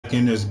back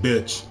in this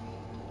bitch.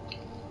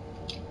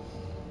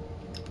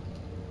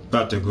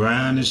 About to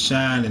grind and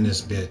shine in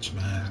this bitch,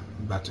 man.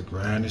 About to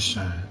grind and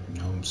shine. You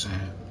know what I'm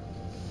saying?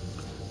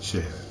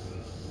 Shit.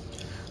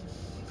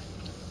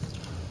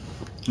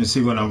 Let's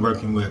see what I'm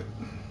working with.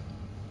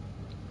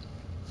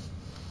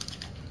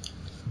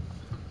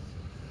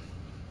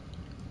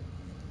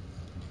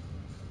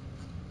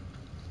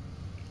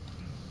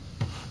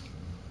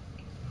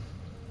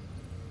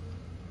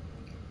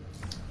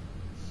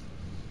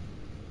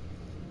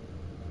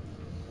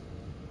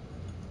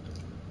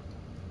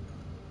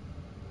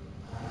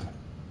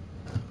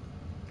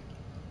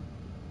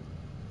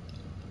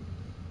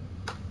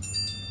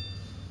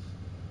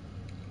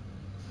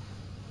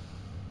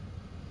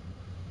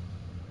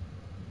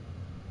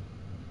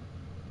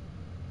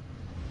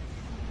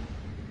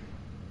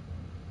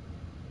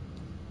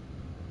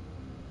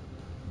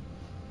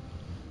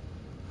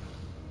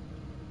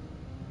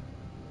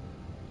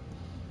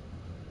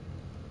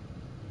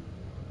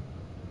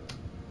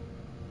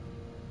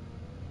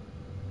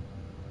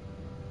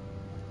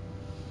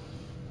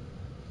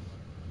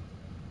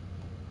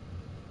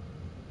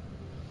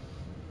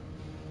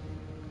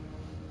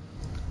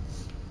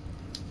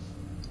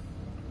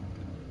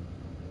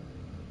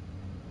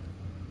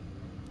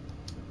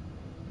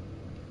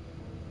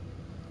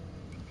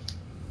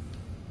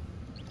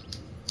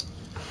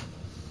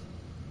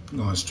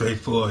 Going straight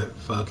for it.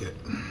 Fuck it.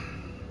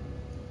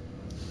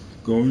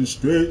 Going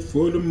straight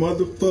for the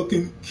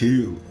motherfucking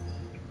kill.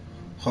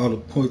 Hollow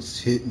points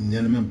hitting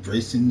and I'm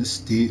embracing the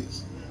steel.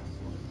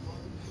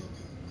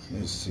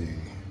 Let's see.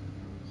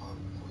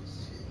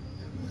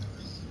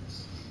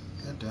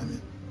 God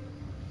damn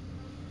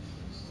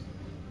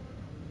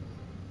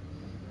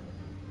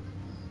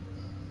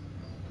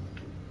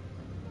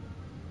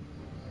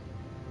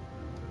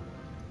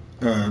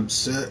it. I'm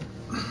set.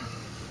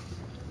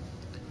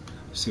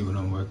 See what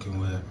I'm working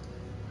with.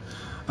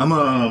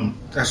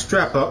 I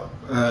strap up.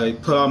 I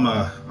put all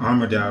my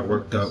armor that I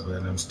worked up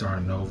and I'm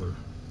starting over.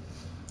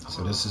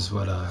 So this is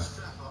what oh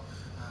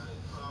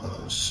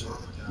shit.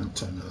 Let me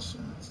turn this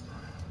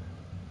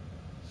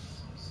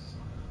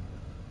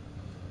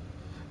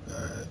on.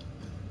 Alright.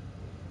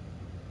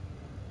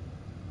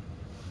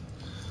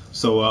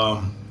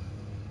 So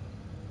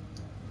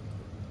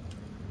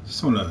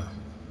just wanna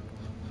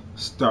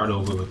start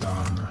over with the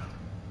armor.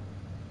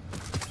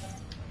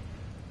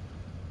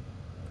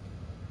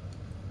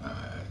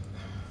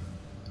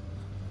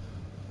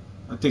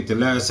 I think the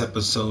last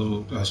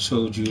episode I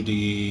showed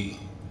you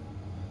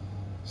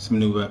some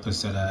new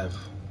weapons that I've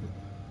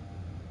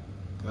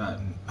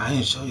gotten. I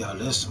didn't show y'all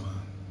this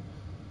one.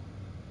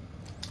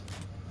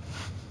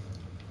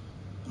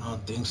 I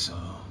don't think so.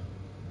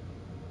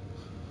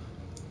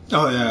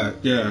 Oh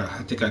yeah,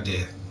 I think I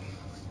did.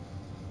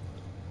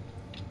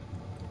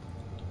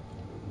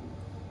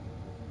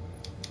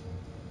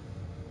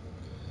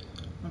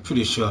 I'm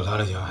pretty sure a lot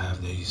of y'all have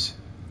these.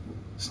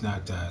 It's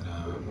not that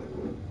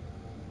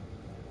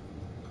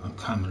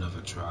uncommon of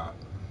a drop.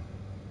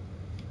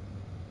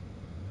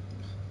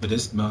 But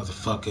this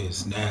motherfucker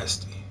is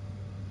nasty.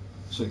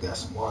 Should've got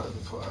some water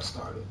before I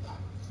started.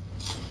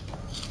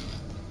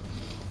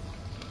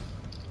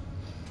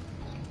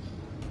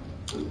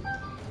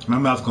 My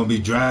mouth gonna be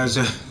dry as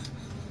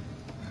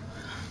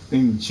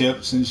eating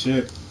chips and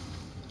shit.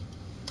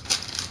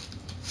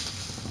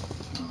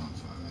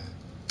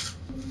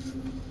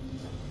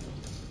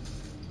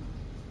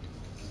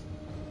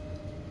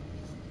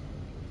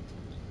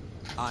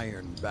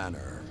 Iron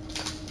Banner.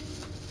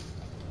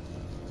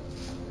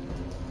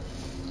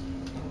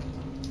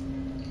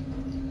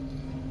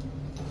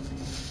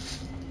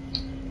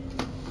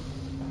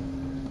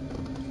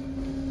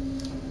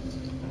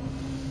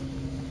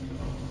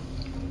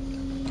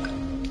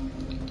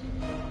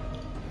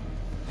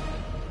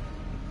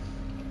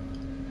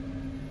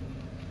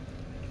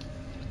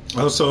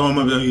 Also, I'm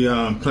gonna be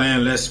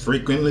playing less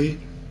frequently.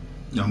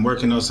 I'm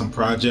working on some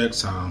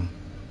projects.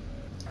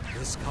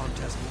 This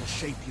contest will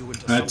shape you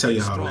into I'll tell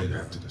you how stronger.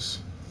 later after this.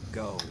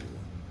 Go.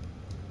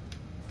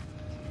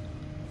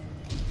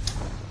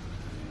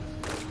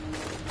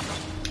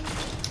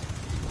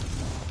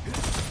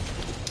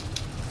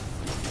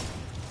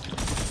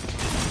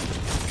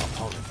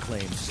 Opponent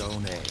claims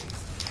Zone A.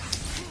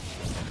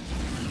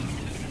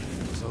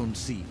 Zone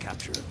C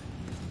captured.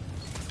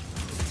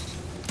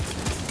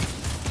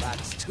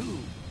 That's two.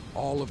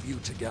 All of you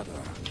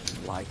together,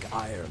 like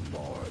Iron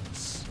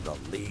Lords. The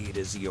lead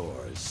is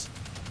yours.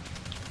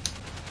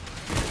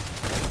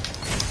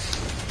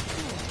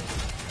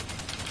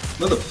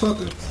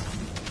 Motherfucker.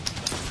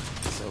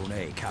 Zone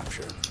A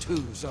captured.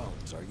 2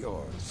 zones are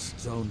yours.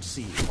 Zone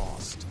C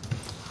lost.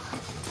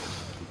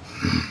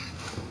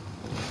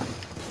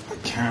 The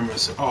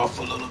camera's off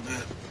a little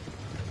bit.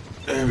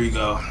 There we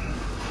go.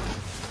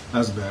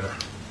 That's better.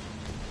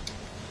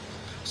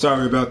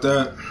 Sorry about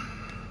that.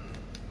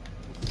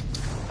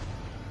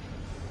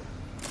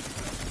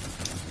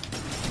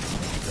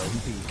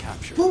 Zone B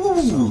captured.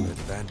 Ooh. Zone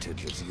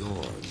advantage is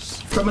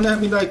yours. Coming at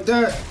me like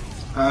that.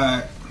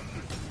 Alright.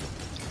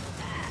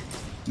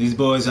 These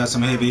boys are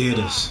some heavy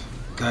hitters.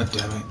 God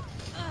damn it.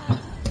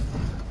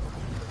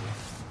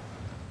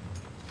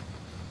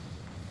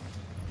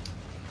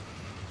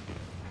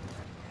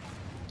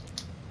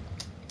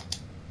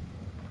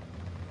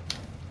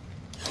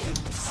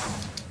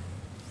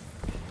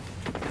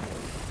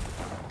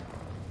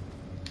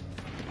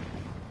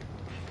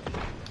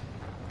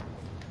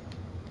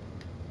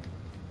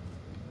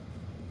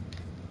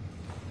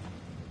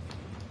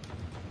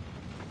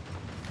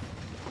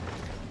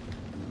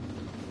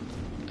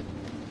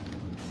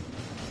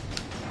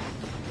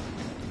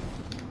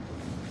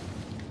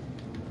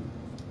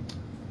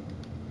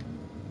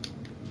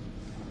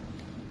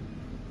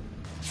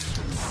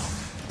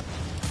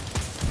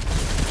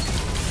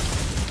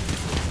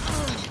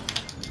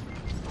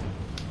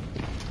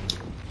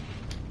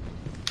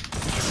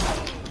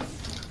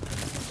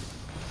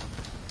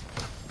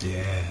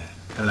 Yeah,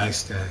 I like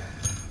that.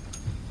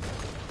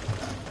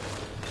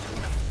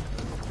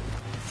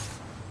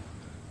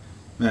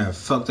 Man,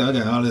 fuck that. I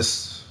got all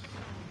this.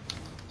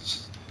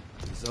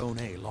 Zone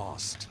A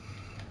lost.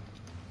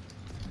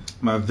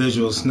 My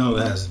visual snow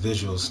has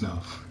visual snow.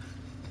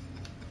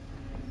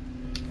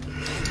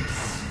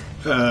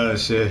 Oh,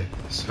 shit.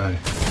 It's funny.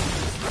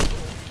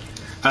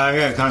 I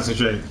gotta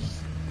concentrate.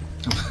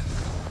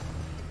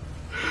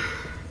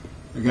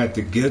 I got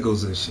the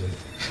giggles and shit.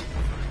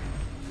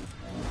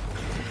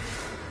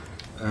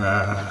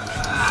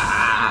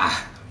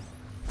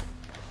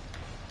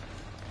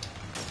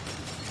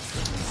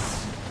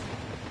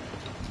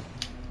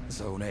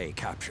 Zone A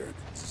captured.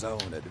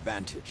 Zone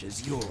advantage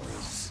is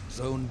yours.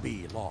 Zone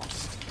B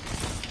lost.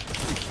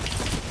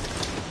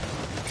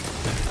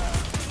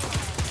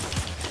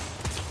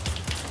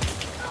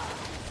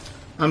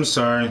 I'm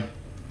sorry.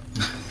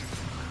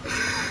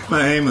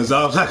 My aim is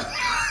off.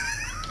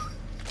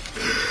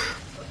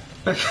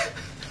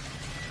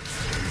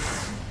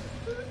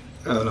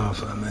 Hold on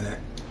for a minute.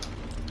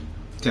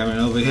 Coming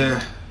over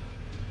here.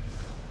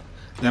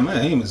 Yeah, my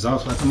aim is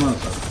off like a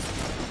motherfucker.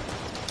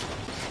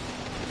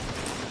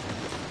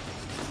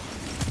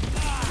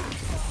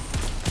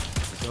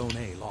 Zone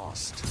A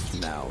lost.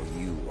 Now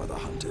you are the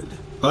hunted.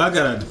 Well, I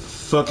got a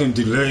fucking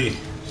delay.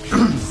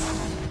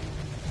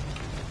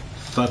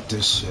 Fuck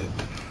this shit.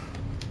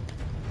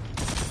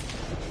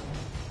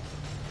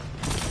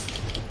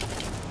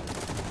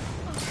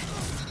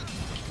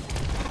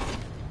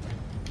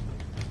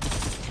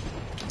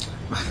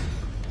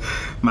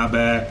 My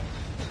bad.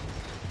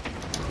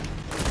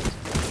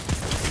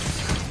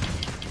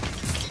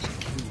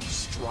 You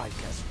strike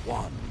as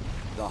one.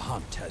 The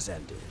hunt has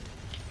ended.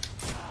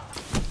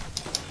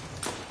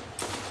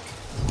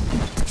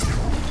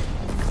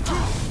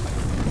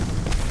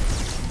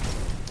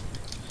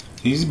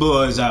 These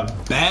boys are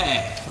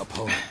bad.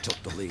 Opponent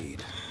took the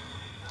lead.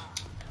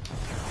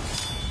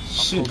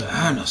 Shit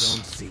behind us.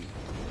 Zone C.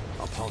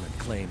 Opponent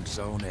claimed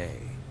Zone A.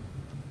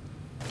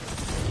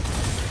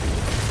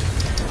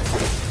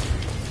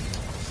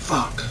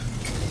 Fuck.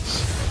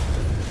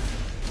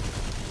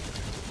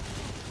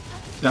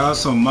 I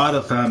also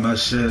modified my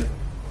shit.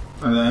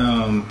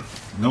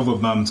 Nova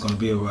Bomb's gonna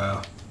be a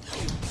while.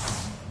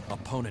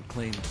 Opponent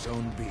claimed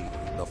Zone B.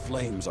 The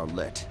flames are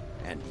lit,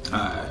 and you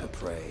are the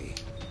prey.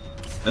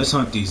 Let's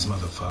hunt these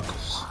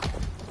motherfuckers.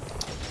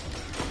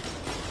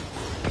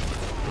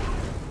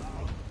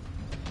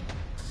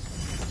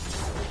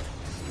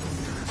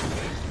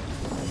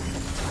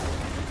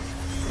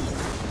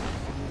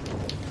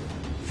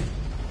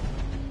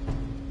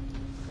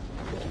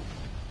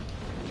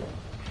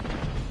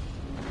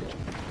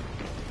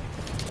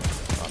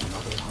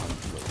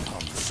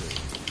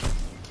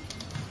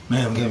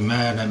 Man, I'm getting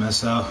mad at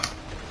myself.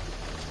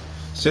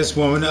 It's just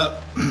warming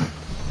up.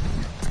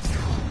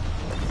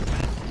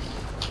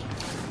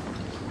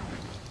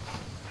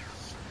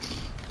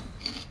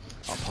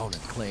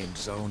 Opponent claimed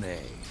Zone A.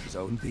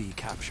 Zone B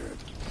captured.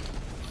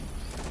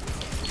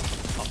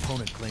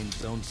 Opponent claimed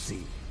Zone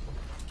C.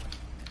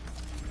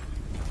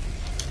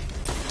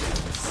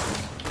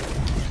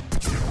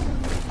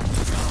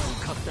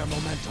 Cut their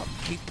momentum.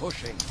 Keep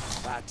pushing.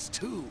 That's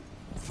 2.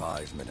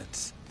 5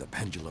 minutes. The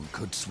pendulum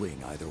could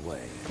swing either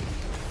way.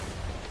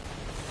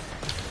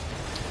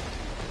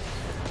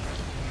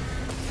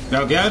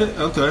 Y'all got it?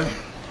 Okay.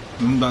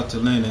 I'm about to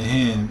land a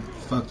hand.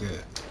 Fuck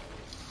that.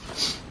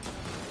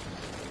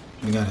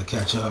 We gotta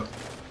catch up.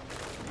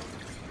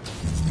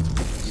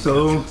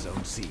 So,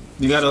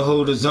 you gotta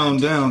hold the zone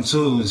down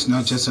too. It's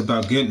not just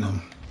about getting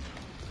them.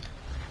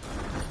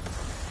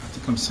 I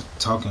think I'm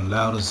talking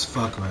loud as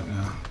fuck right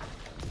now.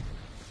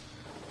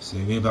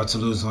 See, we about to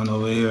lose one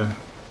over here.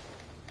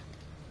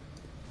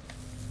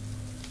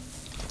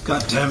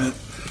 God damn it.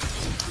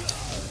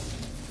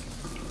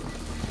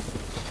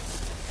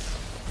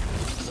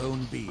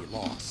 Zone B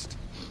lost.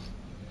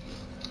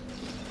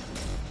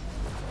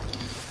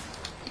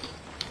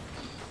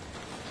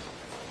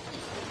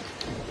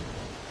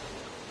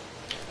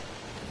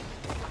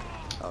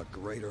 A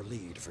greater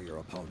lead for your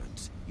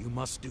opponents. You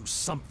must do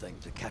something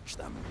to catch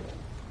them.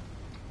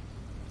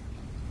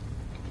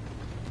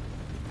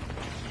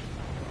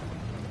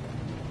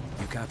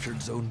 You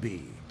captured Zone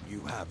B. You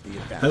have the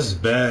advantage. That's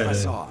bad.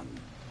 Press on.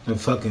 The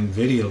fucking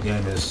video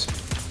game is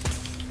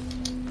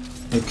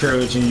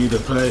encouraging you to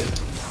play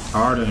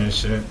harder and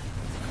shit.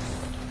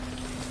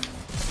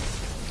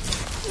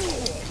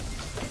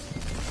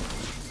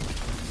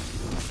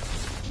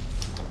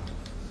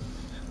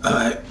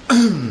 Alright.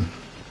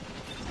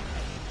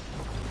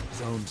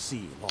 Zone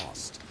C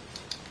lost.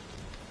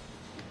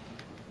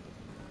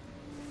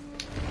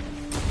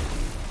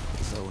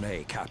 Zone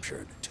A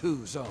captured.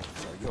 2 zones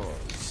are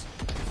yours.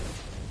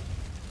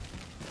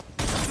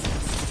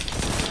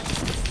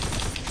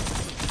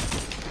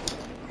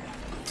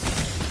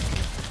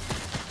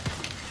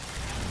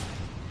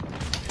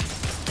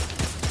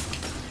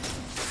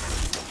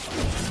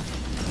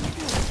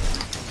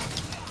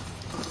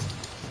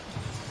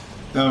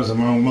 That was the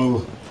wrong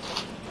move.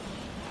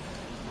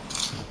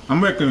 I'm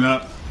waking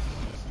up.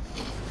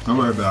 Don't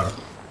worry about it.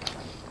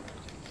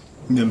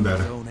 Getting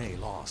better. Zone A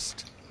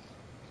lost.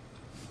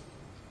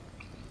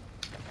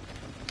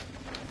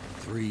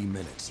 3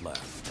 minutes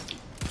left.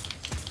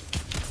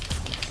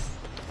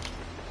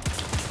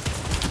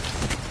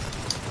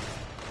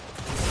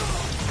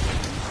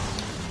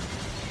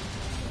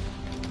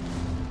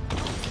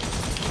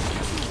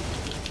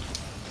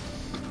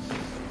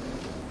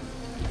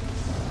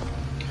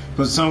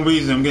 For some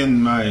reason, I'm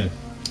getting my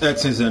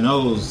X's and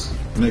O's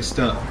mixed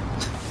up.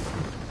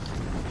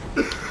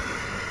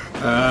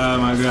 Oh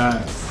my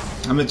god.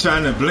 I've been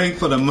trying to blink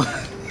for the month.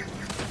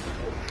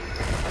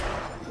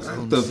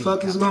 What the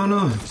fuck is going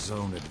on?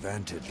 Zone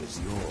advantage is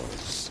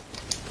yours.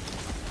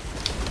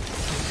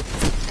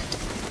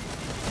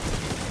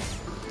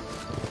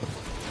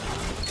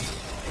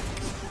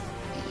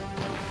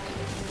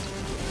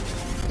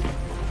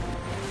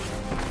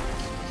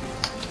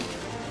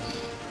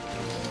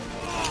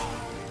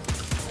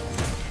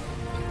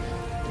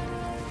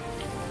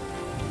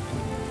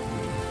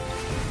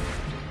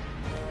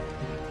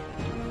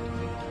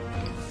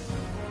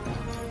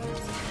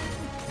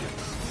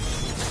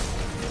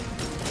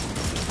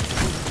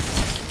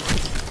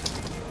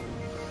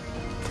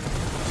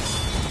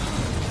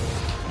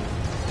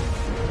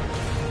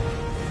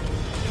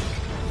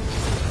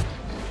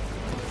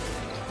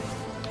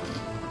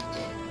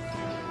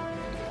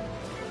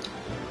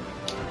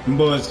 Them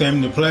boys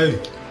came to play.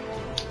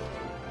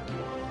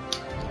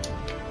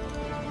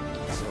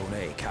 Zone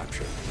A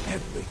captured.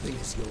 Everything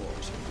is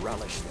yours.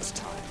 Relish this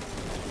time.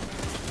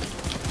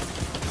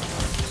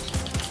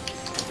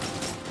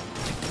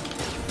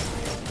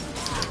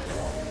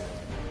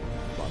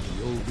 But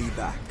you'll be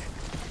back.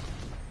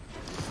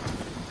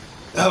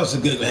 That was a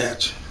good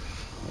match.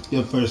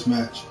 Your first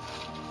match.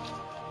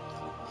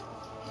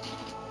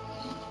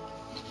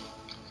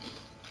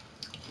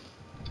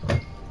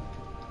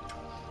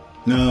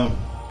 No,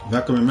 I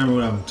can remember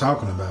what I'm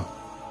talking about.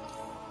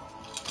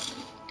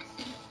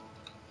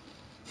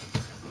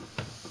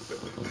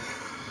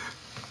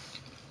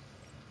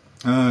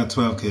 Uh,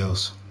 12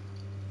 kills.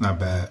 Not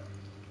bad.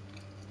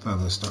 For a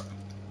good start.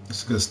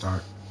 It's a good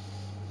start.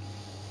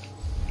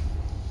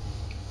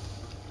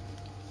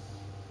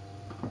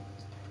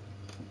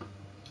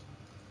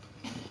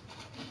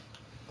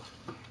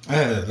 I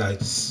had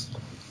like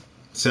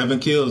 7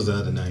 kills the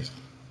other night.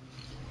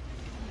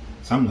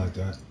 Something like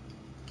that.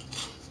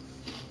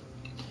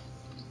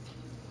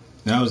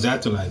 That was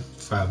after like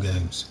 5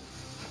 games.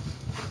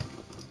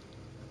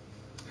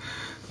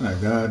 Like,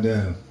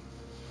 goddamn.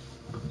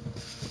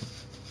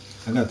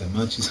 I got the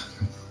munchies.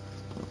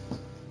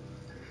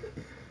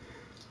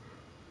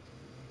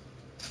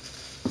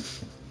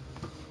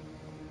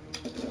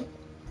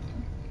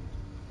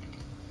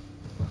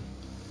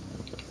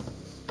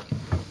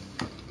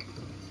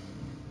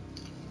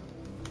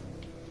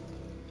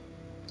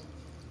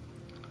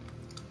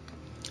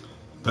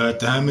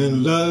 But I'm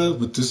in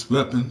love with this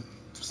weapon.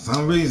 For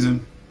some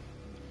reason,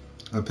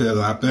 I feel a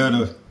lot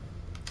better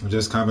with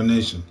this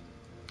combination.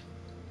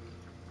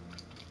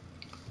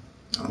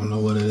 I don't know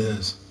what it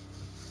is.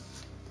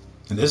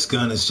 And this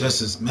gun is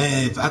just as,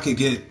 man, if I could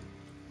get,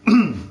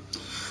 if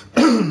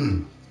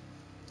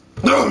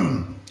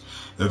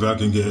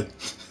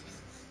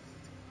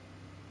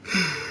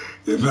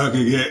I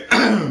could get,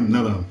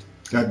 no,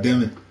 god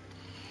damn it.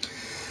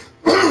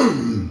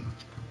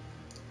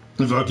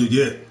 If I could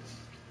get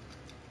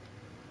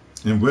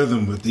in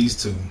rhythm with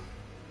these two,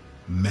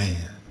 man.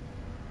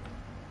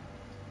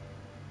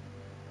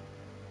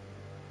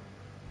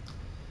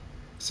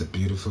 It's a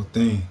beautiful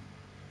thing.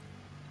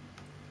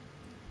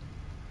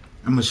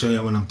 I'm gonna show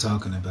you what I'm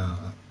talking about.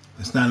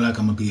 It's not like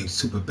I'm gonna be a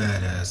super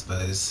badass,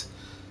 but it's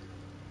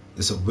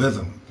a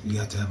rhythm. You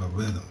have to have a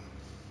rhythm.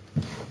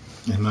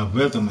 And my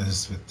rhythm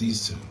is with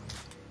these two.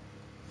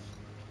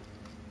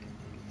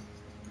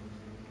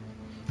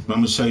 But I'm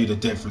gonna show you the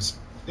difference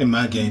in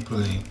my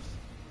gameplay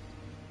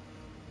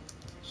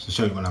to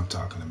show you what I'm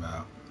talking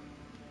about.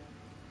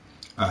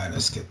 Alright,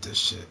 let's get this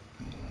shit.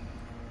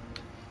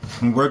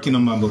 I'm working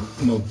on my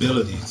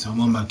mobility, so I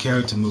want my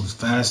character to move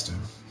faster.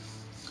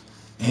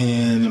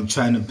 And I'm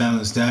trying to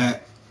balance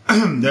that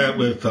that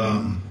with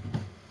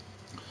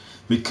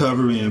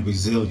recovery and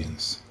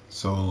resilience.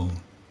 So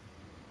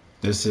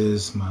this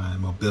is my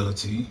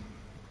mobility,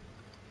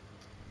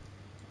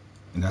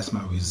 and that's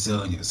my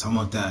resilience. I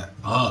want that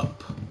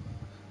up.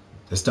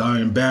 It's the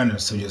Iron Banner,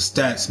 so your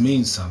stats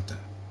mean something.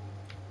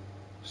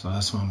 So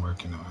that's what I'm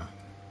working on.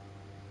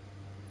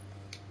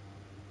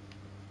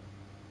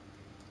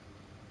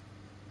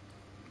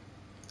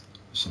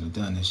 Should have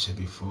done this shit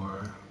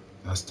before.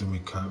 That's the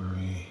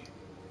recovery.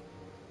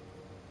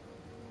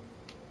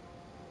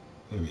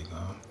 There we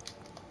go.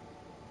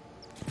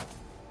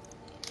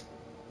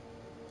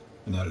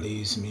 And that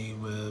leaves me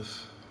with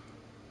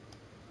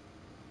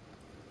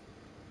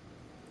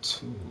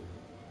 2.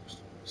 Let's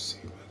see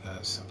if I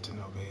got something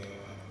over here.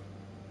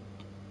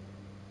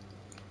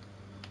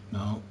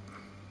 No.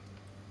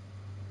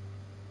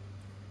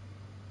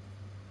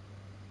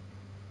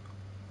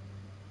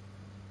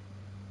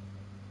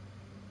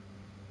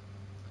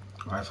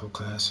 Rifle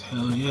class,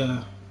 hell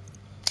yeah.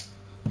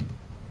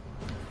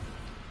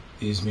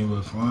 Ease me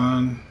with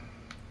one.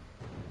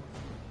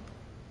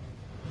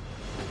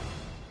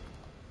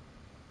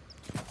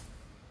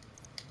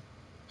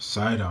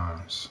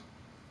 Sidearms.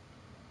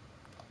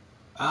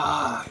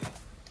 Ah,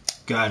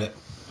 got it.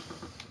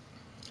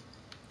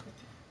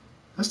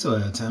 I still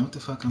have time. What the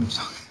fuck I'm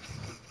talking?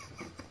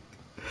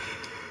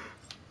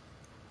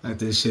 Like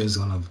this shit is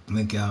gonna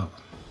blink out.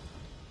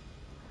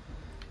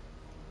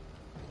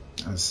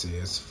 Let's see,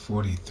 it's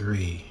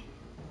 43.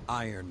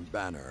 Iron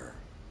Banner.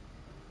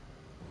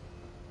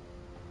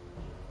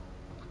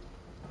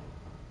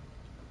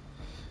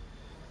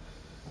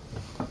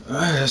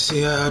 Alright, let's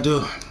see how I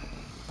do.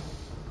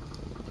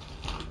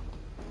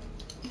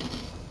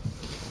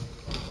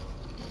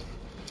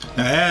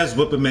 The ass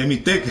whooping made me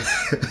think.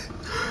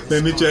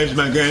 Made me change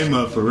my game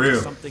up for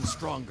real. Something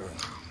stronger.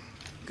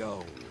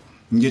 Go.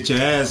 You get your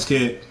ass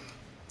kicked.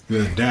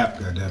 You adapt,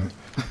 goddammit.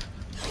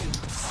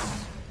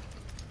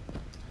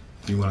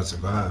 If you want to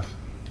survive.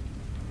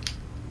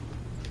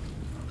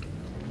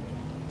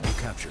 You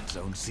captured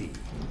Zone C.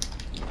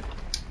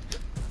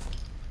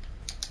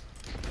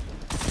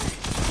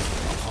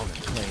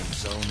 Opponent claims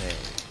Zone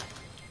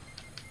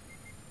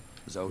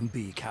A. Zone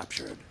B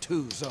captured.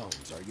 2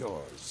 zones are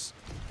yours.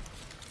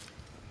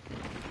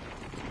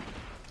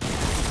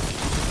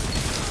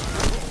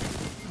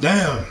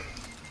 Damn.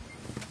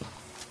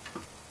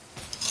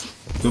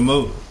 Good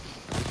move.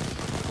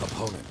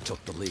 Opponent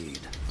took the lead.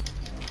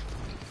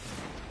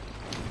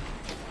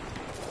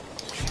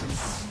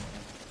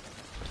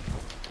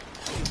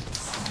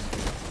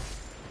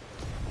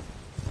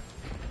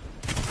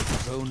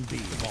 Zone B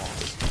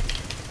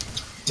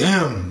lost.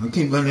 Damn, I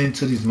keep running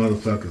into these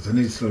motherfuckers. I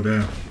need to slow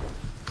down.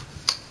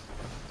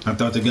 I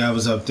thought the guy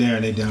was up there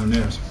and they down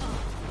there.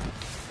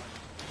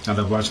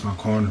 Gotta watch my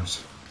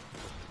corners.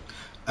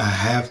 I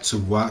have to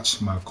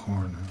watch my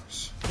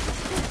corners.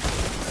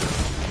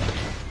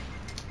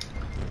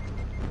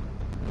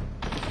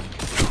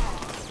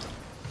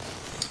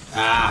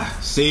 Ah,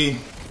 see?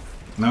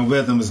 My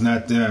rhythm is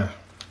not there.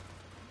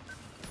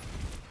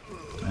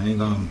 I ain't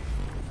gonna...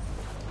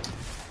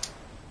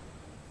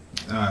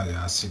 Ah,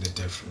 yeah, I see the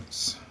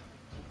difference.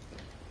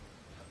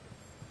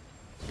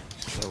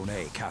 Zone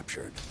A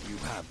captured. You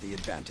have the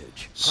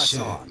advantage. Press Shit.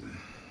 on.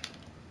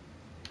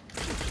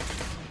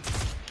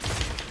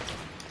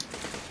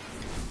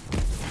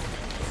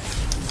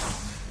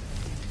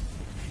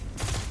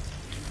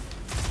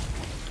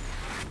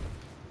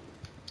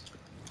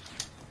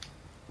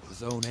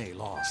 Zone A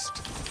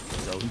lost.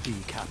 Zone B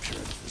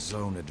captured.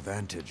 Zone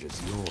advantage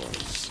is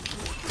yours.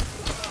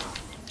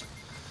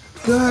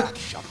 God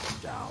Shut them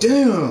down.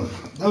 damn,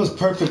 that was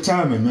perfect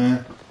timing,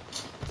 man.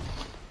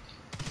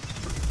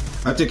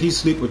 I think he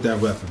sleep with that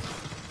weapon.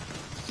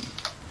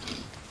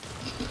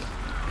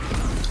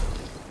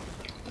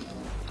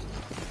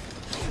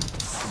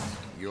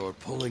 You're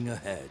pulling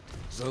ahead.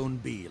 Zone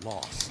B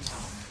lost.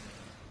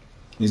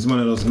 He's one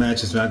of those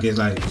matches where I get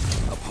like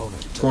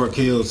Opponent 4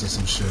 kills or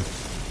some shit.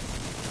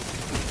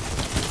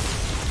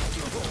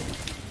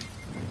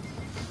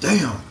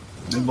 Damn,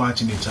 they're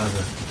watching each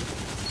other.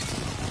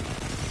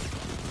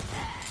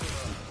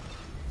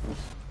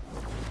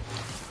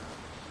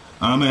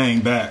 I'm gonna hang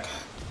back.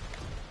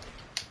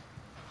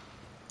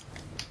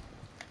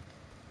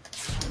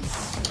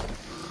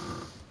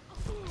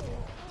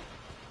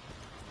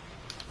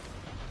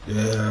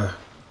 Yeah.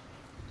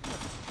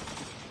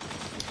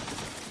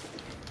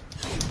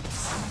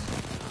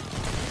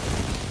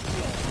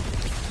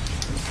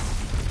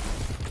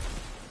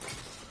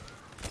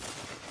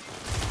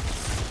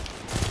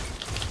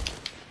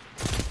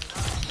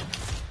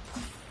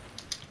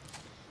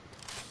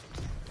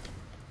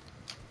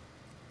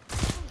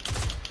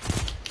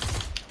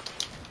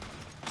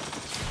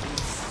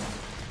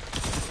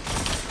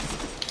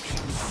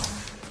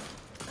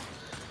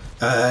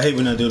 I hate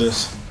when I do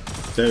this.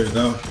 There we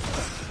go.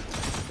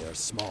 They're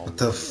small. What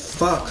the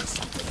fuck?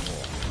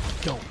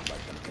 Don't let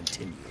them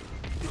continue.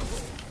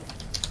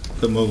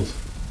 Good move.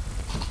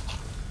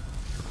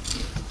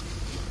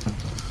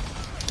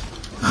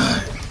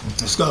 Alright.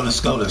 Let's go, let's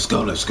go, let's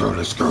go, let's go,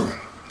 let's go.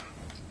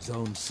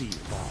 Zone C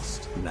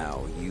lost.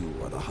 Now you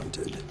are the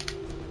hunted.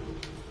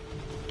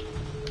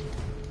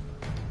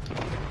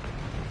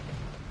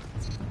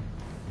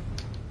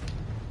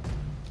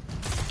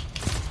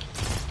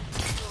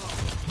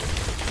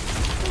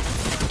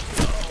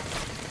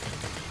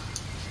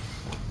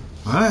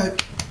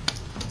 Alright.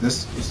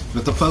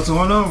 What the fuck's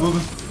going on,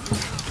 Ruben?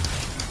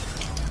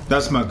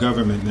 That's my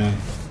government name.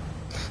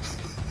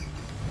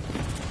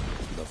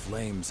 The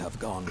flames have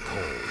gone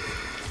cold.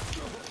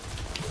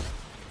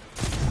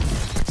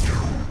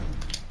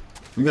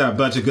 We got a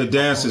bunch of good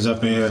dancers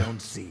up in here. Zone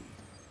C.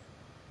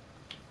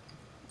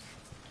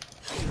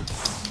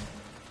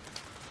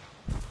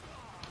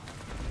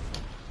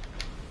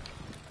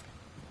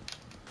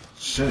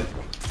 Shit.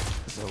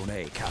 Zone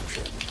A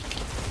captured.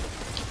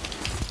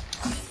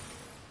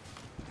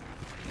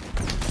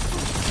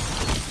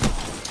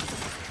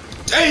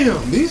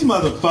 Damn, these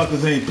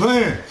motherfuckers ain't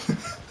playing.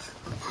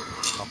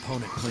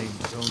 Opponent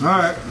claimed zone.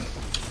 Alright.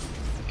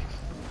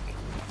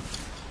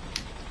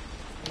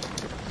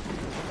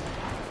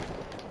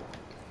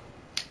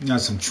 Got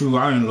some true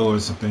Iron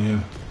Lords up in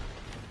here.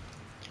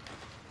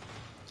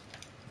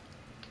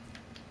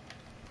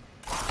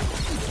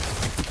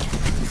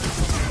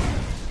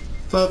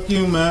 Fuck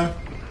you, man.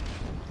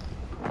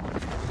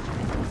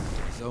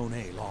 Zone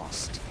A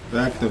lost.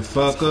 Back the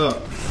fuck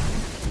up.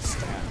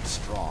 Stand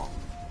strong.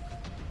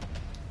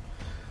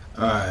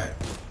 Alright.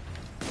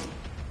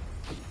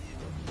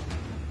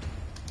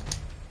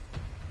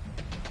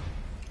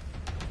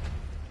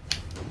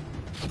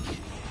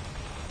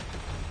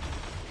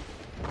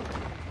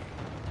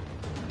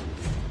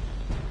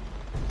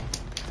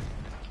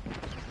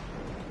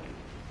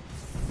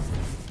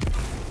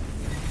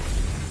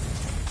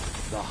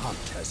 The hunt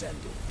has ended.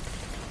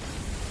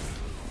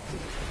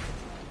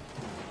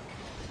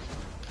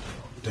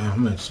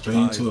 Damn, I'm straight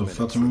into a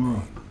fucking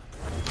wall.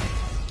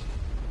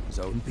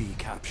 Zone B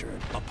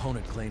captured.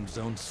 Opponent claimed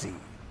Zone C.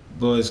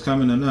 Boys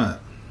coming or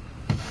not?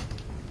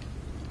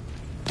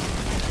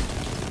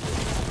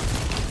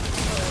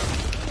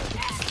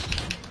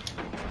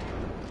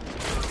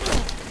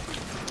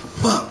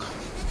 Fuck!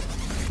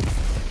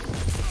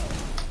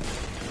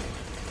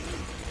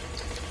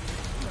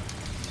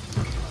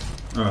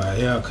 Alright,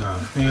 here I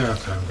come. Here I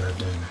come,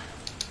 goddamn.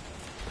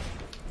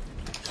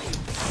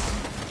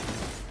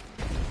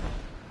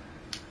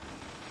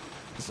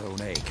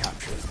 Zone A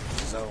captured.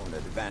 Zone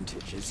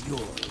advantage is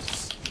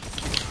yours.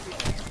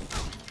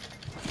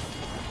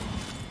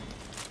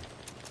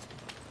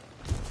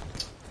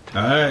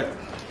 Alright.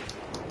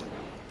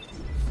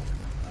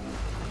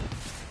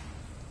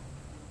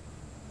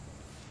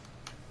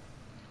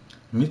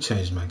 Let me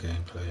change my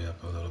gameplay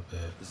up a little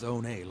bit.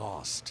 Zone A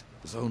lost.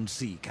 Zone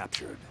C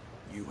captured.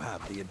 You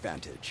have the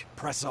advantage.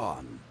 Press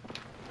on.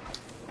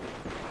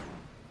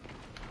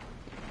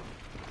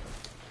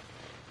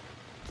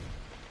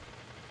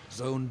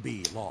 Zone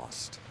B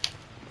lost.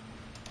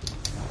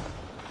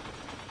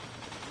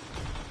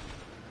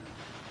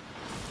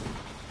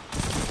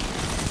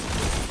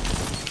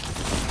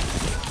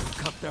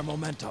 Cut their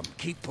momentum.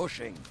 Keep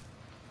pushing.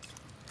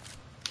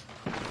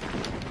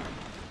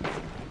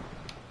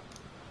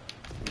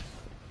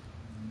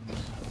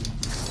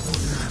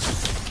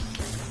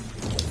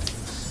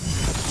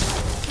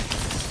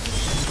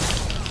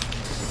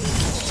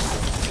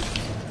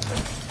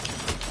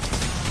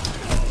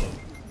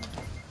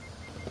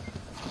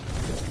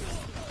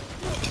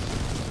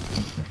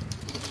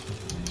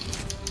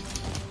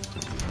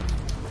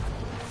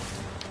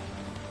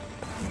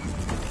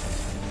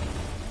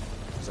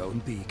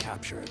 Zone B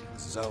captured.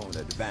 Zone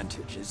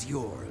advantage is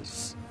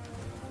yours.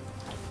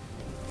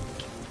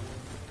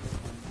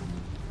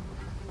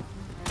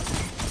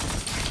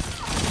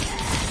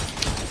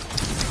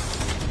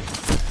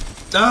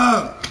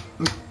 I'm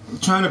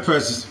trying to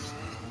press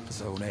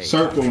Zone A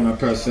circle when I captured.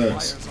 press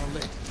X. Fires are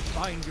lit.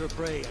 Find your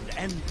prey and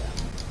end them.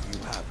 You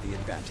have the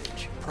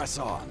advantage. Press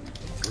on.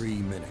 3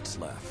 minutes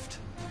left.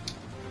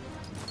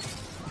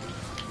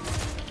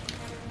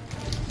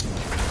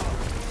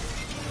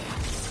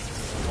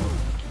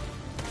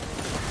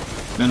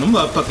 Man, them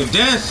motherfucking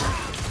dancing.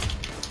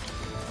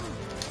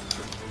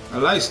 I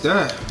like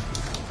that.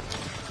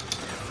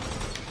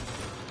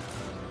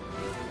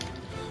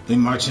 They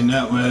marching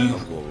that way. The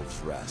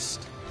wolves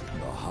rest.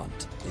 The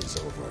hunt is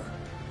over.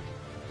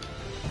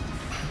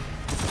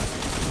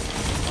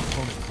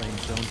 Opponent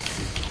claims Zone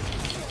C.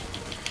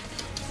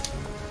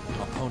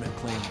 Opponent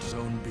claims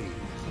Zone B.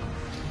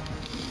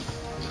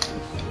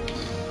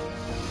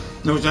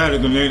 I wish I had a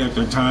grenade at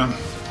that time.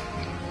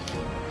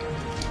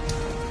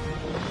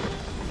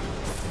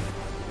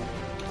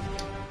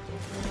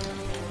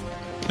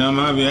 Now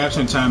my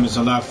reaction time is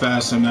a lot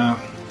faster now.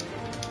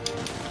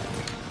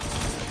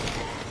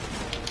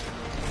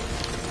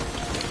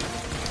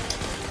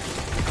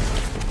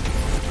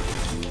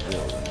 You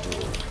will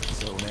endure.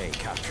 Zone A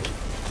captured.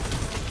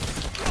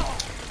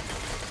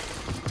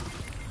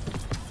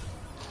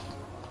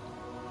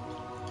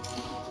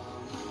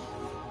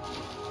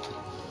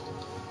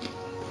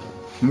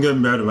 I'm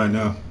getting better right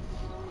now.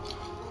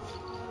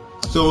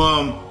 So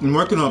I'm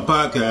working on a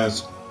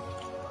podcast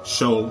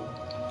show,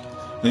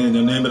 and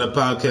the name of the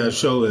podcast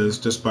show is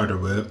The Spider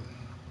Web,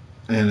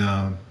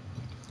 and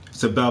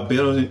it's about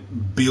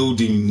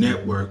building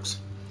networks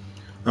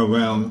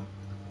around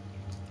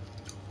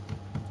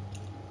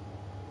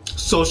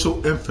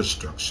social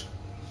infrastructure.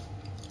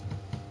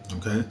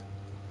 Okay,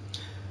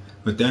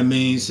 what that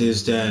means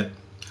is that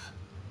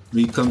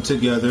we come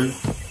together,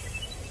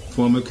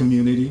 form a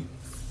community,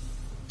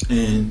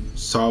 and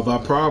solve our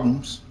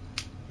problems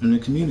in the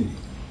community.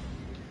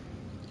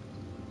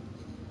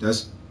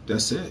 That's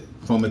it.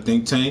 Form a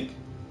think tank,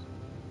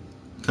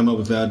 come up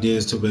with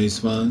ideas to raise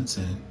funds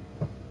and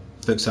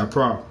fix our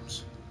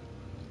problems.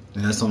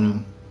 And that's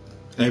on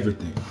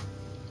everything.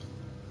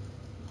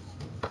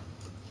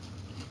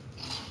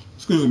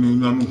 Excuse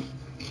me, I'm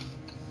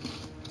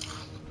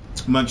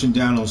munching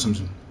down on some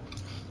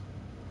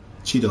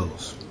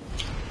Cheetos.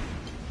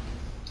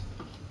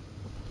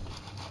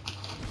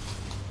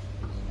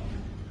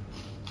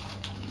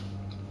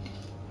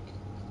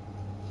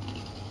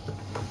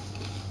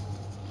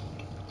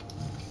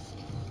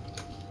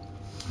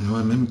 You know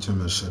what? Let me turn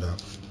my shit up.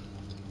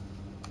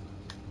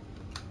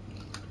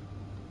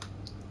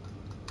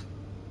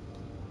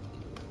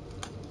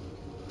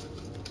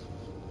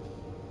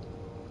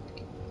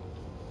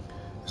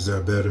 Is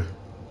that better?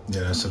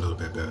 Yeah, that's a little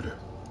bit better.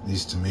 At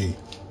least to me.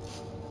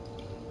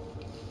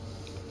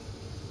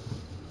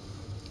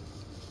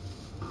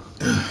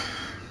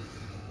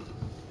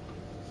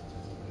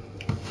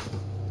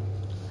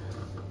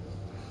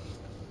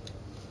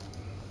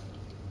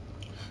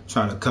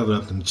 Trying to cover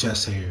up them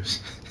chest hairs.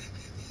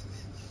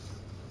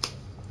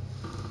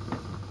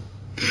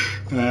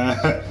 Man,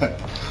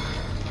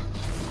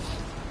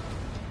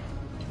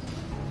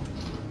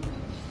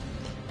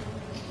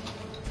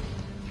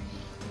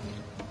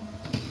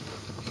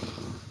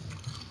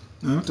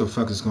 what the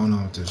fuck is going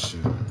on with this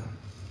shit?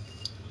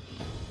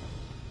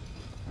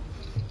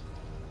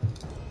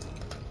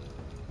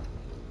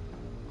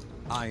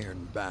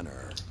 Iron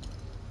Banner.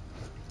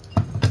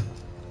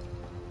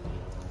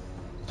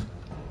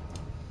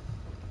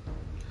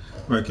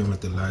 Working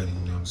with the lighting, you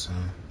know what I'm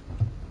saying?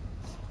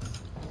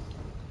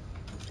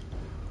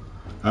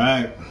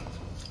 Alright.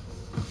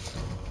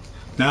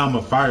 Now I'm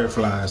a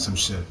firefly or some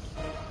shit.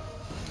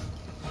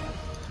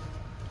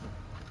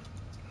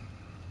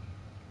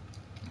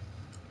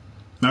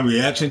 My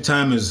reaction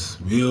time is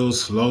real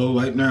slow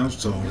right now,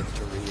 so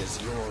Victory is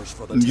yours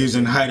for the I'm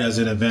using height as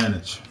an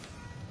advantage.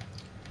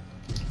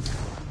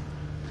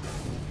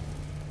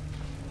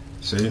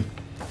 See?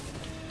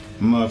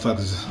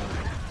 Motherfuckers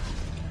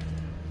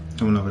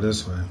coming over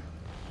this way.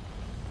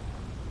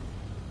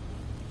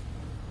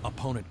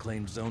 Opponent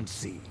claims Zone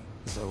C.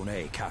 Zone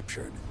A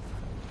captured.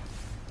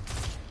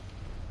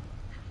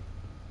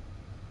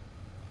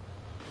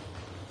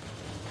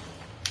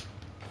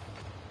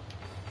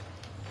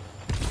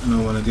 I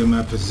don't want to get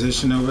my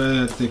position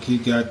away. I think he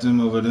got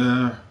them over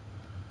there.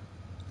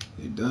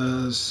 He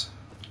does.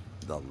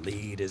 The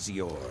lead is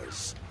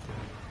yours.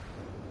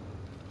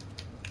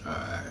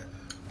 Alright.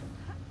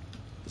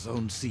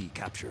 Zone C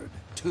captured.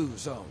 2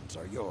 zones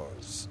are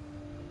yours.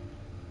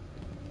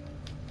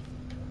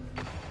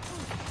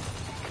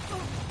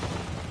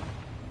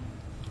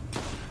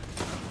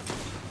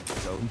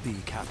 Zone B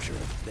captured.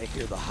 They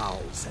hear the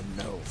howls and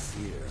no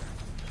fear.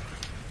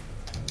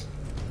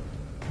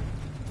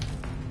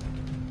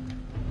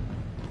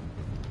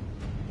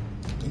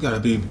 You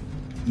gotta be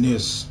near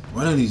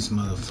one of these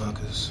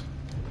motherfuckers.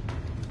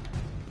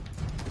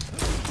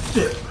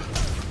 Shit.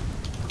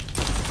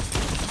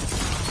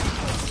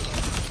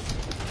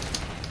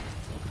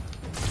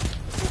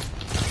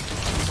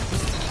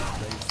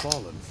 They've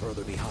fallen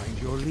further behind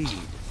your lead.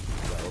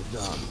 Well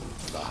done.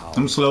 The howls.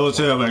 I'm slow as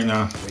hell right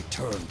now.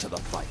 Return to the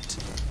fight.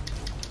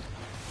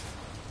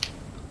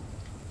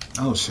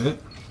 Oh shit.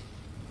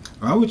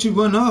 Why would you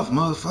run off,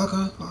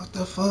 motherfucker? What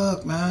the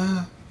fuck,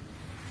 man?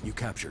 You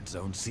captured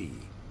Zone C.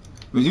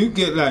 When you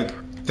get like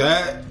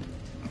that,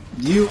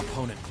 you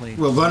Opponent claims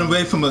will run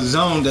away from a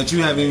zone that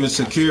you haven't even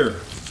secured.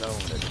 Zone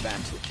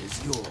advantage is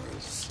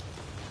yours.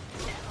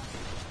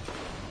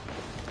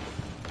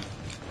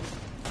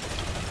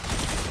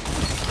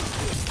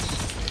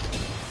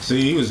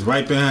 See, he was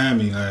right behind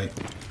me, like.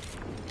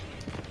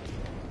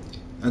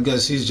 I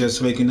guess he's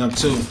just waking up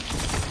too.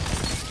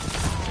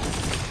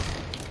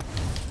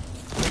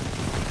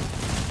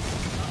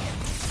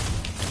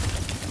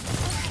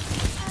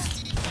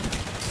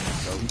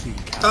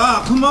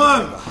 Ah, come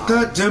on!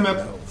 God damn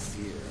it.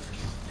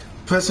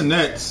 Pressing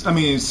X. I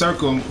mean,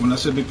 circle when I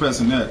should be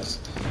pressing X.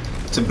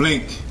 To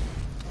blink.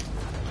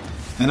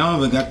 And I don't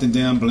even got the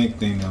damn blink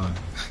thing on.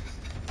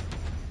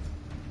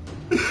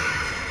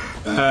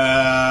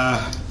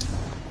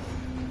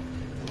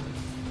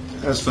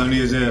 That's funny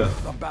as hell.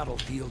 The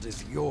battlefield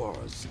is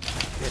yours.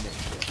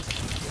 Finish it.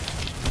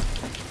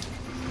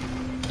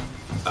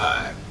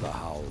 The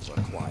howls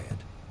are quiet.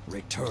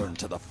 Return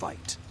to the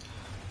fight.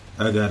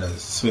 I gotta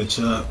switch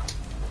up.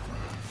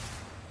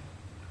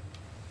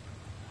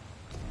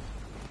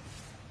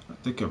 I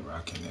think I'm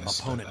rocking this.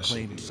 Opponent I should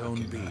claimed be Zone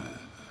B. rocking that.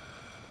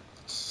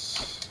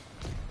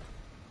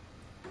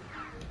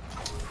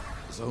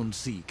 Zone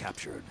C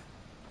captured.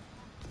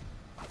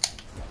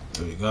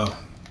 There we go.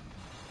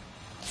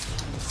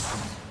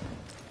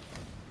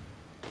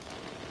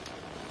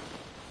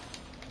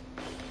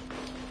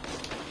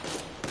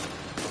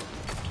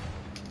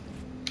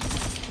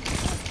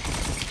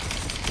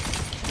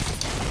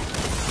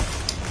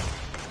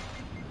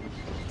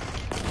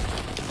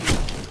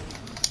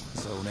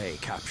 Zone A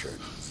captured.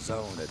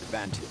 Zone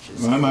advantage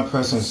is Why am I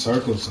pressing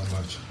circle so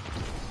much?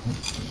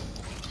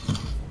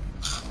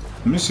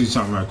 Let me see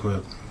something right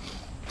quick.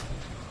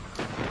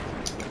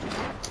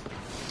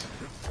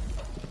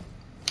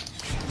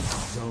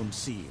 Zone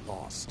C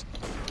lost.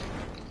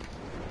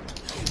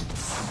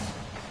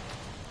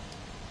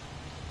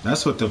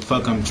 That's what the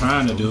fuck I'm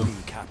trying to do. Zone B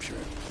captured.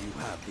 You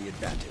have the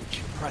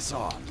advantage. Press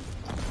on.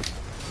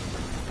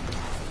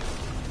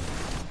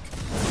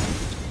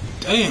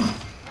 Damn.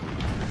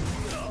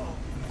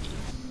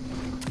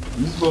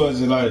 These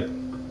boys are like,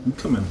 you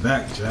coming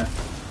back, Jack.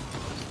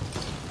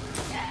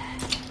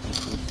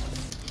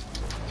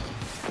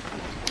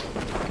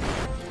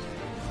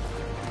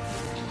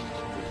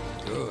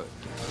 Good.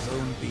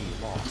 Zone B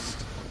lost.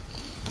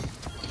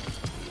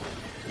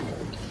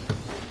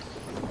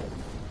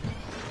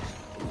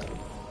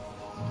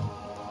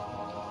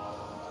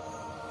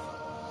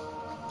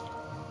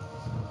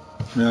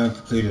 Yeah, I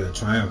completed a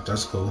triumph.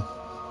 That's cool.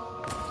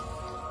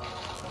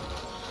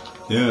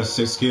 Yeah,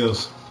 6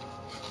 kills.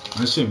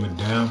 That shit went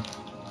down.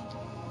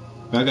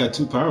 But I got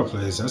 2 power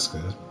plays. That's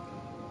good.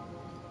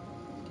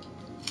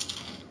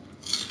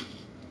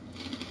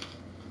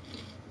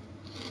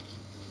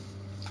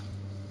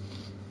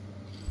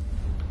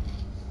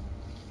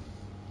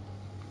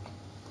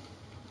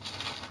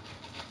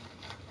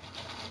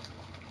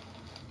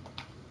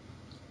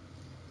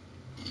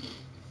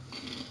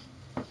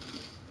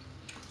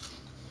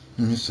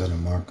 Let me set a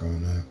marker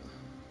on that.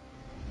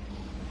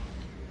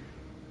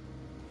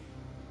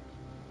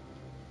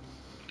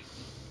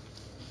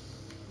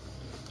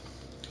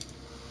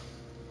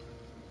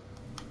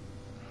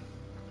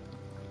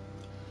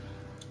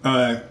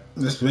 Alright,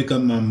 let's pick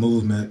up my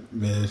movement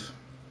with.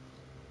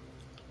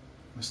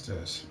 What's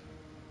this?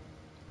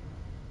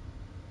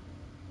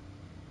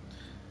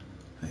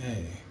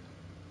 Hey.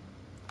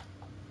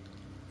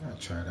 I'll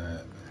try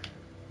that.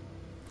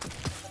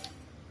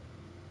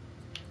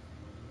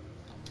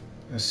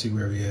 Let's see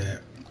where we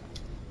at.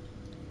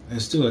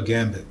 Let's do a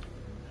gambit.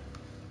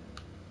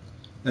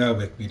 That'll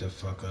wake me the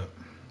fuck up.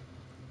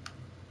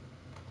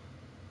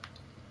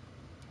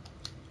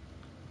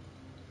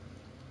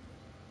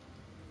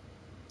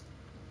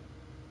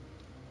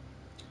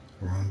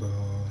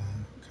 Rumble,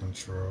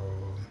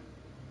 control,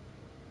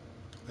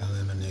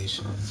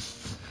 elimination.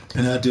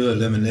 And I'll do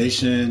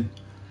elimination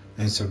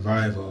and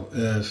survival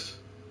if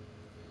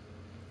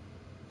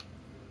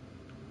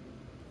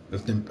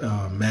the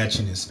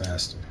matching is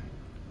faster.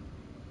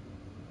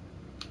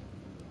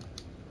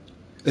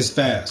 It's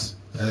fast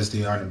as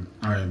the Iron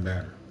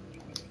Banner.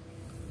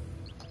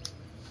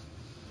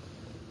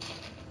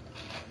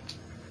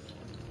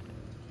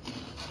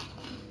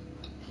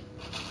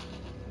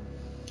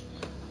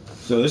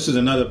 So this is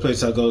another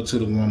place I go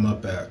to warm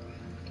up at.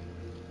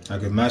 I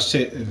get my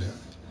shit.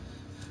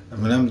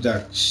 When I'm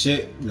like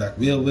shit, like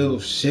real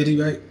shitty,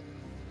 right?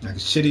 Like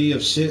shitty of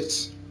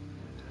shits.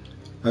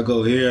 I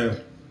go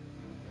here,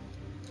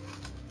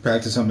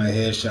 practice on my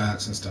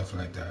headshots and stuff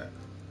like that.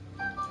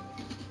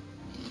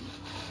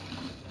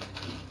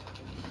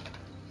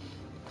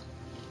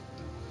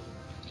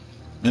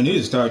 I need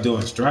to start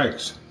doing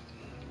strikes.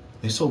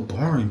 It's so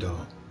boring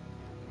though.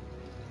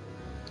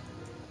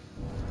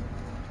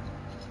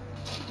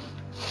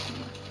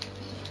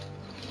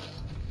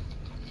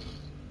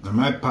 I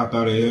might pop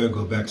out of here and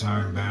go back to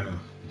Iron Banner,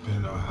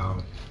 depending on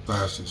how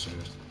fast this is.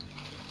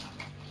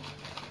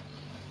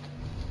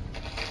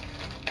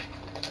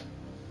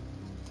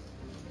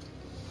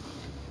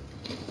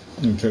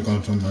 Let me check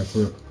on some of my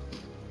clip.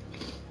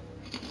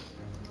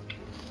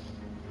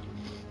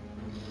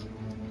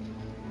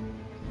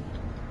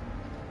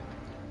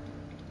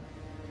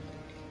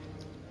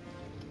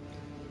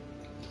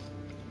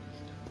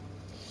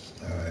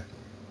 Alright.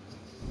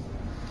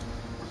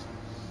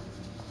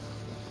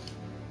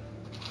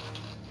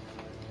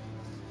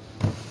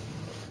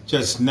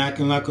 Just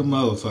snacking like a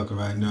motherfucker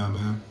right now,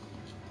 man.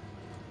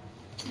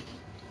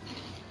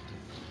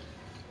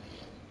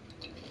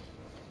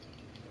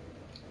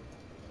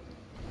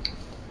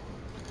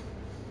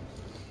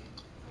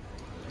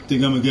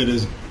 Think I'm gonna get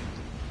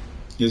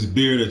his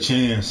beard a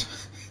chance.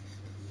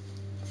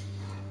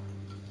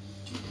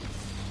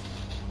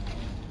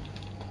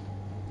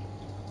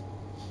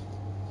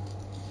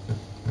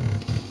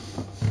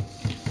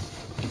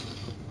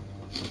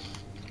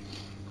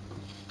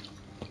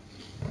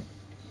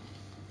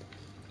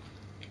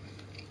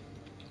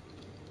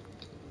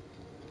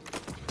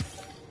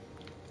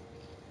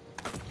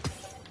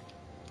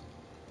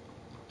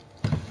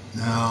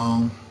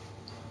 Now,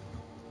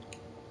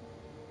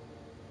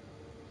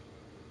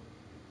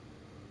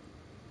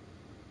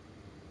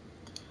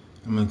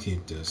 I'm gonna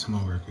keep this. I'm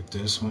gonna work with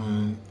this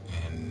one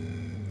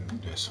and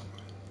this one.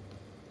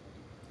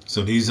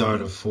 So these are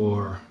the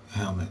 4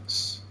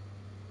 helmets.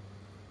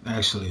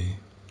 Actually,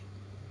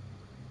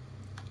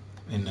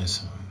 in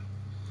this one.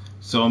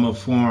 So I'm gonna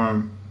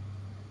form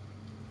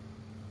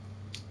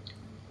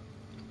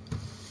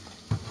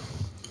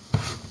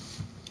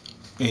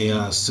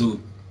a suit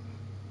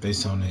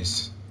based on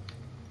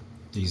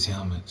these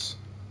helmets.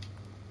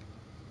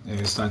 And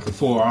it's like a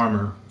 4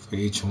 armor for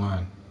each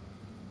one.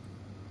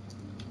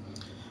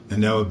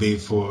 And that would be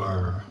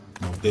for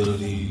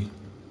mobility,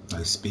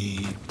 like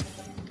speed.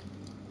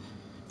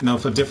 You know,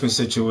 for different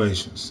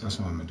situations. That's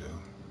what I'm gonna do.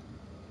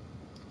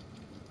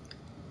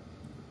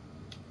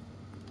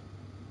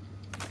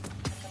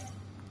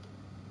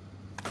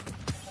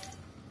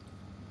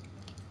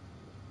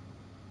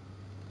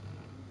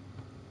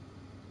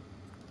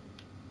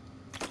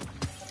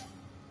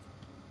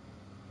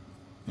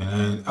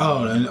 And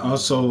and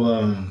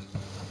also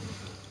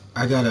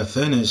I gotta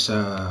finish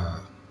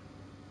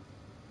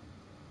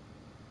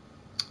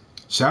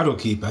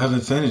Shadowkeep. I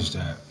haven't finished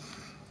that.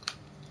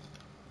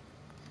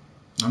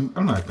 I'm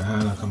like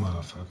behind like a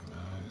motherfucker,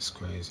 man. It's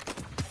crazy.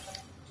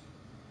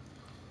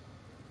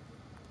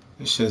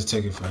 This shit's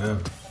taking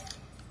forever.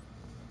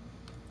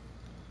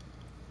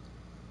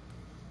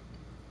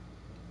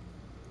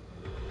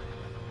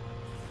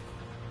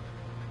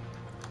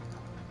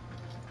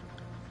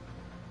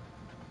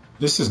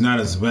 This is not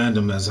as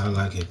random as I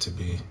like it to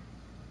be.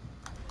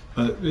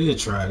 But we'll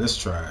try it. Let's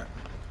try it.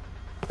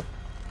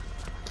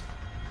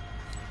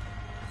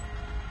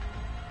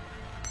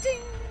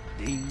 Ding,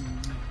 ding,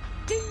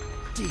 ding,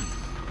 ding,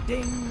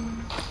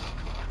 ding.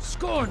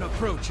 Scorn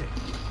approaching.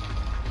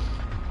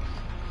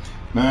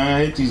 Man,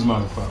 I hate these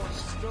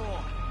motherfuckers.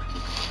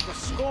 The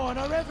Scorn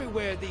are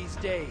everywhere these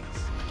days.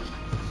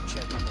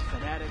 Check on the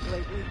Fanatic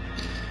lately?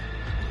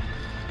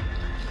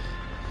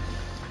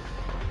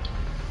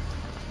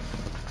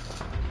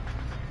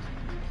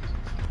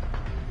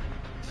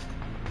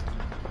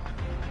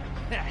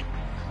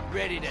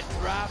 Ready to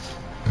drop?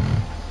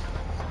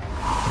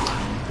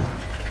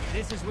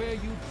 This is where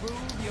you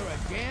prove you're a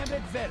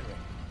Gambit veteran.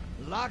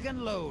 Lock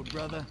and load,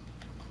 brother.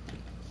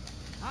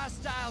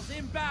 Hostiles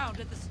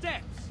inbound at the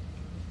steps.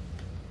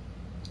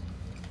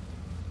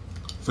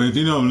 So if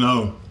you don't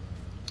know,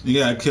 you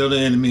gotta kill the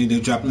enemy. They're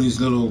dropping these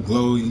little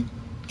glowy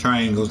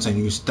triangles, and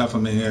you stuff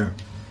them in here.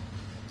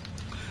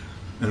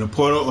 And the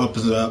portal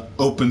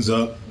opens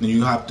up, and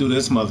you hop through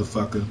this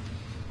motherfucker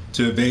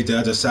to evade the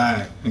other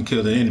side and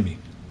kill the enemy.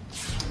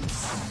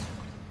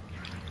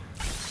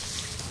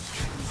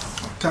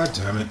 God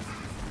damn it.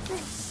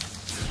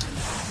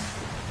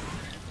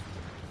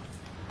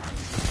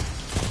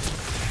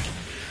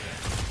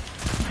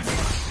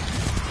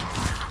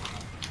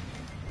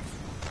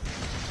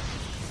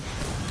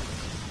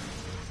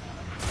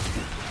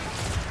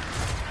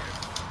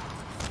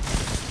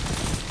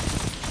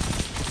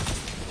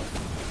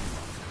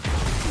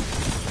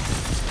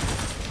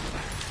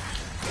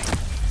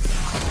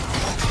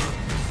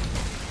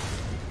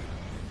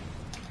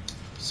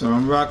 So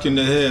I'm rocking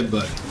the head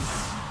button.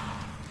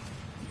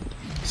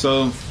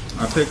 So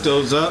I picked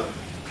those up.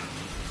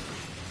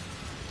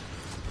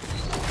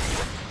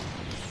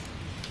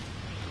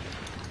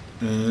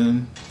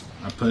 And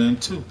I put in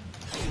 2.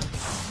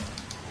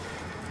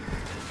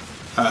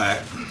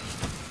 Alright.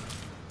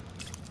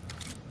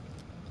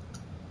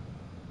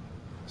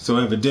 So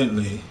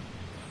evidently,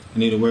 I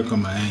need to work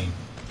on my aim.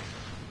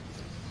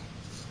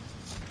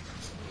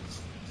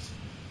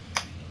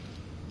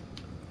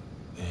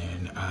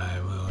 And I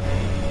will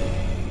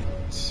need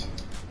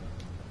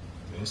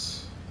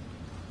this.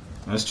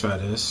 Let's try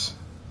this.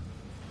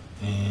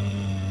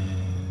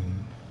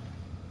 And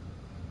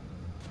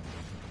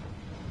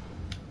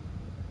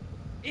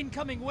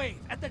Incoming wave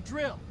at the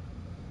drill.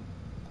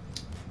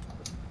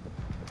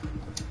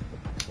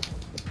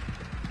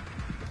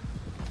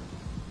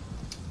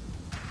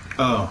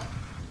 oh,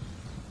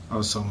 I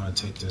also want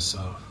to take this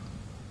off.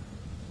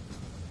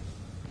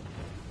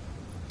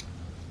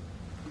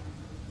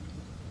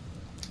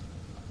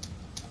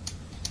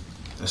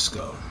 Let's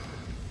go.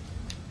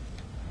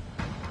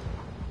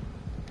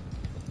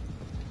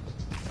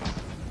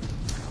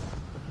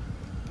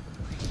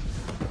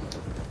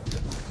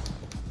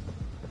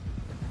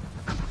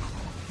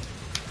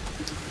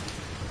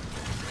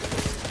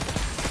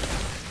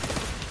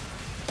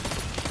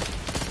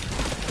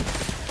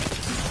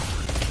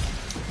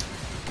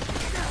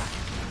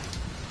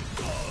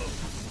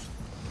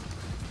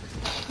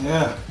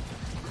 Yeah.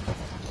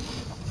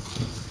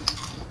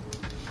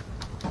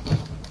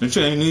 This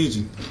ain't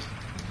easy.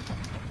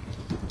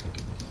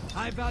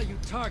 High value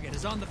target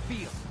is on the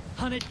field.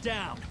 Hunt it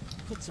down.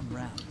 Put some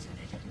rounds in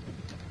it.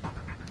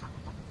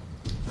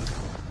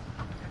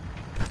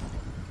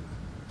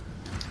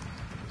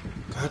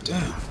 God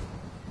damn.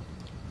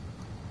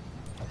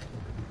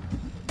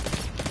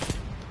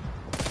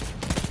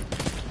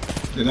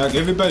 Did like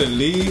everybody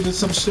leave or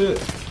some shit?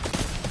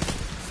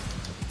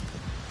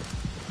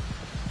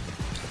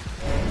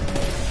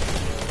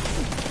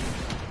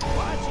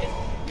 Watch it.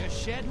 You're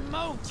shedding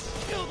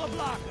moats. Kill the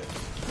blocker.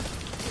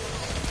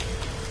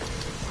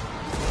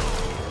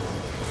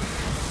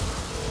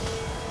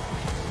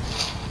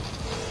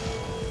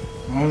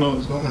 I don't know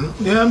what's going on.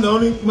 Yeah, I'm the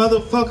only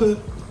motherfucker.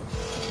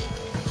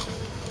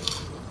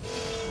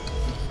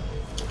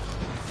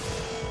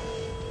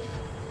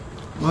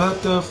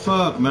 What the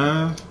fuck,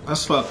 man?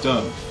 That's fucked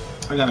up.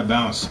 I gotta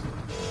bounce.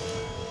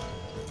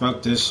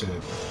 Fuck this shit.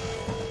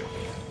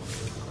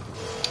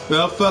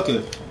 Well, fuck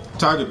it.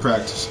 Target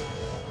practice.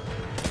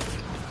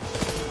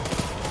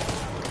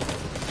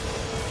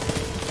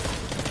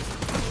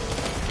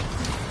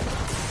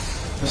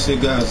 Let's see,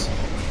 guys,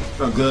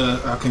 how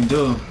good I can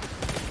do.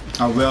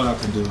 How well I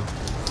can do.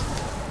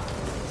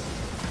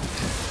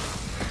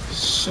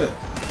 Shit.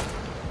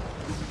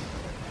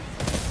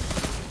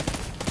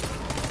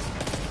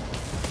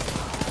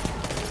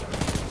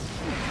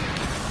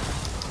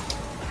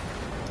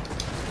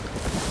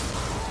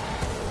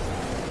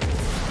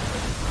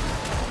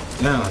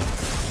 Damn.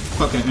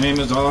 Fucking aim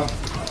is off.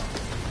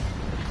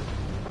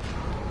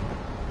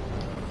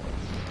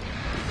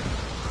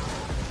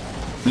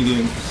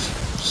 Nigga.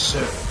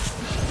 Shit.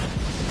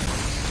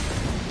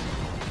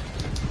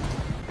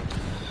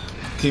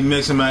 Keep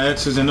mixing my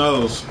X's and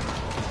O's.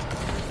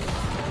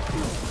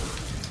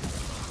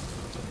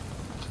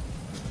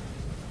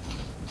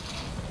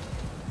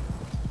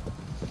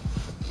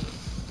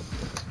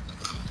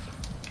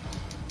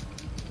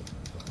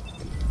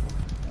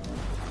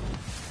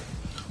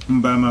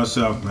 I'm by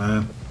myself,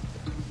 man.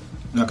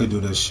 I could do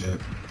this shit.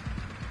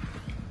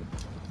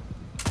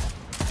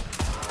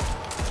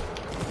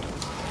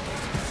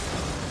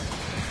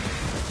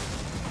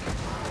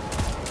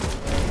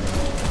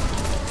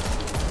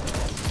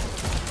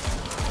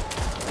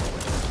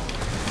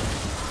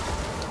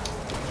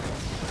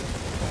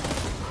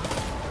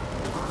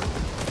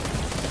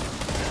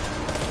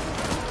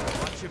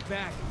 Watch your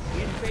back.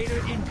 Invader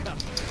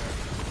incoming.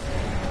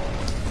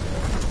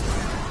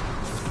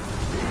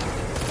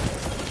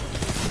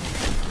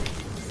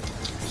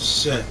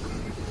 Shit.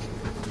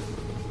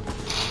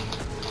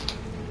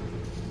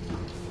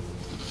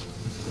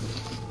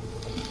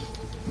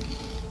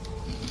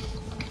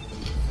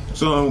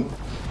 So,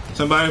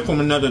 somebody from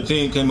another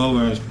team came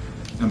over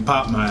and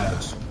popped my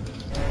ass.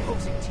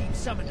 Opposing team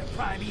summoned a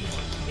prime evil.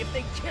 If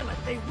they kill it,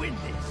 they win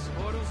this.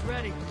 Portal's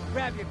ready.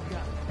 Grab your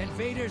gun.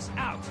 Invaders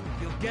out.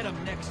 You'll get them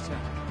next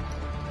time.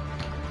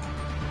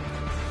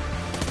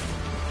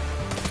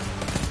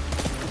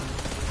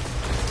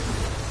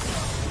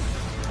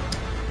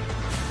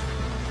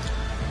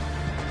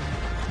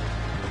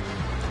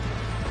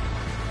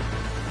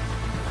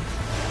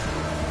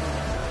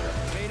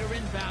 Invader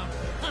inbound.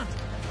 Hunt.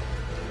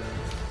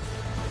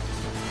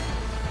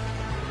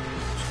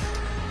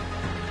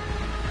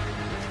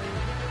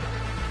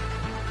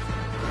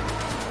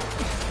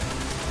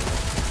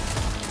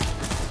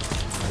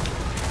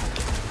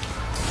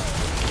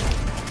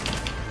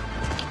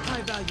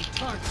 High-value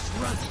targets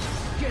running.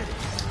 Get it.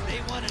 They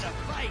wanted a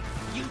fight.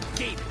 You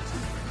gave it to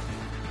them.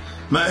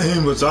 My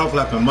aim was off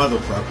like a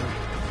motherfucker.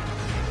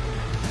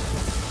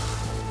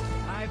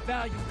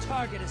 High-value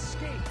target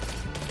escaped.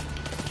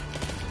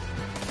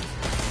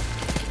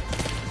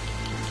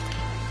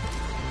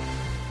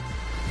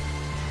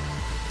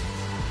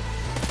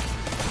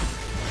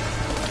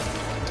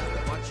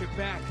 Watch your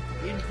back.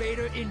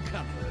 Invader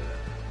incoming.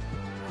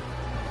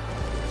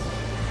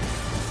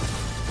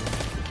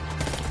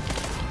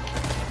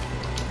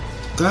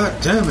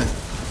 God damn it.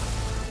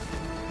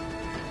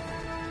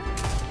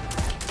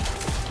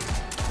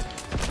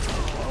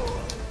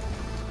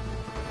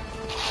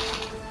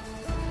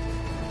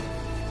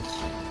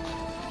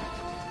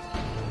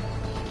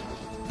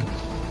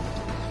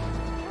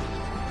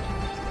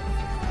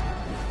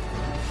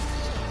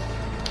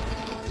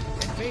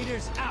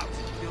 Invaders out.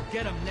 You'll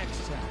get them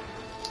next time.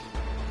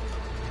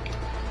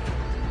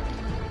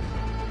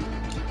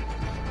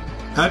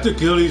 I have to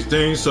kill these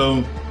things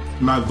so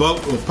my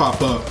vote will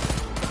pop up.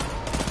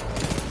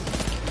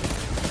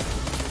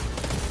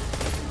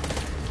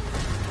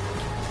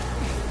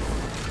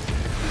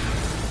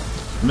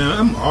 Man,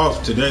 I'm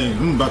off today.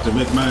 I'm about to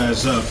make my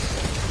ass up.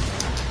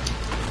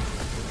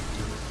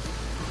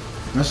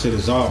 That shit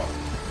is off.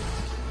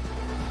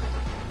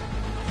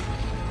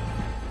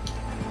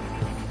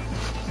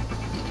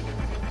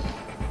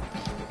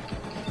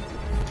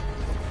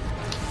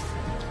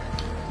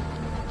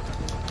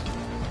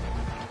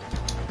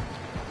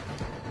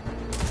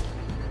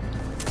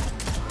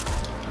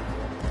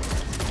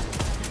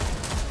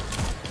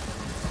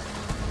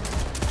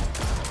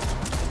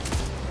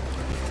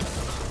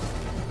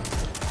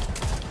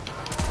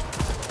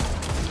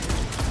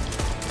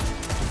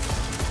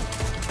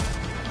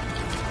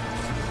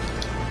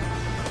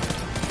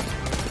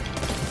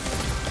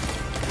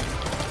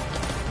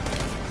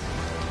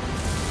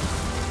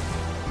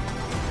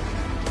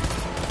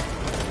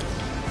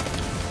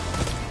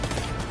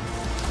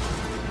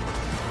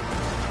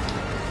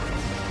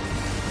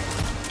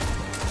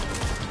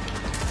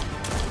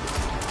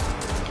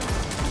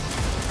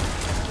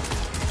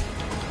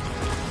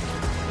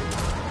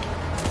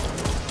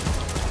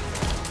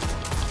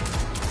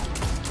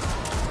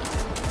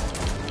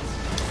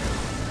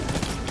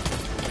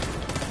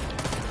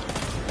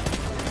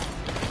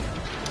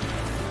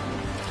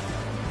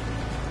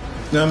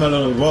 Now my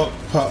little vault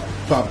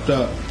popped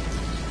up.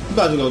 I'm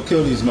about to go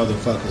kill these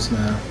motherfuckers,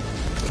 man.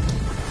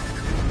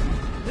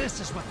 This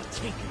is what the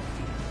Taken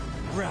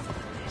feel. Revel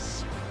in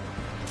this.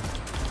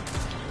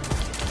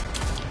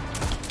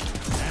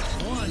 That's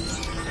one.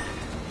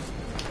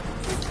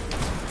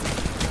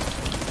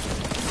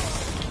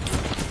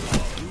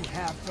 You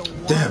have to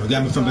walk. Damn, it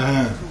got me from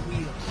behind.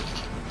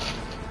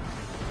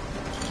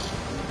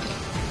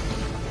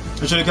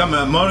 I should have got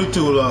my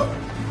multi-tool up.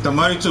 The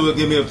multi-tool will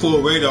give me a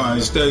full radar and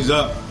it stays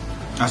up.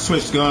 I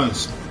switched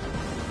guns.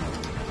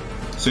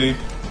 See?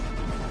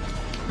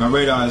 My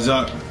radar is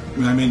up.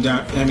 I mean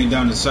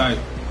down the sight.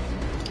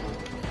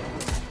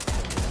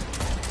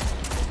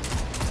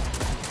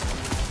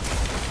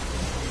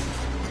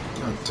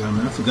 God damn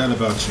it, I forgot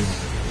about you.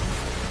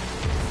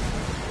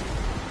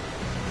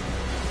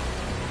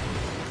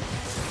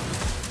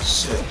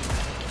 Shit.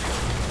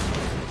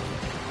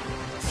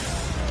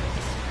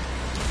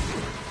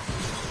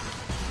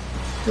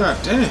 God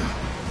damn.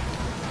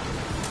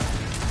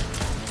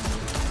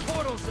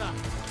 Portal's up.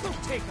 Go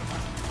take him out.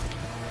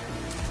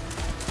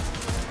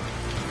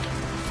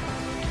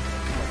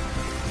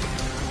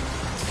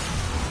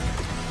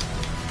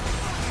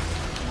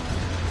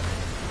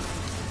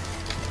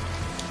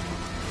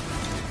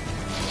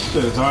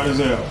 Shit, it's hard as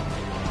hell.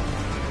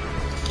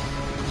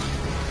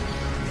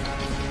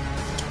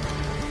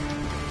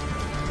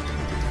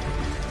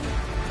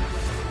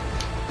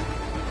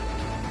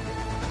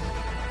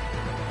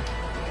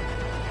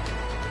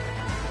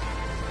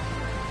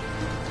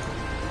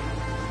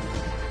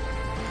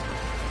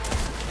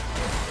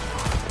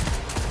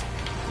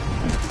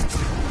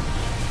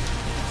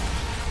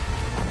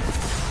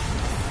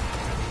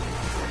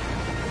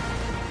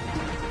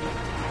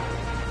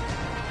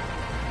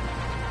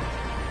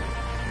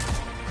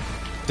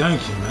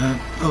 thank you, man.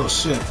 Oh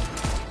shit.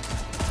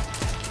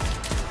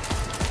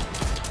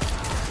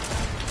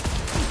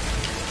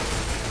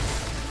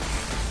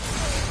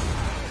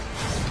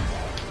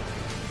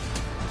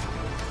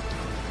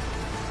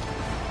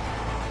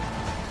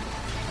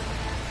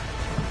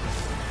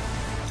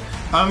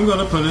 I'm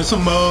gonna put in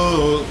some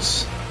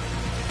modes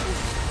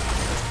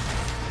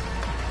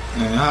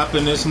and hop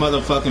in this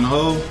motherfucking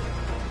hole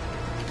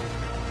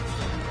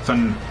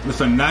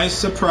with a nice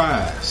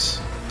surprise.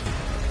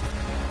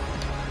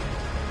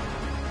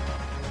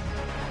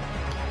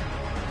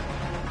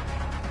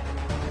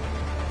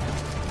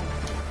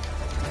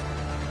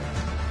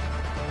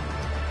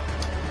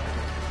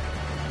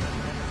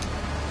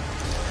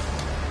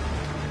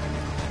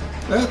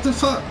 What the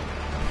fuck?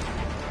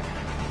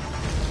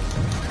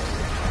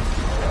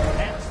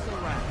 That's the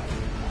round.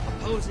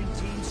 Opposing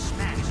team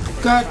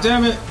smashed. God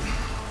damn it.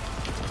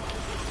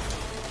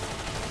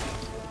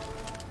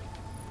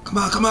 Come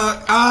on, come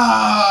on.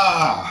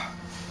 Ah!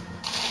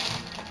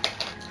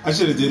 I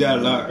should have did that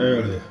a lot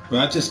earlier, but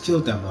I just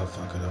killed that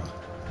motherfucker though.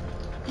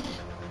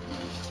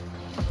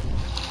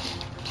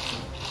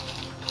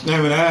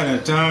 Damn it, I had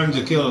a time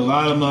to kill a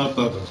lot of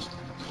motherfuckers.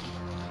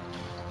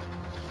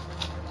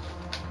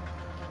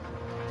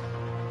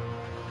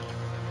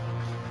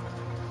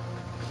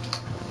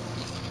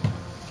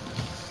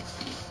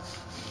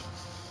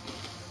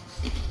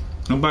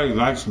 Nobody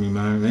likes me,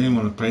 man. They didn't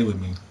want to play with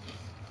me.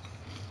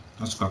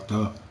 That's fucked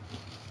up.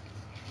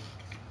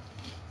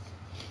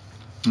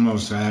 I'm all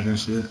sad and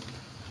shit.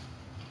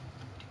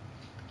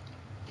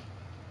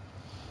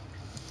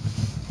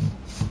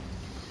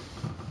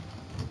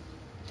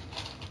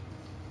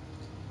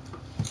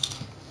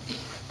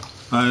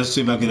 Alright, let's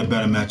see if I get a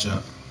better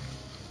matchup.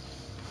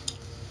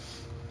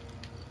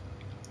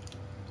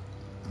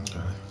 Okay.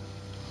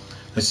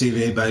 Let's see if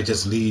anybody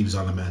just leaves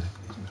automatically.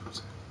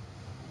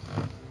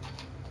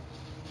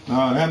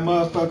 Oh, that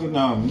motherfucker,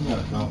 no, you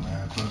gotta go,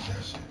 man. Fuck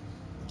that shit.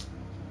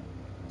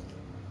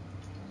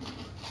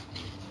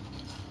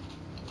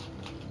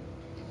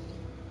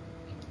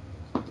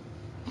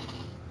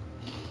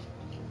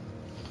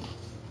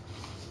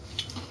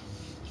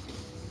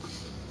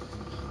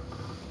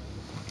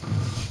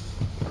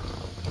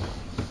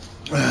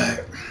 Alright.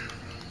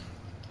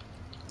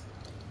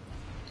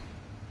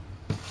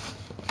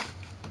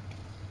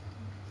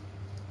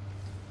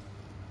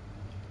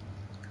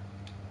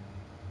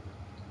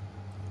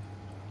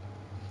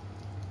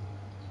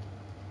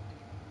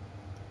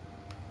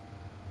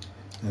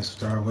 Let's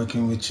start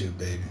working with you,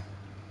 baby.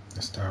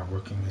 Let's start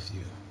working with you.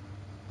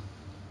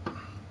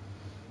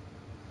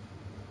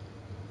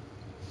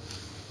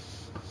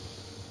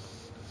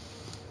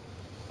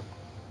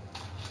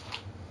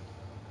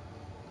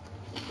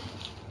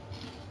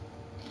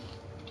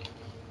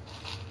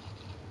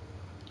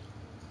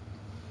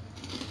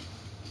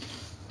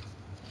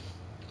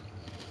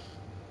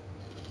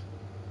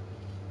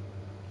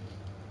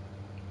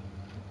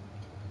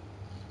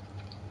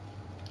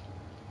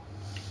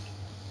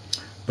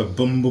 But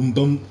boom, boom,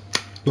 boom,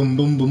 boom,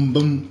 boom, boom,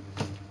 boom,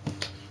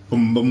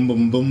 boom, boom,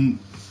 boom, boom,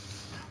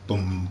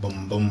 boom,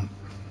 boom, boom.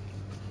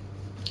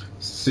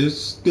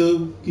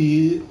 Cisco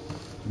Kid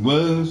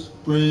was a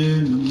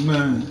friend of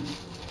mine.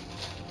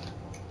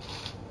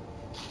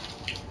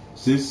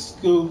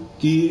 Cisco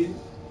Kid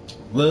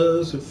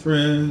was a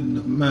friend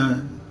of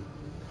mine.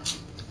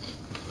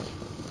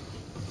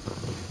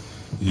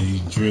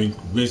 He drink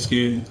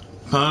whiskey,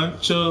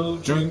 Pancho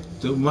drink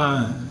the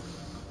wine.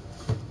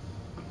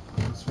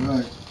 That's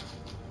right.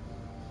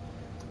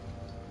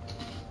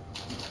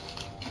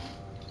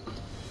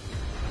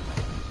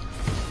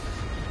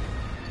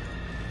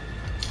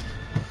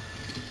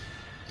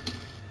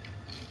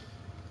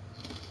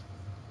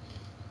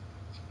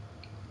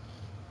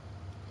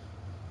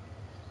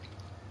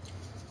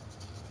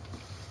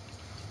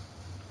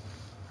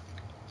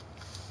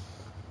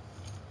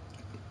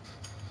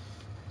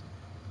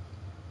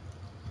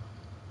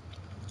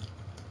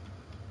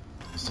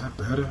 Is that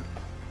better?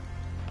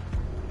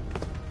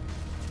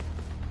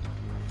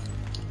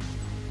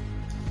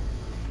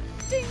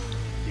 Ding,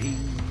 ding,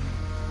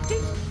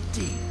 ding,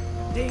 ding,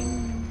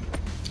 ding.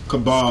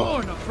 Cabal.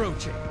 Storm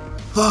approaching.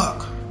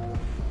 Fuck.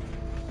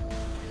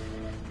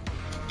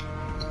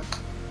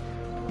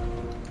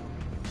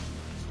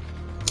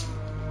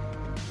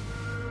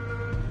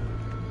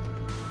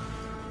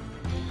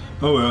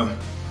 Oh well.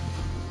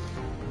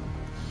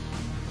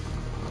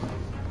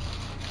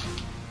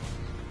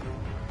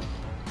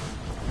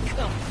 Come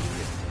on.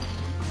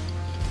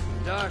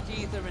 Dark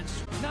ether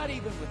and not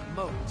even with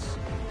moats.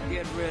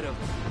 Get rid of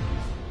them.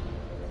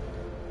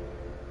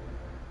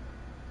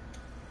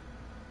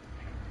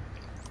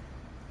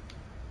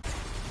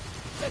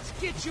 Let's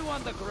get you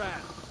on the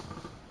ground.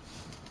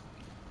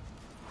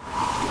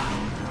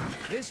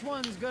 This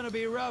one's gonna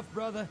be rough,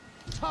 brother.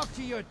 Talk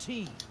to your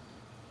team.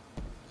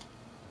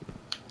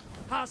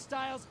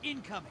 Hostiles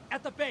incoming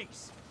at the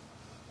base.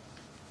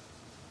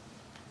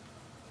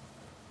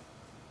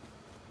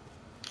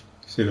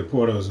 See, the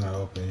portal's not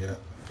open yet.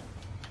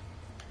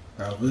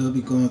 I will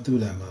be going through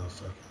that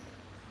motherfucker.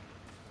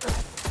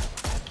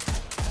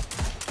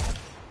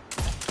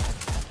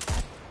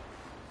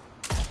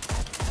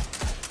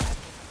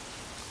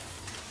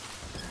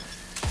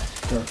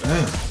 God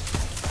damn.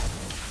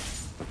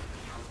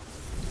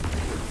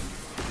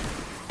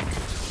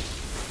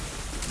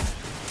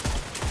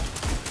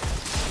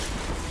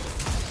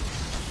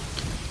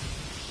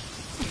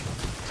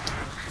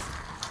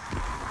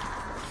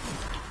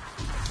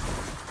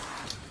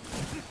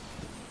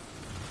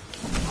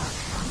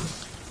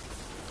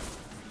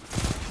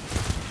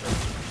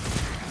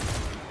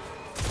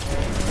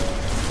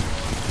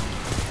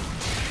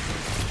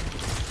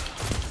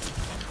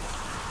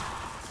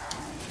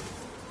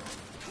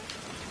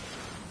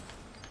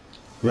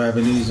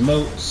 Grabbing these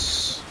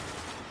moats.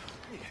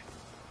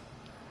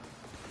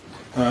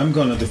 I'm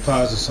gonna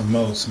deposit some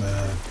moats,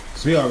 man.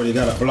 So we already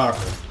got a blocker.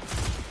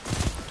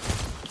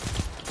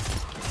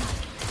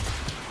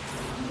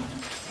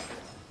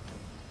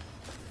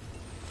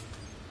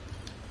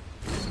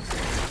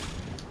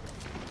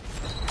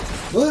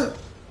 What?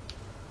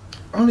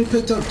 I only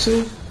picked up 2?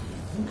 Let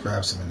me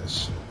grab some of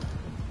this shit.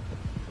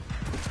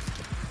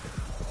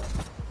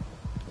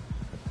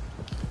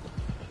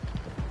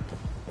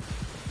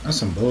 That's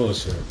some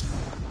bullshit.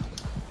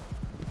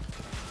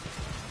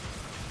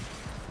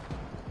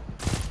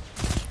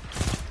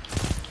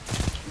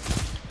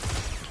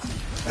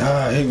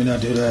 I hate when I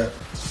do that.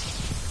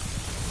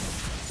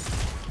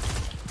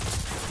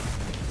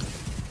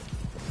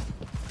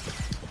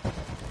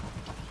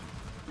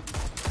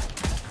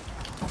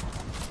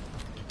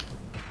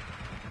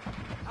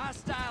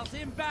 Hostiles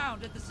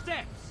inbound at the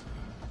steps.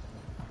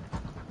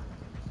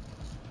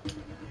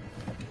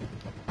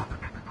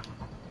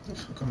 Where the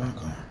fuck am I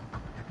going?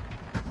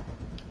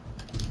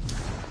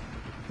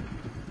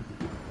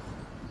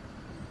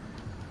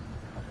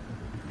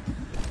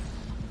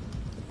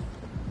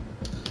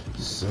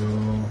 So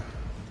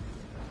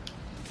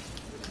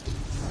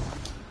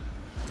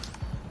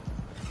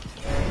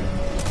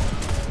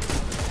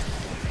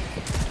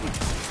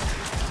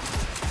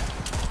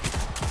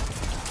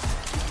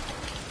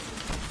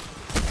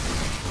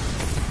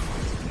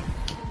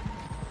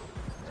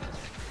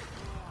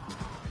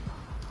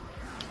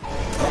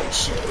oh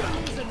shit.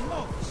 Drums and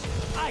moats.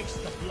 Ice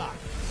the block.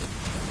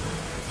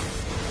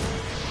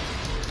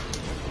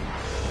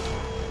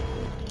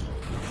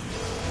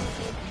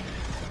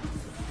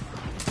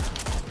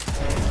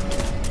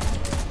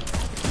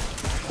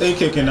 They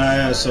kicking our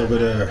ass over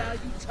there. Value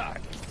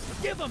target.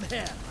 Give them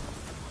hell.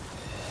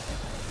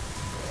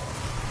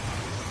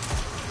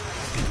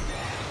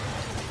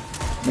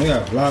 They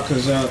got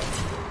blockers up.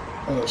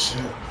 Oh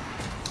shit.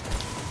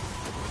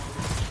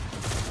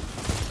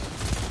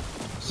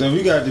 So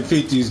we gotta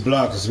defeat these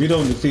blockers. If we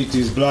don't defeat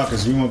these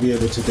blockers, we won't be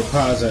able to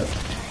deposit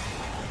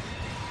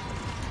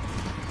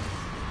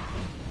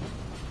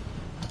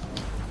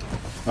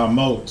our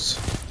moats.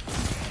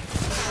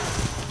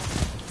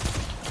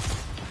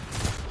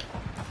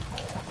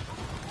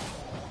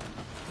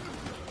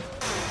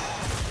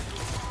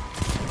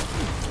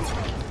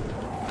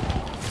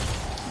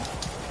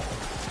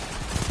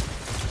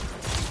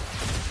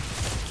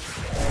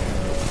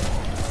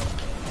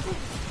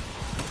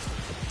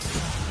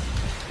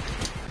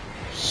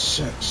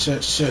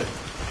 Shit.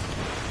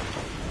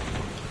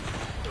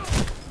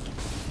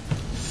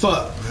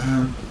 Fuck,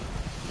 man.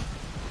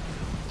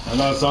 I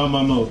lost all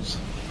my moats.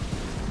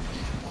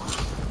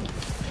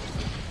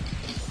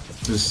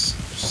 Just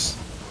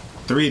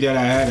 3 that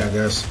I had, I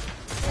guess.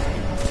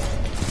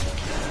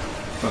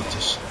 Fuck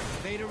this shit.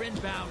 Vader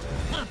inbound.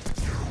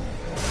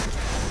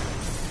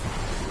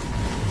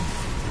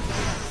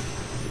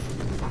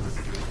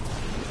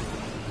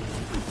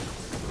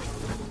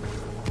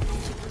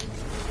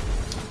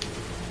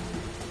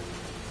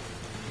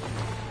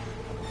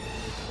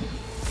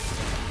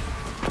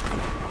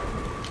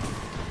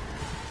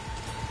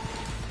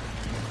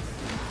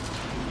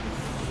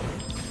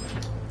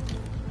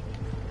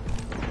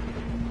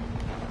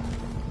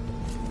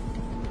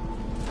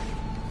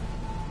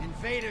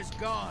 Vader's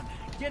gone.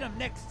 Get him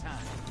next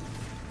time.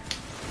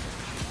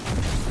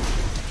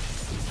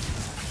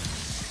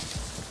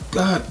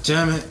 God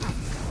damn it.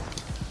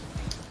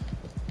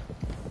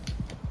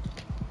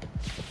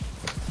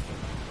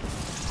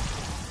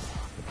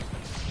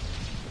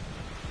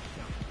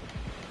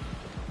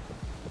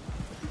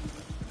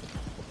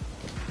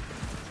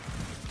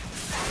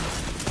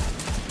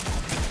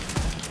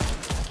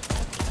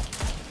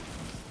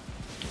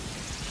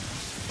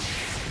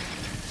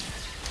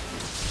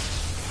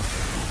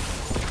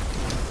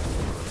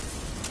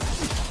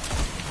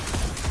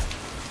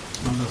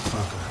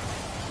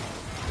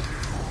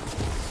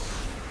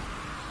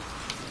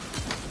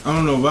 I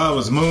don't know why I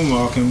was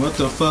moonwalking. What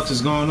the fuck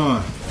is going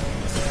on?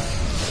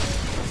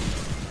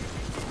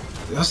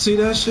 Y'all see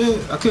that shit?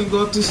 I couldn't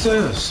go up these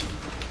stairs.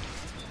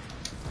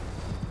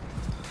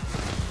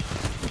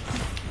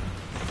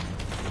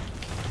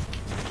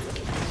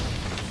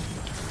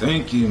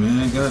 Thank you,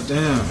 man.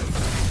 Goddamn.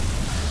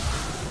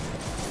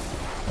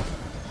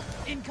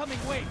 Incoming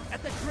wave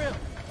at the drill.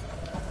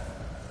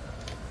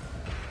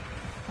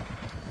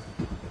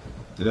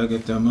 Did I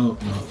get that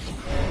moat? No.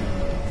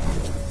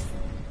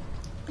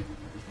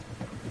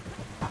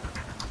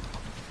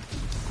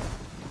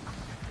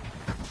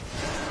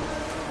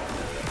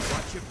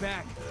 Watch your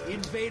back.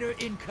 invader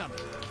incoming.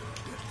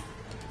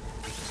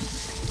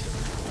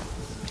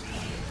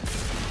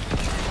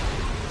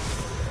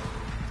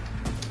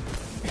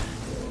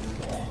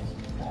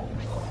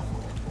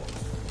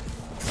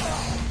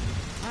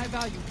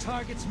 High-value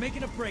targets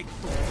making a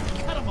breakthrough.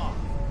 Cut them off.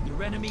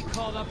 Your enemy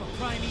called up a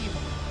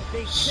primeval.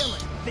 They kill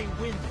it. They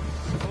win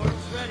this.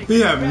 Portal's ready. We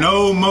have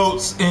no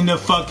moats in the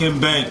fucking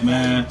bank,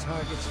 man.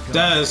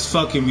 That is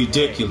fucking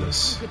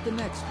ridiculous. Get the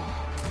next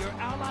one. Your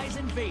allies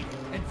invaded.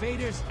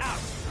 Invaders out.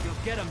 You'll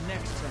get them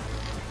next time.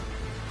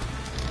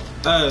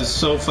 That is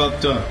so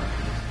fucked up.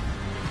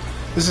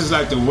 This is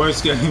like the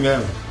worst game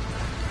ever.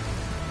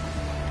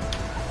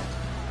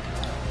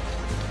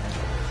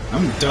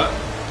 I'm done.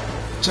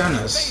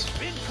 Janus.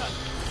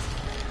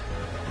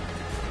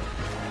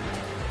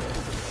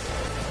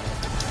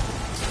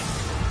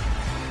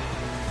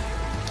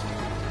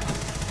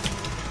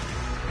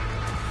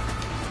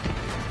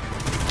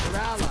 Your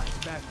allies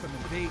back from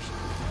invasion.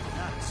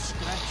 Not a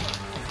scratch on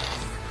you.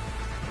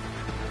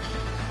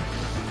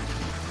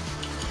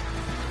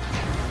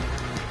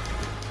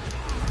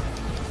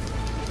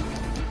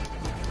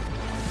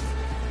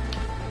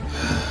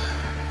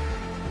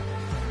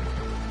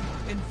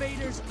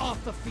 Invaders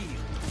off the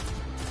field.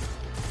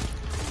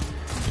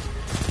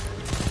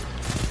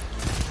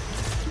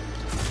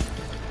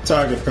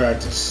 Target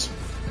practice.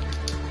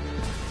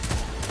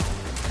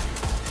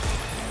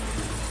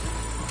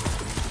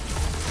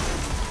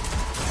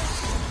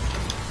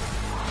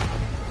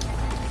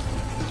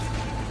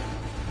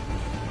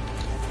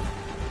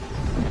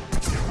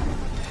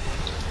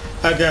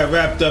 I got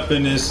wrapped up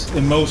in this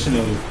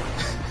emotionally.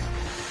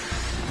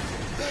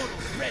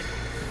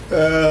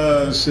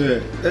 Oh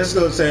shit. Let's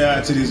go say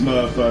hi to these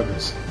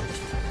motherfuckers.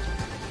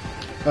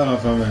 Hold on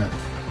for a minute.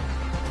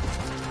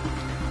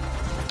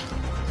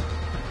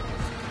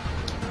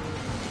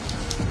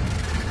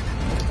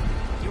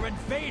 You're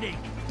invading.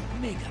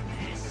 Make a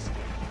mess.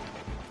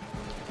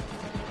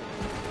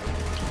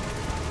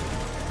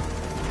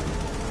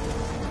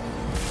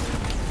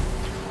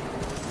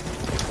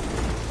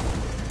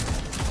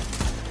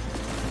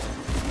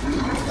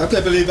 I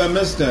can't believe I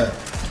missed that.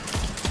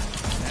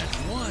 That's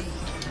one.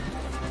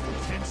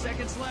 10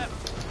 seconds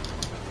left.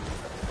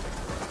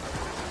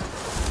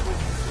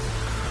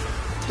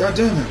 God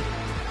damn it.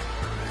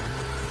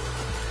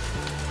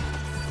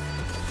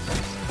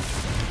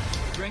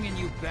 Bringing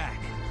you back.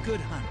 Good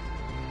hunt.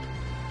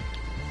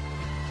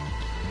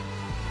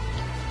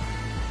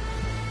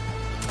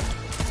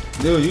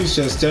 Dude, you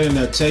just standing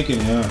there taking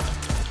it, huh?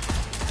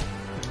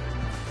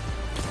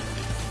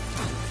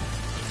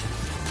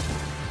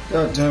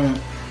 God damn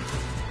it.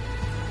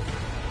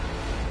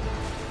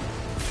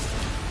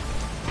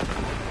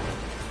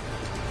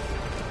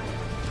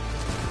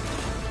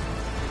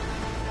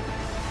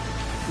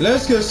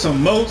 Let's get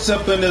some moats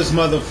up in this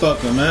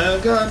motherfucker,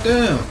 man. God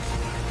damn.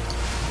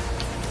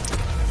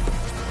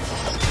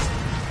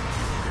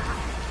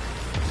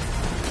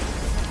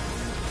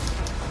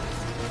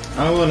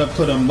 I want to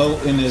put a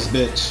moat in this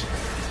bitch.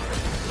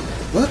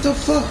 What the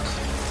fuck?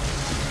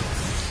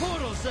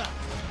 Portal's up.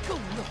 Go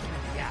look him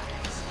in the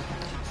eyes.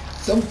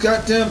 Some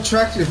goddamn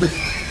tractor.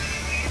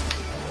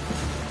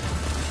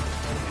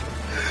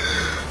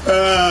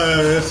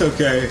 That's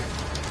okay.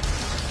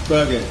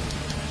 Fuck it.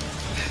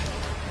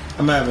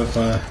 I'm having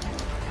fun.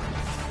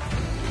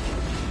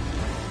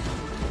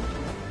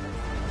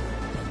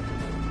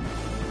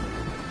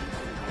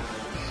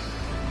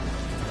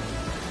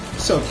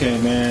 It's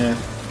okay, man.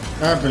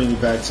 I'll bring you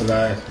back to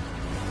life.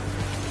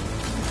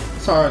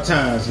 It's hard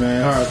times,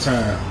 man. Hard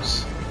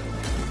times.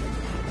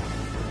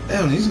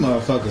 Damn, these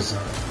motherfuckers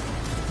are.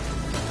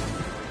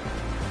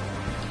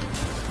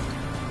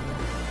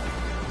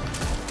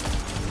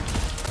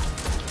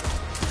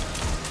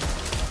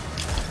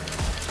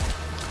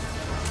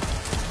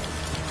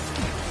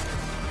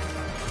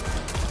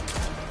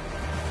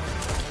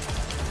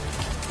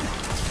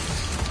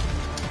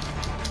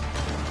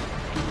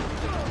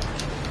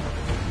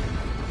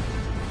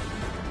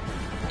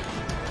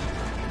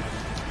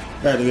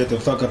 Got to get the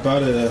fuck up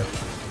out of there.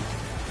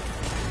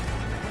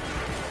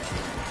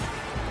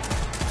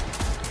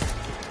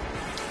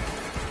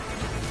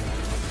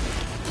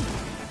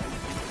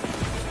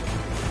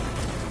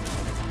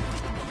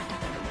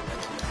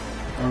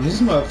 Oh,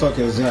 these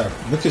motherfuckers got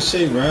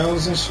ricochet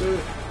rounds and shit.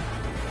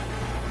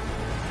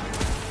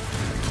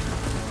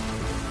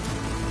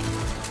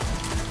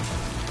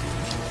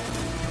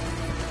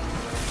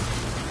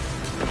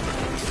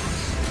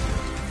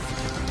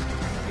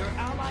 Your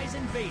allies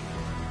invaded.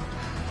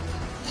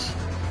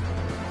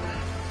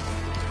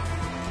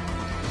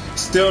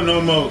 Still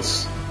no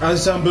moats.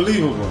 That's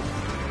unbelievable.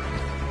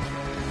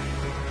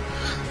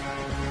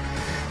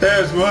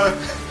 There's one.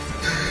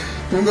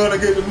 I'm gonna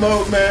get the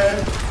moat,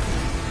 man.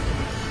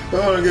 I'm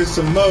gonna get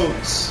some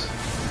moats.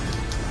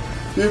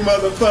 You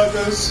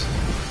motherfuckers.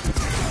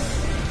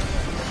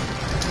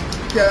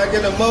 Gotta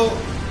get a moat.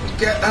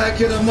 I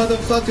get a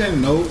motherfucking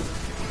moat.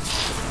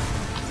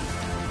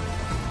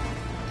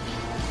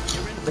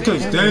 I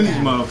can't stand these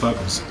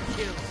motherfuckers.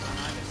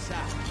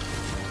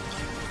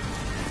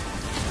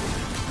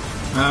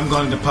 I'm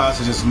going to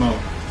deposit this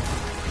smoke.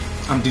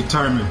 I'm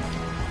determined.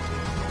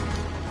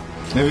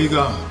 There we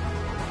go.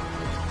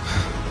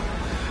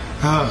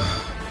 Oh.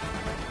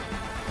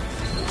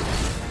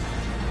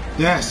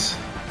 Yes.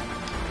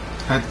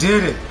 I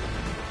did it.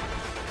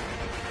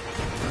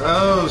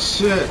 Oh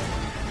shit.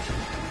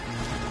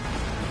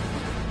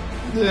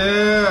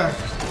 Yeah.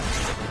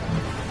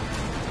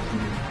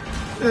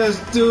 Let's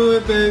do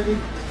it, baby.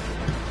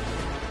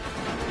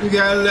 We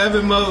got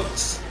 11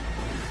 moats.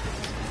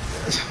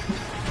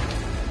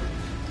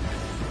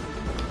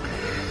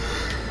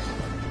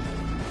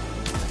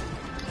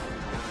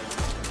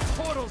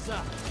 Portal's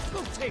up.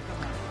 Go take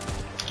them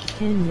out.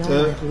 Can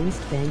y'all at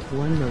least bank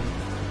one moat?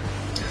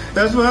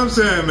 That's what I'm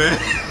saying, man.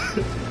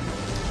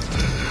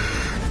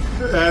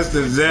 That's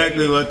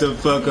exactly what the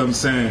fuck I'm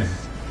saying.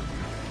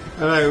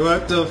 I'm like,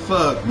 what the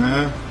fuck,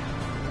 man?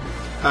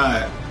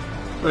 Alright.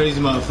 Where these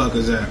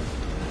motherfuckers at?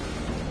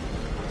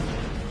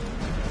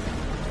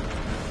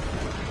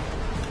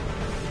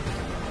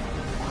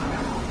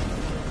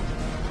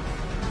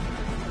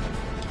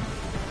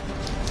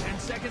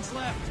 Seconds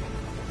left.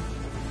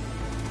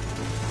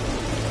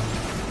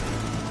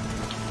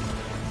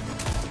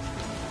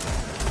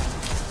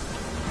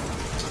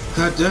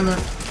 God damn it.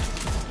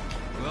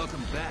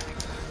 Welcome back.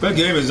 My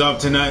game is up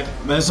tonight.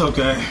 That's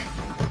okay.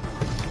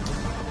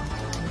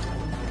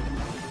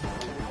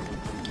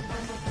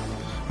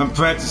 I'm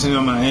practicing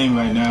on my aim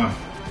right now.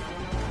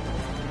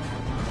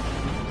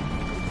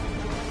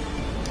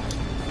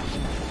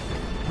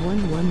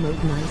 One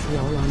moat, nice,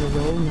 y'all on a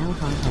roll now,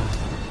 haha.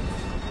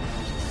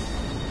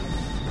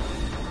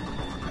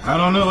 I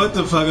don't know what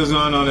the fuck is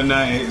going on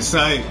tonight. It's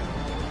like,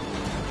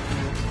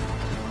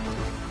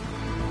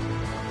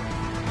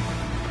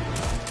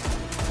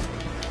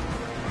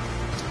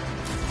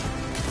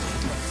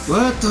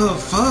 what the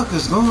fuck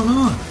is going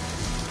on?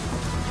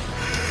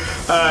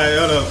 Alright,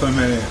 hold up for a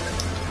minute.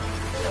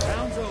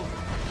 Round's over.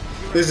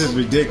 This is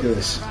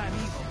ridiculous.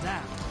 Primeval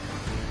down.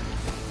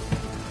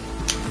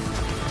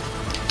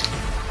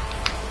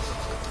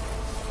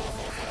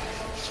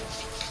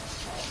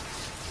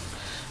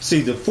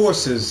 See, the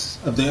forces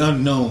of the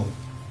unknown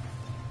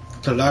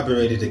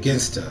collaborated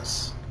against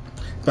us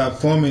by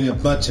forming a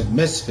bunch of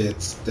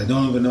misfits that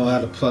don't even know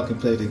how to fucking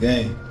play the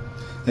game.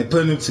 And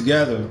putting them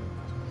together,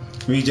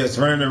 we just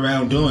running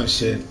around doing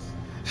shit.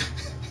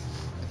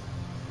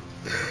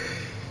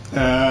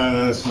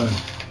 That's funny.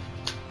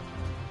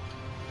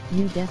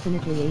 You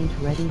definitely ain't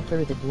ready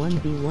for that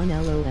 1v1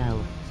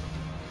 LOL.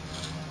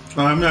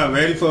 Oh, I'm not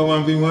ready for a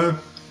 1v1?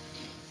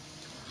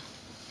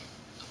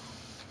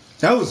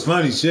 That was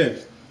funny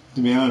shit,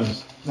 to be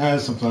honest. I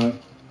had some fun.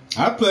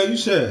 I play you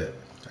shit.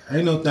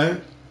 Ain't no thing.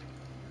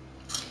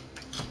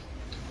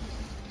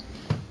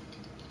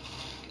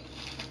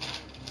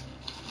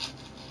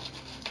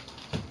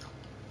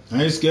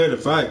 I ain't scared to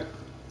fight.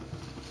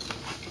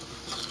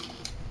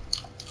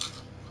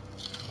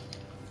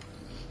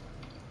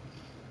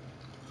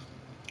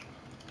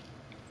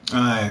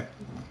 Alright.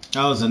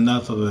 That was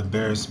enough of an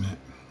embarrassment.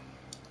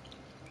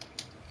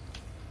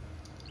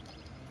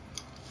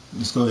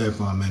 Let's go here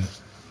for a minute.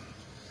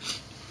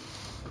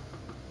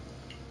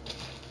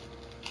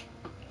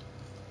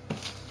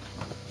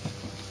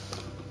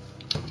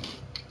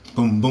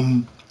 Boom,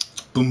 boom,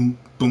 boom,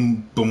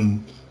 boom,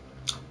 boom,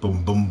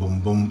 boom, boom, boom,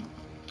 boom,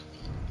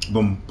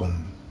 boom,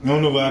 boom. I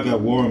don't know why I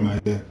got war in my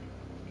head.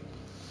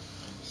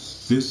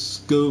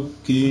 Cisco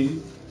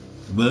Kid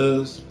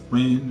was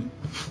friend.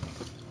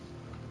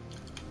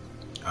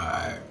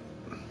 Alright.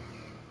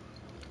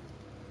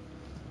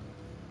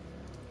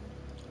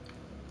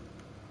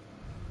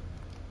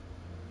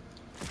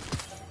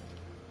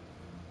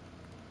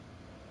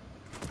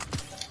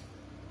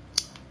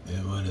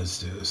 And what is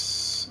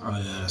this? Oh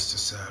yeah, that's the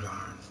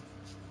sidearm.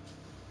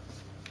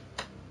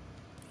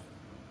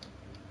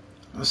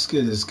 Let's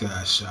get this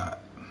guy shot.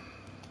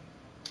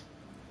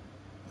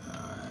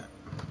 Alright.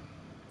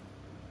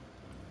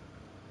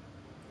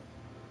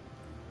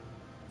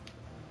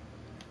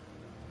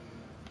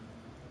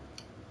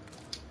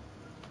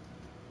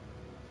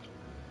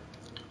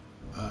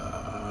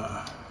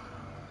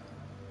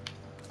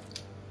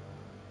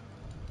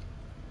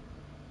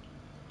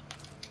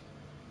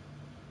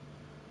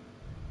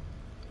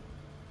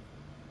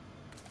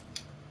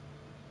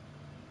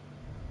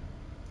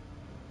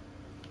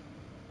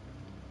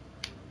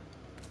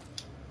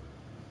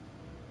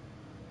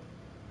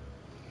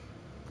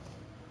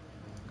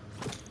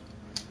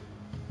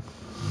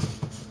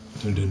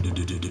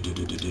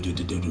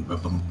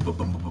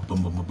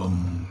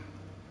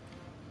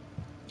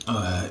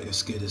 Alright,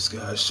 let's get this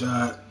guy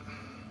shot.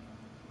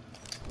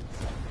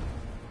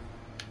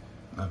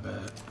 My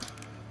bad.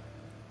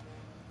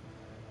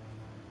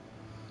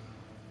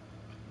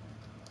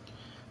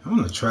 I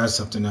want to try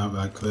something out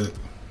right quick.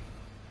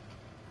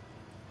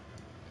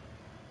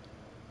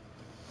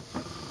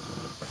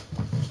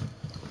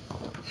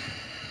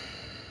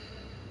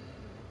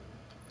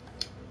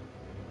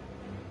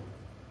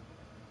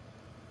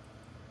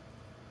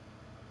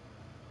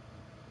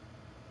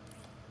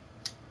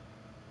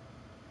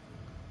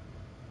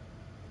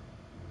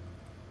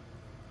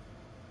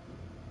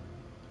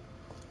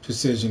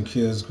 Precision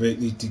kills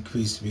greatly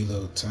decrease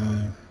reload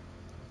time.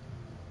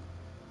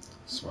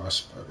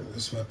 Swashbuckler.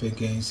 This weapon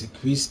gains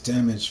increased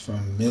damage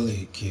from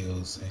melee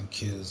kills and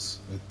kills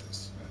with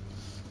this weapon.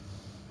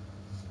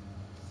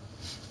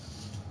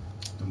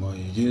 The more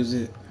you use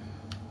it,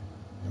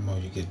 the more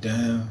you get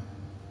down,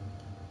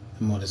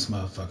 the more this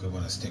motherfucker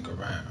wanna stick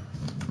around.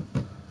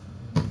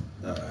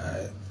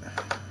 Alright.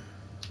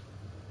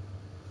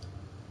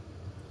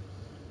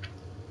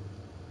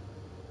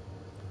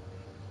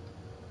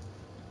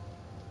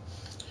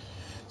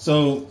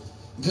 So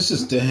this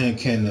is the hand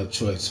cannon of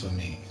choice for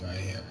me right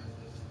here.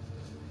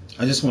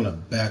 I just want a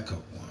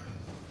backup one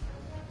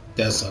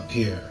that's up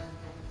here.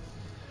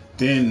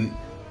 Then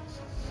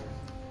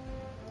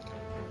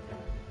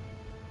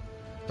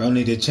if I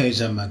need to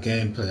change up my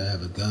gameplay, I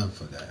have a gun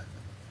for that.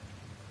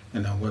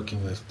 And I'm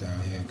working with down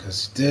here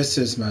because this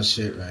is my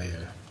shit right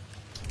here.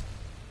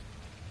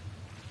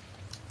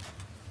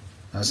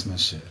 That's my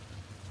shit.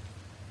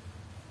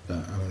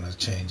 But I want to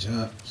change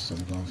up, so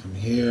I'm going from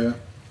here.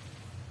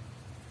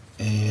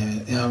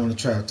 And I want to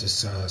try out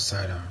this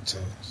sidearm too,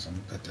 so I'm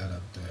going to put that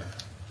up there.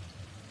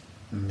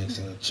 I'm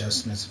making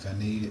adjustments if I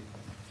need it.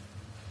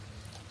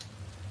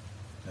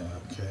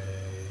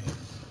 Okay.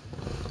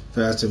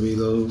 Faster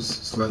reloads,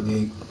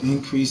 slightly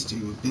increased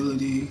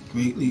durability,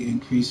 greatly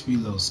increased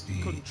reload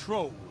speed.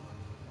 Control.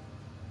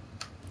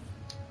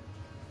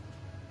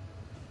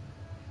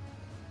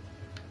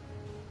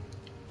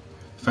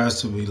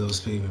 Faster reload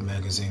speed when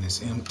magazine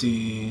is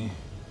empty.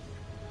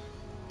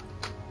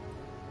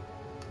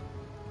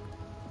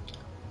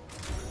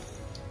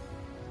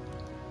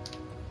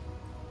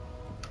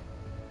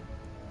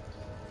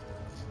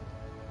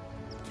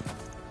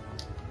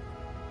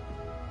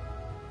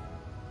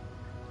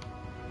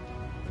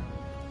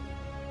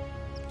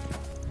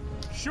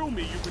 Show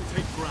me you can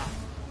take ground.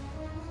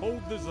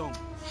 Hold the zone.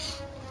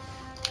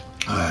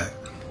 Alright.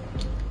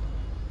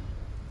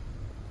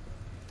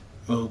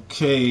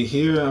 Okay,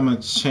 here I'm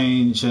gonna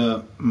change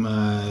up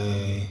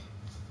my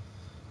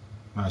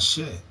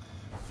shit.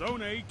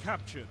 Zone A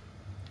captured.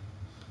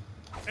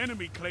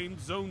 Enemy claimed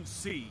Zone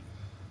C.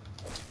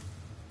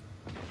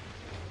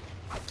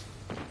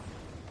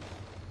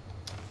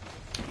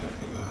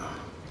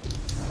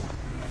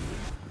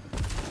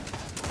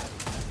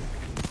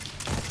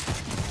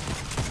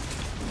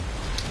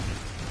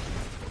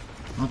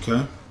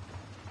 Okay.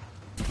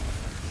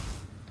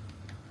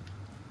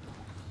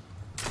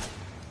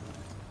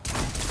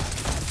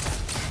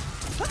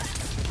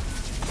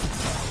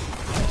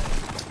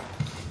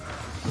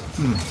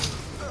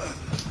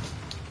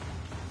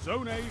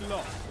 Zone A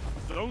lost.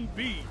 Zone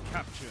B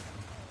captured.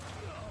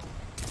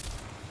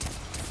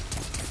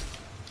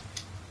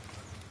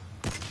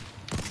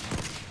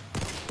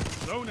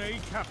 Zone A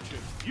captured.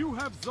 You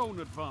have zone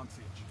advantage.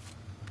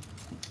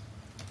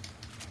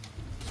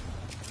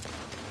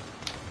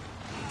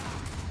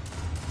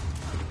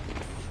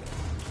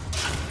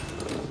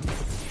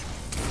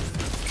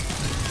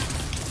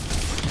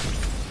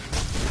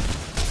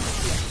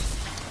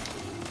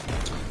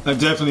 I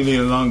definitely need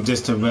a long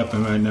distance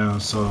weapon right now,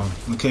 so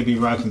I can't be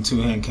rocking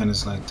two hand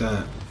cannons like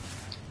that.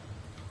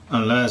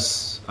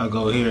 Unless I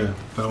go here,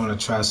 but I want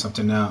to try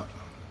something out.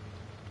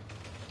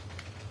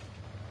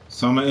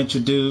 So I'm going to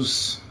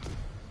introduce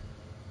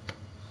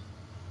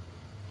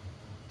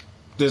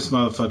this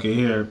motherfucker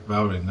here. I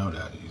already know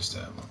that I use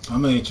that one.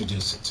 I'm going to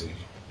introduce it to you.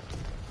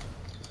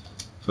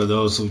 For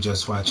those who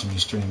just watching me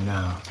stream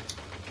now.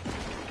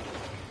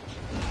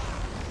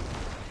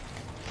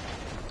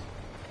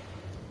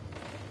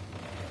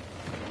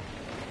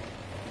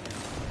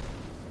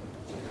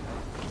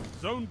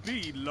 Zone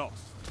B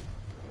lost.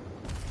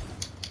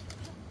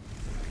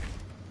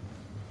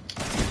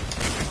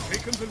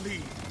 Taken the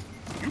lead.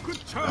 You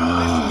could turn this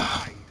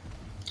tide.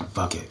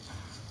 Fuck it.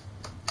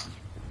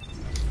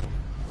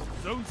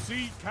 Zone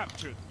C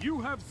captured.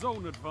 You have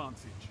zone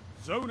advantage.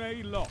 Zone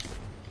A lost.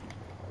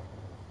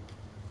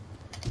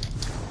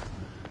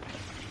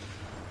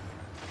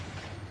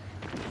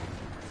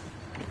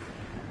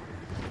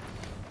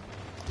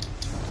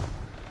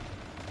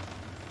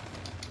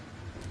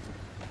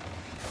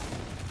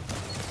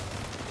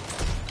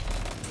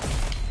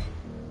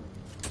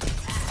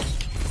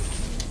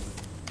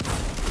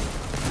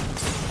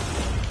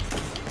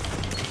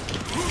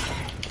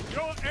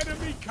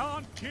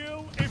 Can't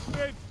kill if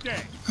they're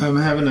dead. I'm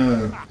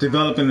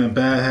developing a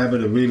bad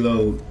habit of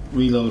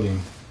reloading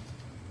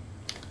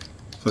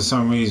for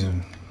some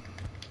reason.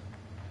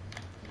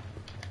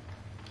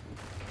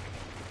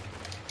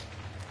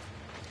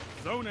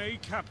 Zone A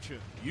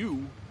captured.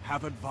 You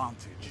have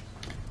advantage.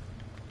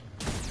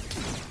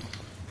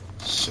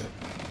 Shit.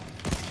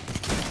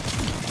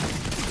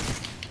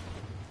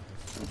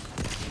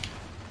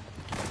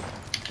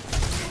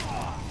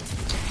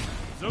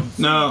 Zone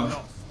C No. lost.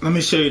 Let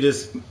me show you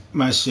this,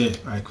 my shit,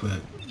 right quick.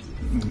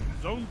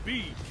 Zone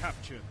B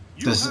captured.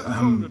 You This, have zone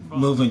I'm advantage.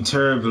 moving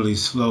terribly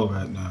slow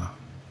right now.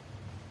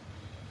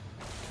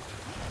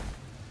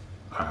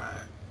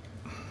 Alright.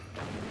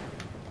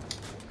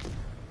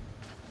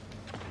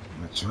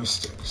 My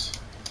joysticks.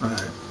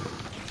 Alright.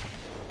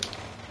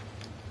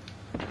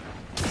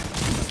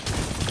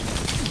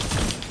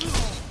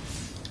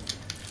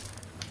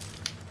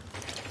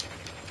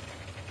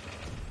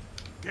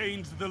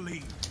 gains the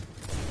lead.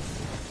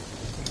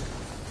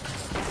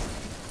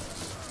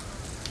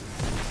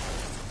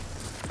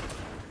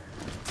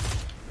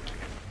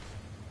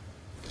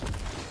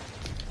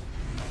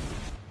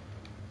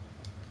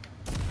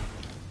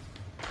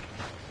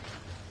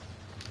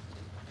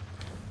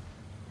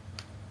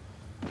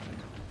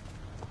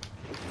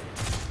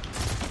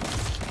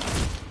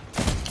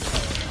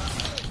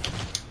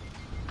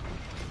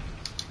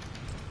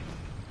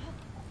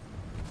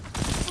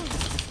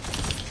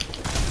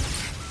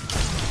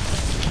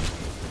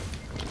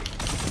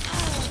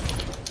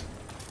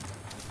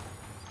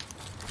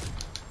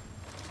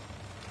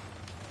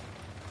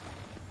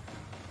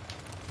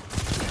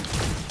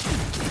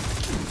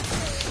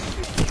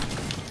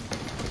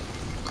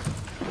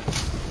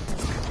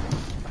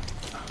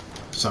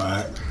 It's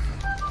alright.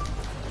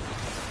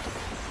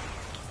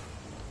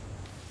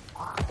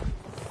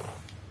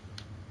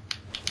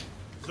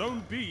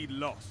 Zone B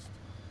lost.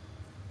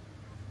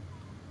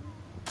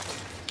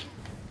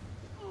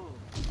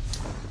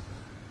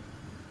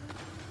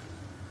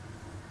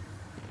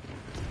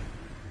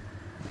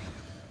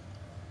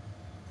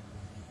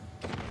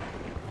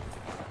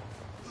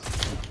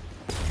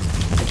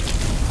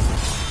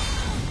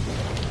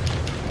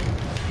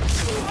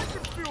 I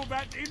can feel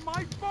that in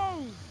my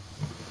bones.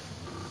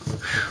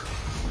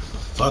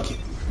 Fuck it.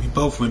 We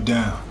both went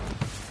down.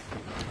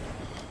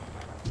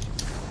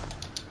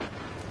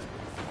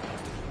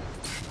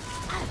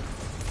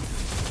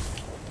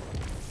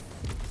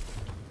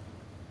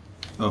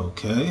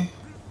 Okay.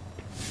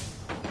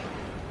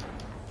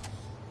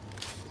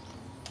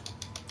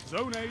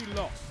 Zone A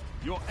lost.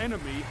 Your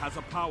enemy has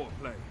a power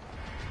play.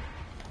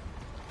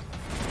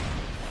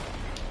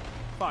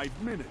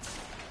 5 minutes.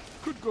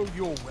 Could go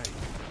your way.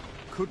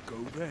 Could go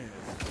theirs.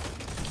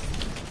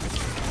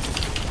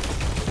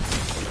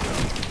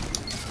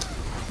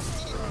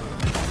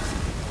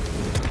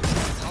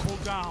 Double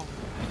down.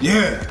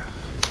 Yeah.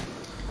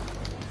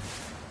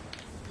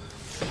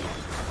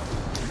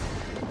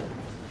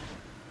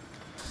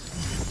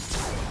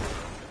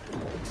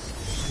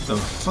 The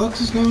fuck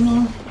is going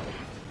on?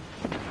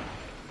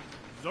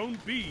 Zone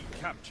B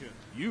captured.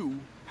 You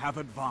have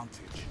advantage.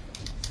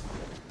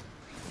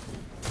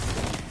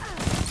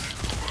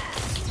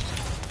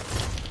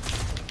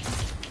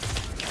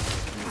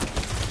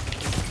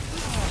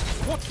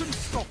 What can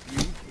stop you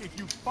if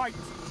you fight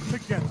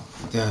together?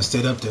 Yeah, I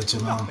stayed up there too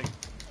long. Nothing.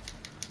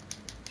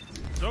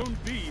 Zone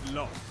B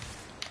lost.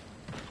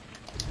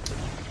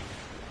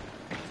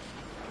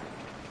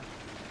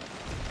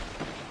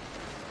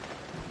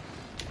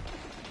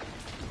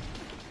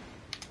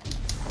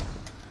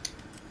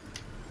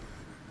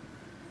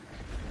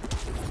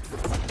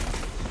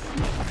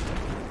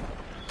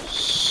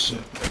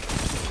 Shit.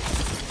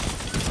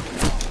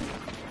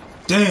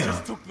 Damn.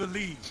 Just took the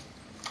lead.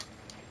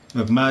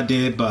 Of my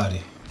dead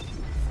body.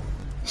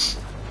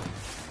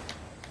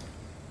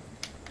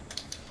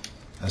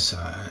 That's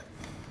alright.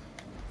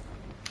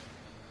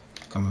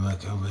 Coming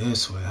back over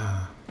this way,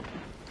 huh?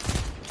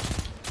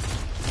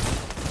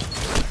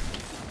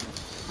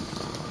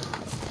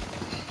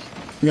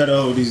 You gotta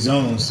hold these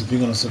zones if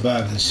you're gonna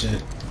survive this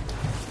shit.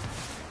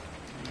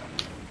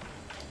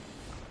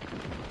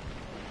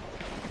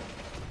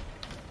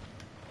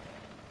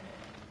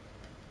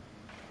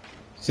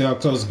 See how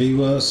close B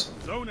was?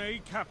 Zone A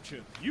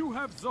captured. You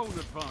have zone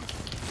advantage.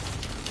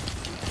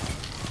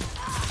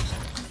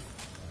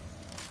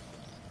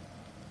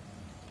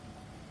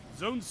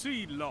 Zone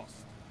C lost.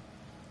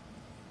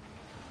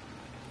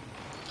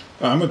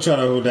 I'm gonna try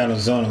to hold down a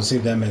zone and see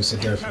if that makes a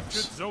Captured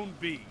difference. Zone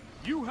B.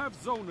 You have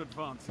zone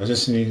advantage. I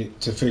just need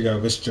to figure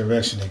out which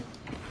direction they're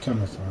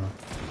coming from.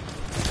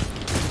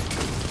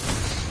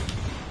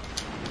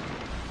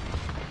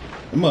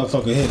 The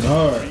motherfucker hitting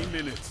hard. 3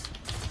 minutes.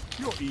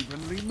 You're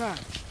evenly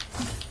matched.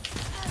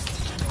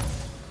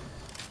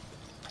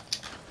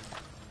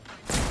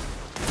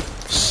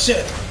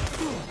 Shit.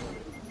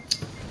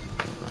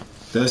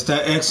 That's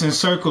that X and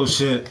circle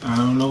shit. I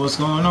don't know what's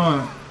going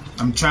on.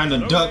 I'm trying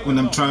to duck when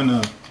I'm trying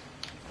to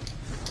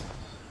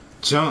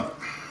jump.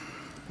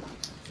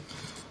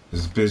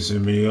 It's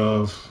pissing me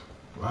off.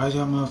 Why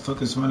y'all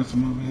motherfuckers running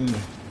from over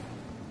here?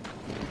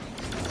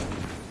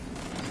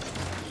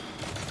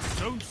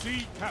 Zone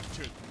C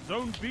captured.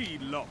 Zone B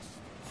lost.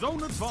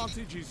 Zone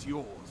advantage is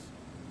yours.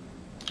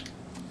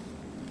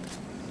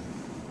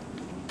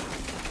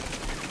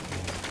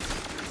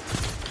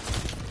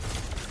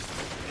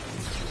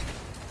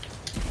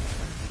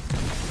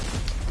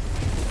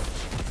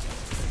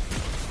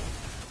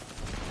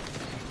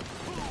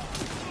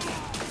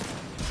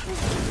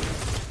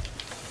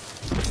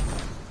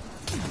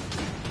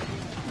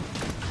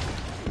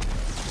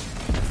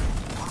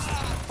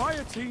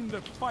 Fire team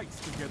that fights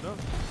together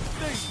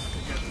stays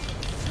together.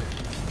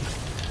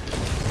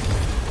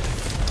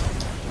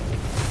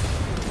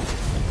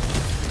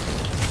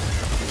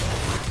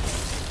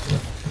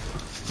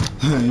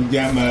 You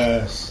got my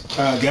ass.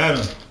 I got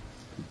him.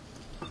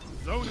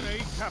 Zone A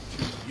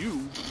captured.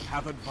 You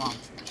have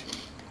advantage.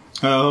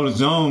 I hold the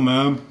zone,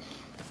 man.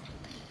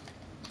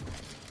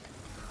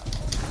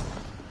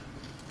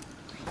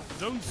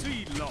 Zone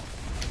C lost.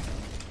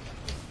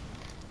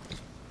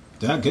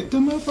 Did I get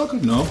them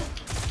motherfucker? No.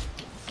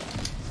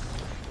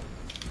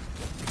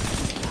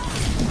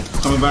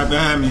 Coming right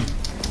behind me.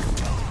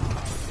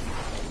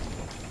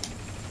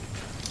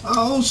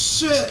 Oh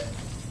shit!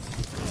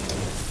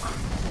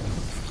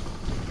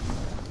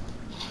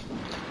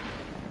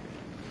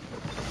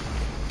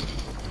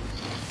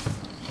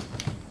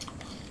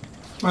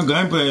 My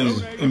gameplay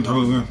is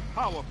improving,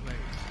 Power play.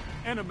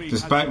 Enemy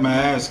despite my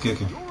ass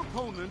kicking. Your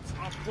opponents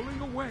are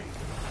pulling away.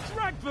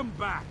 Drag them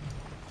back.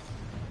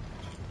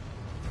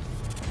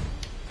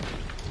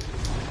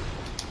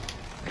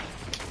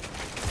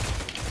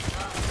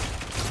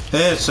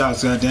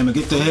 Headshots, goddammit,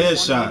 get the 1 minute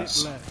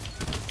headshots. left.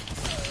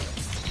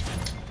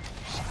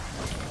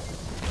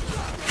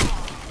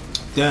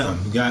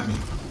 Damn, you got me.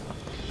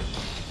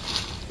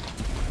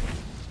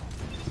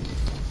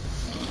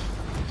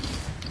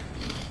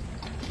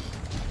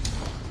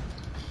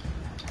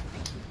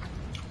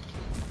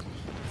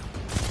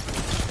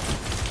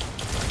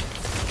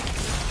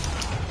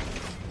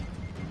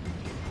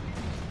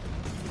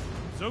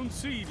 Zone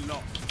C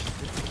lost.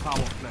 It's a power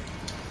play.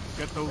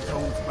 Get those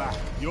zones back.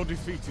 You're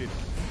defeated.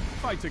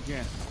 Fight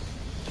again.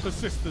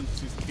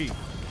 Persistence is key.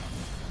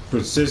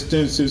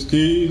 Persistence is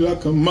key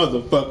like a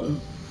motherfucker.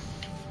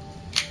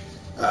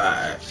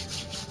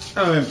 Alright.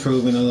 I'm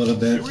improving a little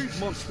bit. You eat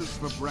monsters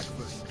for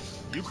breakfast.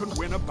 You can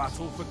win a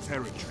battle for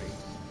territory.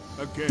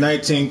 Again.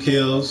 19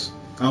 kills.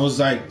 I was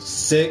like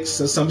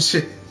 6 or some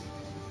shit.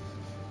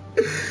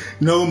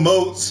 No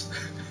moats.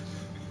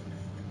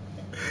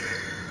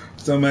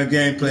 So my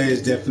gameplay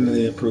is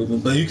definitely improving.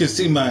 But you can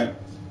see my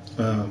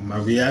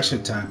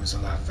reaction time is a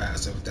lot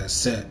faster with that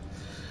set.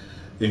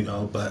 You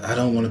know, but I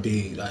don't want to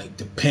be like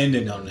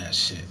dependent on that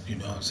shit. You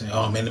know what I'm saying?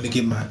 Oh man, let me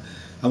get my...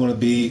 I want to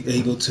be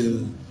able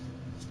to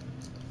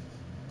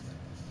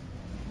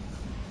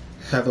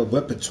have a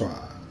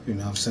repertoire. You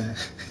know what I'm saying?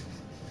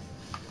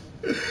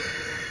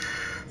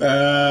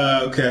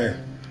 Okay.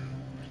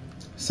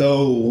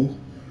 So,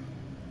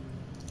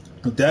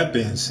 with that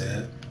being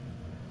said,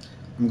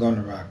 I'm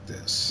gonna rock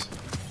this.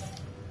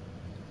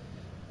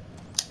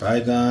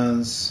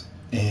 Bygones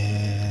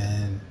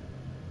and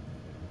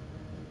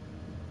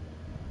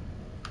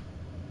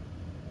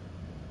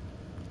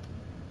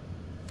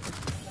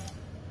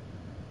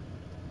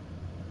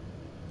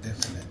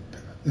definite.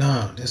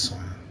 No, this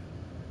one.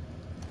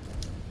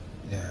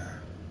 Yeah.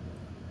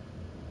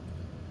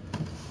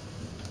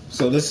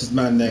 So this is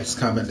my next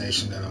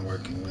combination that I'm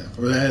working with.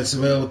 As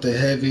well with the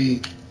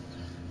heavy.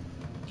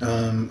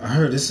 I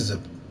heard this is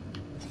a...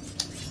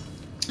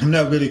 I'm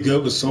not really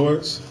good with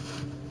swords.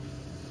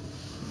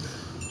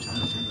 I'm trying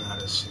to figure out how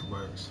this shit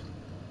works.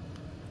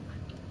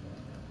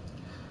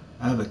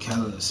 I have a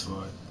catalyst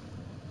for it.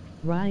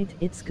 Right,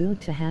 it's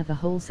good to have a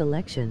whole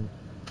selection.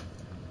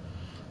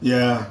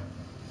 Yeah.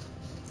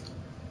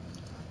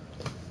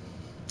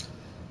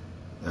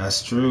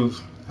 That's true.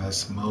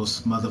 That's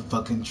most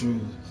motherfucking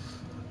true.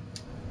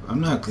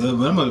 I'm not good,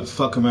 but I'm gonna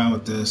fuck around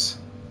with this.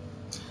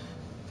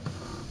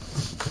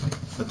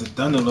 But the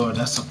Thunderlord,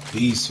 that's a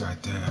beast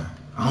right there.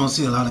 I don't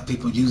see a lot of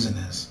people using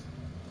this.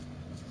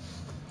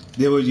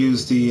 They would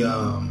use the,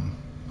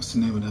 what's the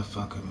name of that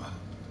fucking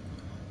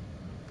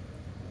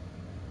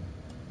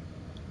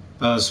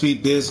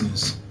Sweet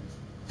Business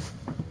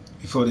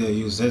before they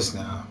use this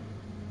now.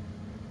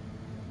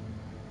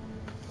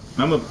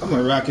 I'm a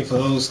rock it for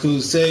old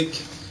school's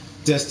sake.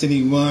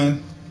 Destiny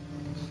 1,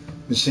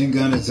 Machine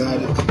Gun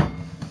Exotic.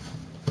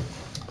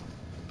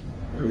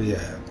 Where we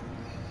at?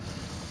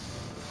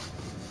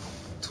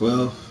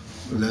 12,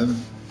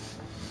 11.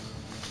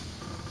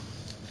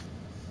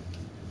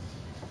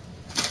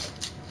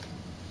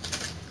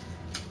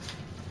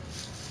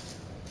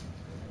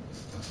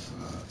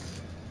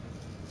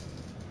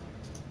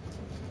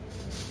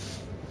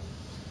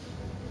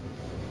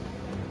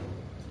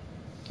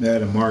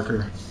 Add a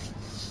marker.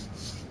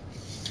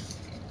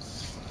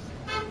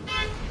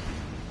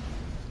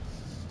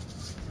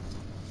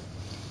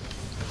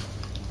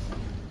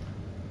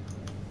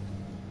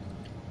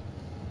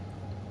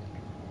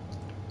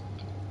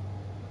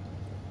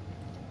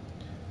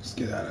 Let's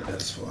get out of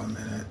this for a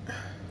minute.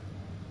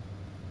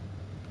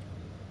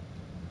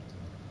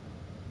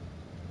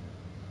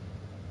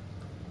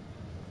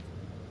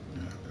 I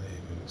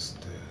believe it was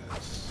this.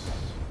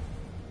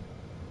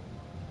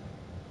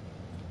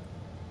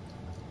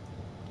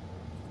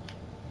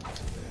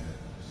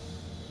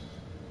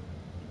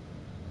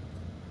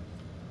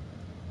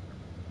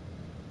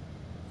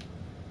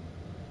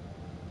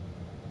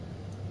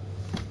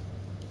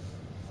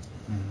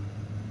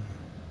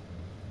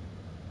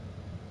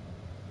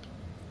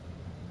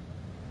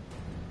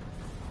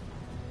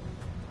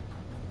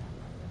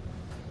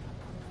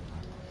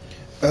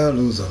 I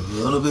lose a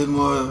little bit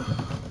more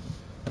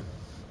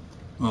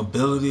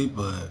mobility,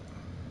 but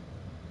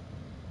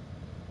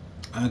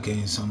I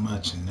gain so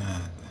much in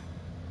that.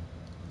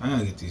 I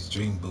gotta get these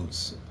dream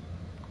boots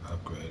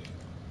upgraded.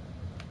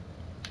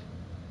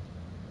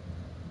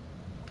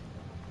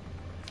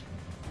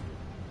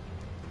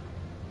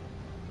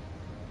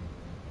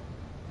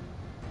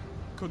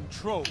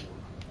 Control.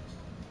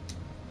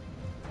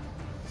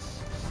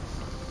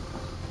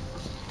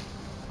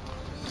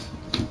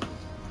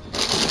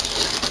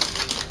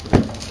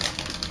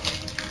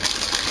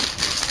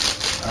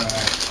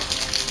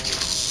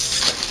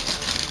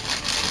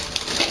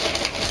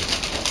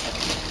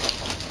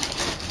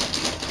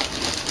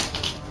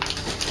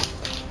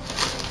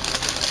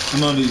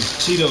 I'm on these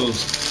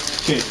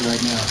Cheetos kick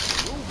right now.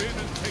 Move in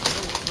and take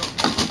those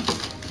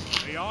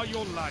zones. They are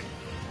your life.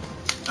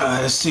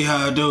 Let's see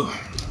how I do.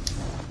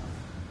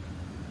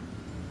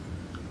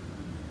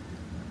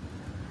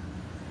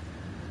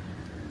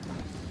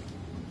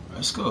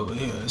 Let's go over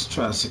here. Let's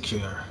try to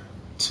secure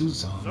 2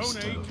 zones Zone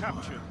instead A of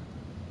captured.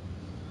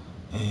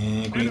 1.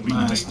 And great Enemy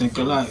minds claims think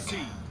Zone alike. C.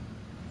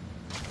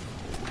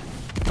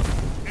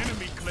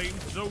 Enemy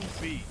claims Zone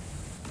B.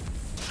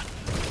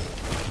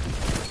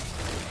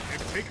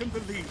 They've taken the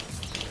lead.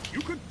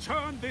 You can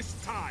turn this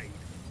tide.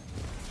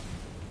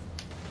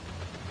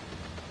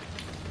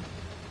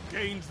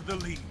 Gains the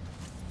lead.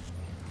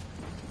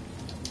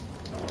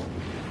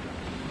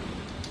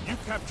 You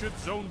captured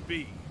Zone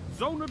B.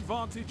 Zone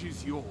advantage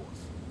is yours.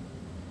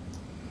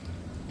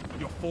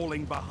 You're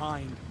falling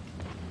behind.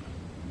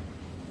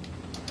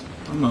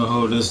 I'm gonna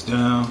hold this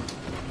down.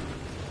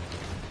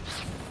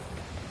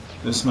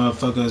 This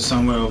motherfucker is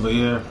somewhere over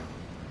here.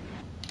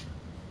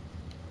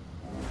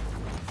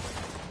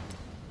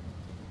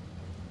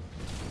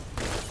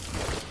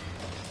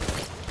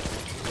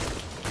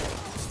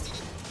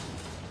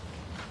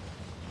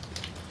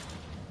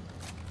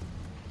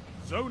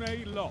 Zone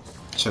A lost.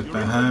 Check You're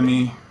in behind the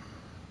lead. me.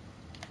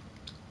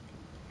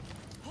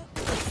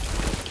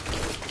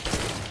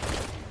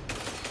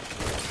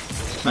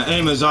 My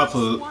aim is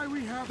awful. Why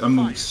we have I'm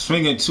fire.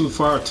 swinging too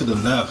far to the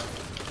left.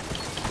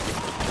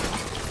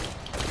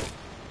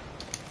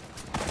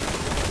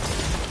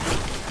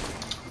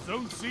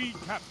 Zone C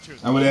captured.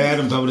 I would have had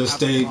him if I would have Have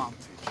stayed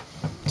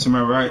advantage. to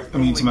my right. I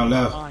mean to my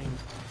Falling left. behind.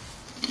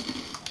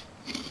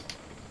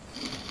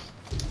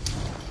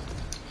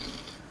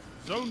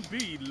 Zone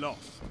B lost.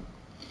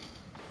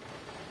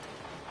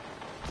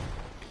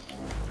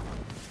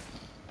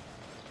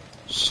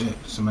 Shit,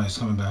 somebody's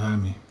coming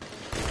behind me.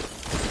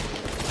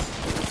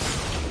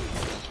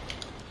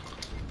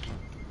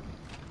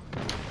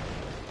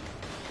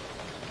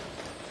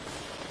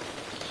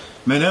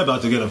 Man, they're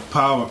about to get a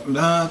power.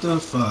 Nah, the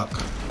fuck.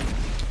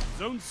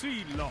 Zone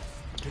C lost.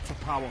 It's a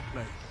power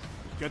play.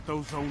 Get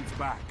those zones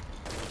back.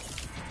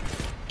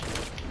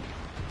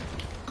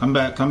 Come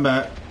back, come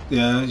back.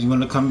 Yeah, you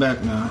want to come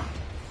back now.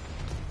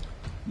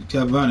 You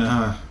kept running,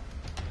 huh?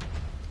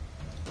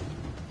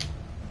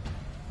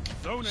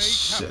 Zone A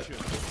Shit. captured.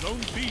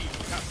 Zone B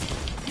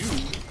captured. You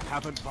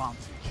have advantage.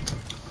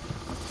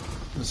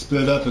 They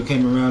split up and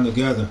came around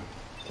together.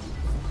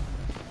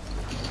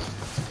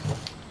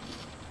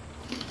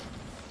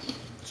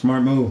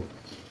 Smart move.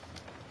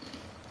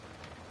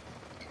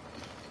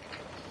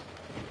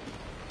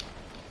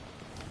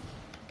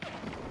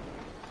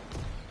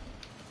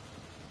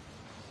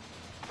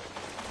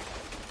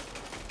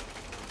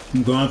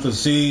 I'm going for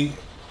C.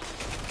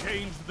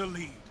 Gains the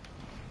lead.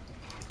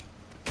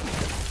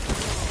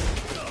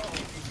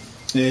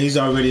 Yeah, he's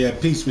already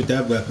at peace with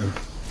that weapon.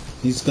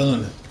 He's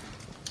killing it.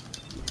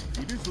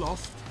 Lead is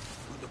lost,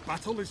 but the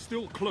battle is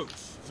still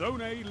close.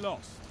 Zone A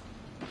lost.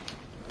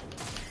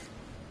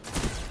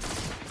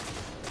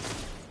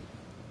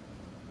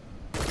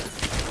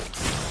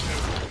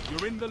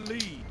 You're in the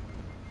lead.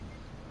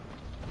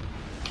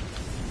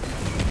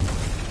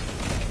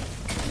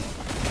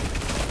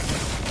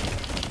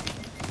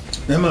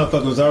 That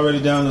motherfucker was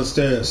already down the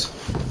stairs.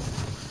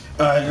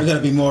 Alright, I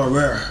gotta be more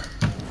aware.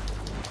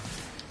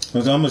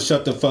 Cause I'm gonna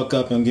shut the fuck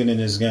up and get in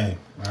this game.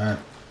 Alright.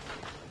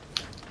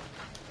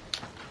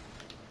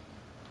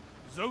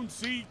 Zone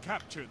C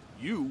captured.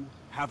 You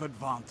have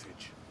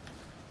advantage.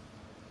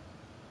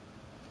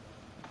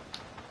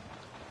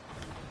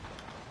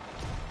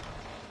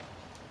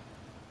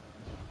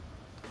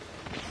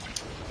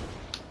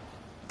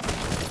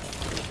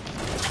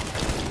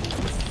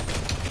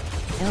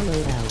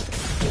 LOL.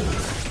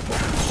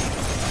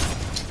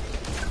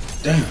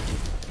 Damn.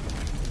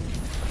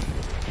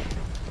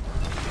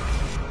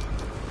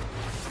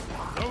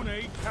 Zone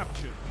A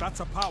captured. That's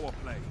a power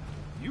play.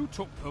 You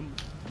took them,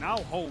 now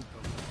hold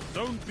them.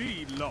 Zone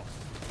B lost.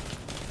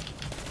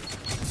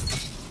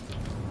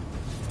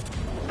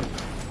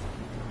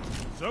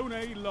 Zone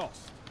A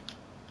lost.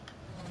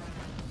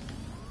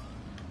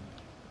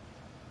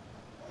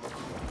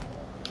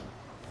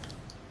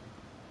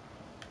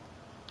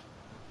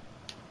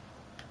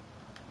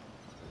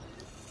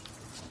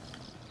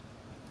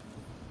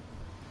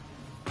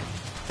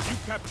 You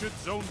captured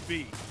Zone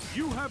B.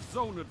 You have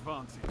zone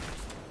advantage.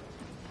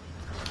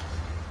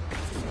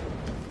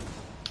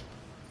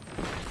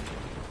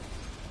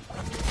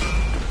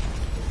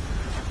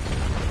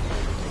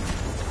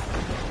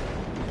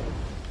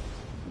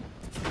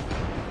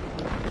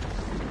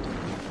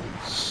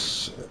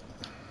 Shit.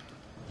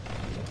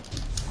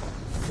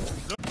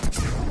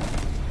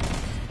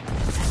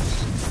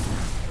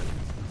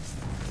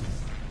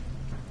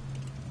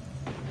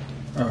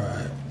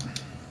 Alright.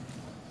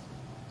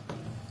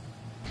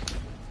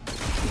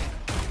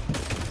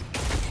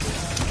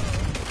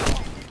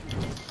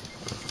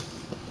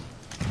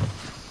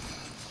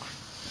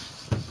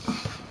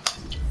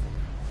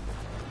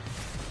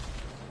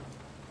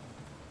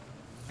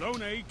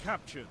 Zone A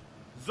captured.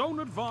 Zone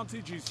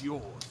advantage is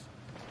yours.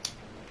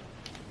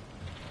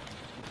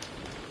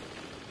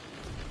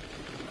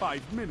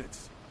 5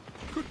 minutes.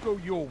 Could go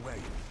your way.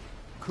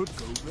 Could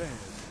go theirs.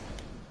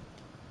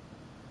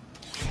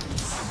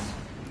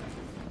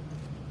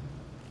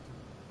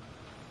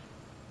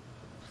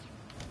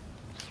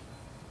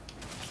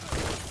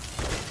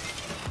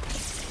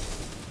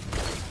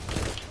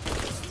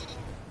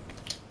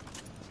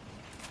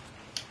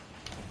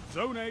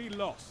 Zone A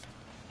lost.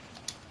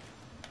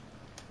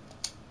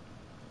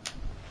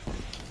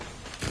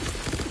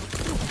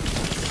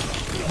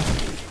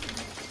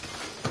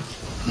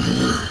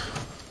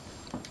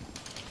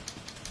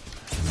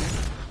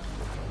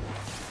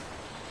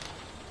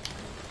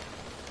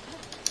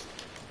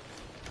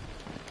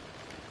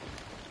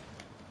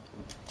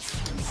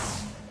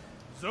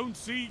 Zone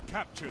C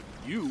captured.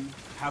 You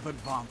have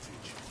advantage.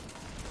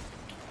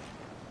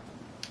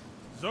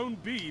 Zone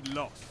B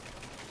lost.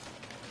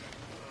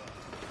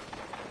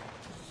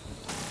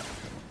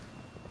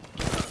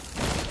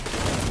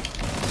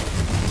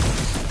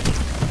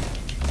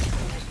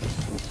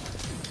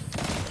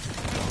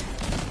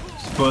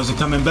 Boys are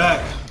coming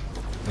back.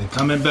 They're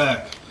coming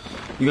back.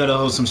 You gotta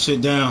hold some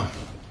shit down.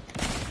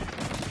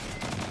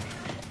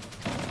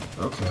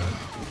 Okay.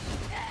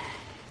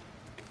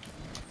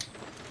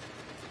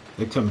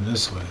 They're coming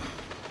this way.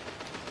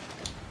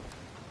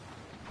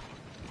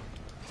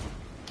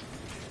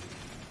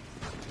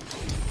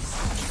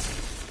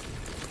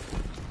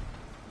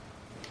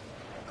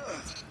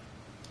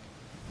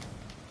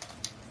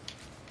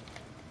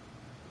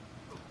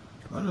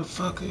 Where the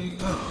fuck are you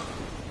go?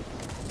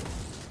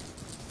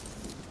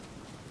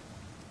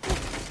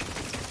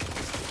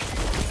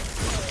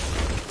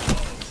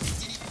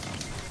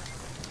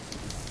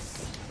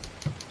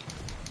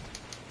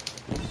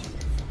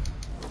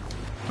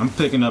 I'm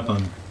picking up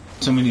on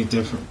too many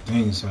different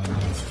things right now.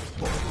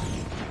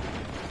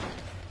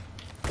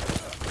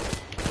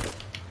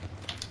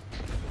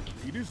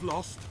 Lead is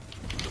lost.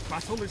 The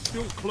battle is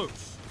still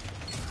close.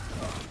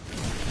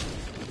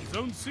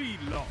 Zone C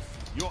lost.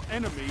 Your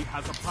enemy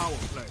has a power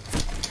play.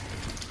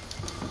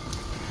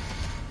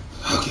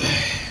 Okay.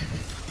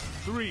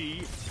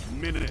 3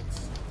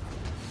 minutes.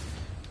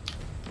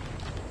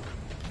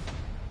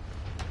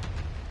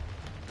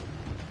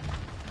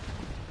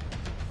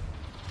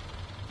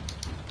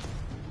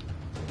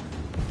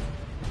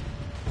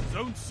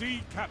 Zone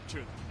C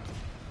captured.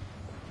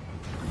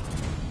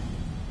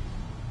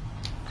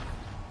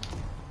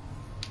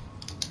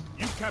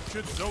 You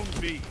captured Zone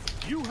B.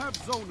 You have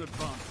zone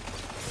advantage.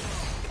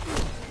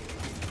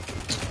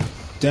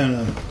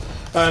 Damn.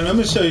 Alright, let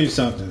me show you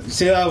something.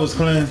 See how I was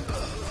playing?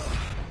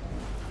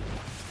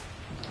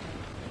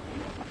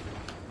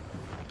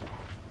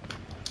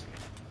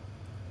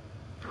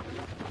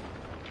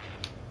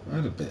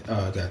 Wait a bit.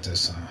 Oh, I got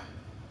this on.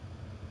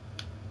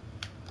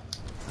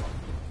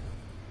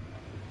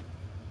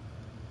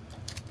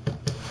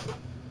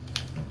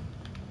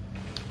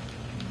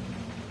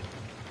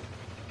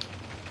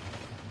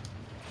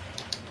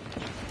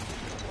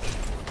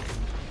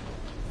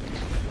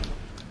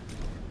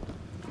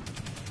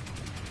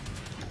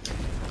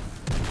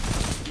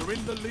 You're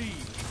in the lead.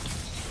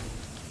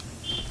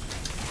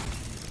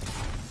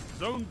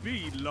 Zone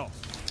B lost.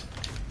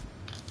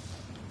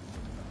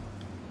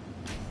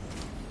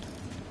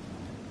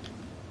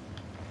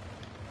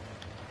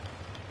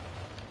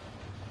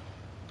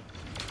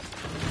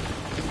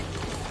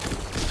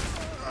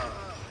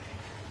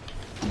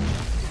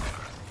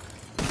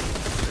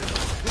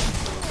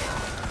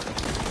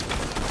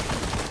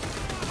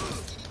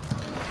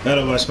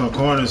 Gotta watch my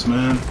corners,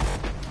 man.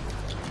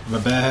 I'm a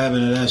bad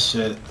habit of that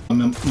shit.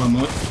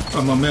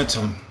 My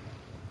momentum.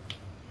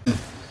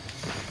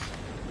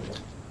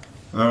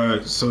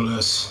 Alright, so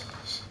let's...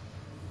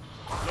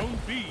 Zone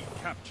B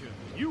captured.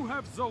 You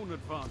have zone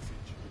advantage.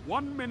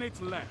 1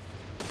 minute left.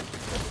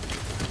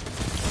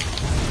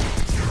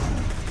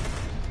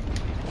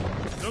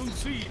 Zone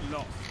C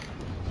lost.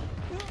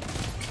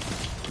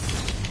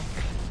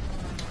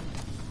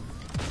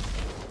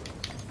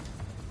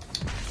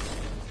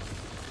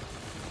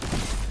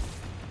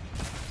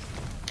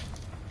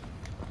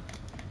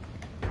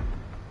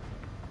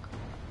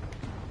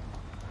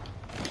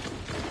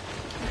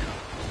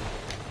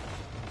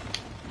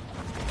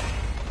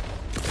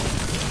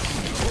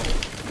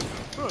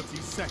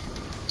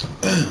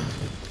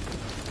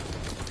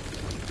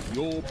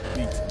 You're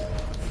beaten.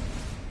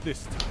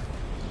 This time.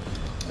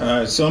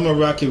 Alright, so I'm gonna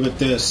rock you with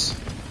this.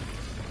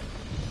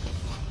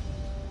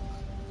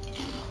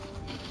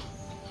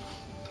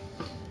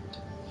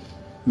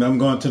 Now I'm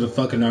going to the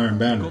fucking Iron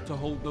Banner. Got to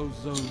hold those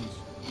zones.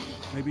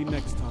 Maybe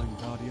next time,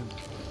 Guardian.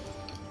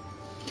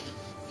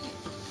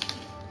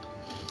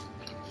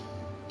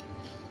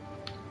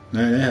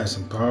 Man, they had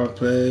some power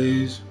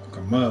plays. Like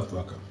a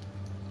motherfucker.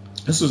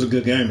 This was a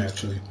good game,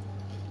 actually.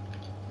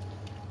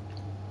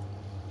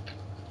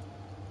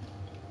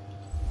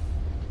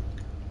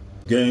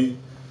 Game.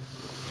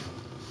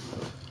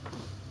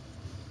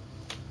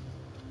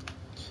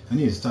 I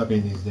need to stop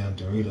eating these damn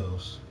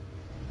Doritos.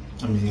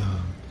 I mean,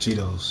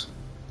 Cheetos.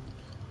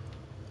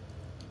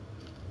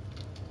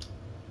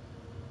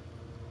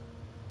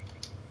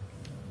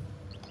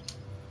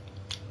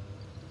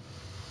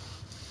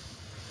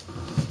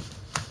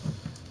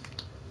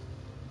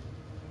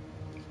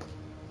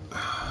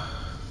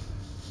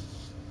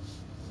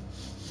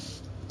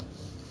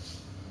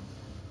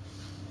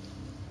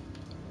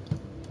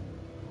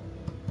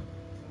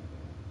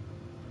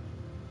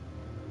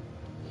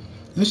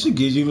 They should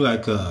give you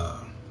like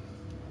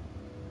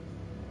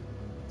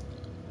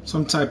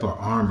some type of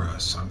armor or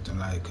something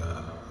like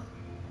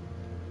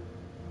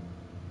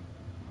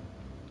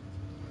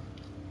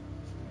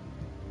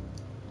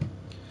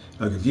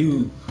if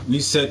you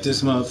reset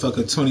this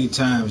motherfucker 20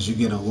 times, you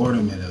get an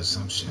ornament or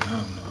some shit. I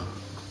don't know.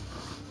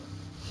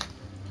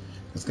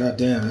 Cause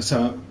goddamn, that's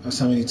how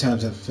many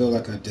times I feel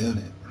like I done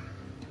it.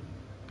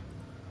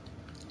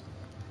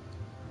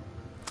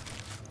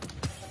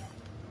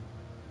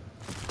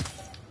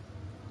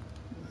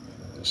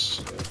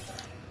 Shit.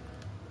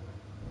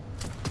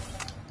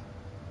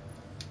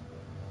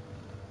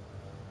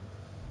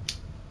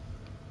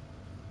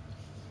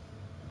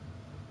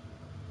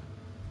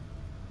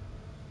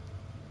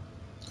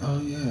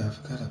 Oh yeah, I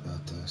forgot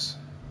about this.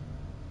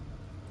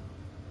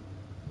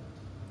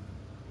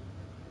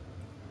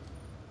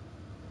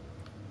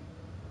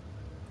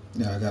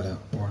 Yeah, I got an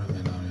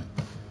ornament on it.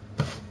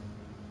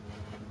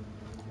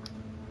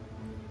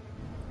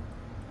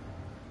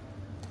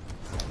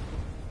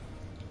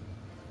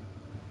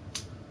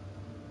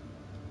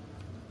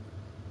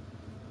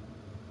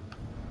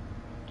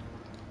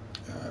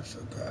 I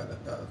forgot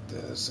about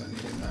this. I need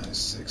a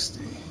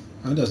 960.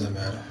 It doesn't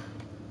matter.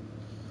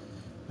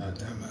 Not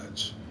that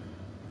much.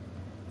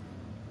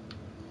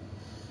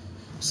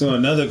 So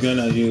another gun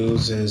I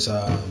use is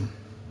where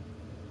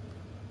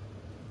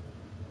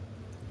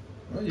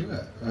you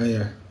at? Right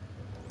here.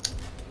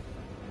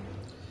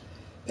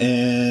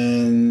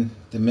 And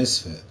the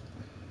Misfit.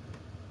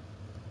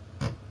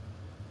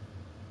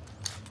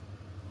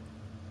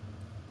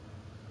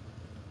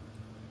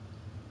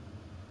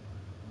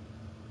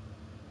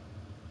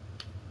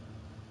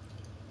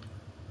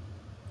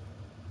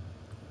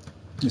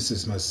 This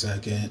is my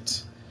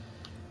second.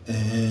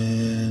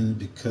 And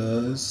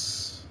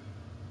because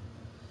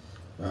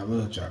I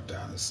will drop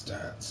down the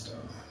stats though.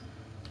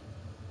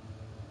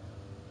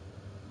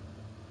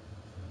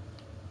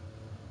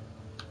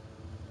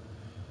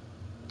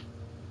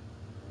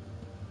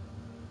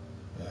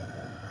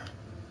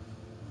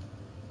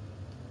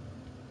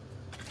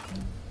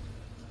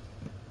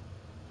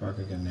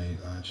 Rocket grenade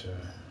launcher.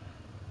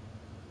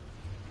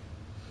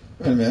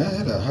 Wait a minute, I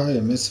had a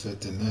higher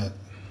misfit than that.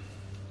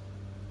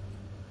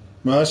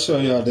 Well, I'll show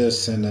y'all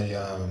this in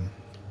a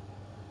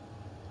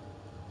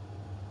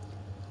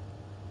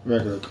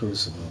regular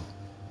crucible.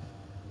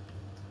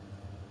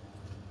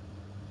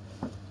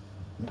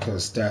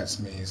 Because stats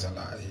means a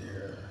lot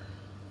here.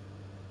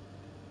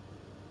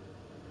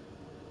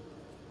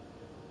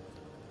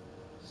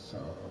 So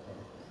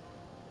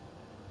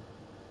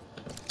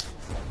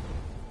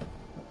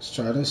let's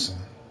try this one.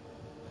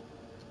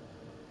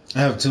 I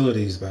have two of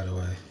these, by the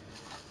way.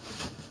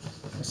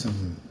 That's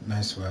some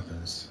nice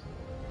weapons,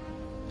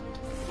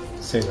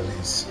 to say the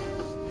least.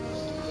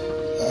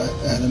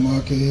 Add a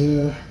marker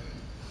here.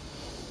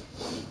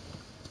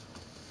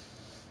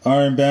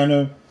 Iron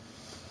Banner.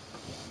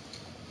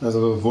 That's a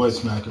little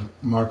voice marker.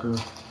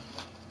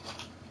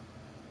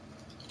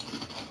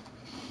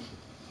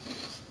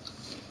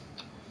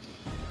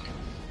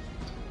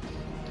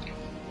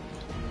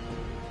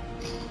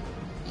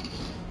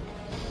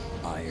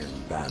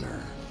 Iron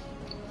Banner.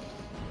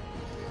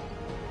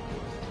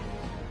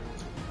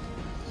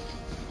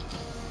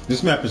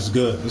 This map is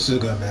good. This is a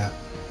good map.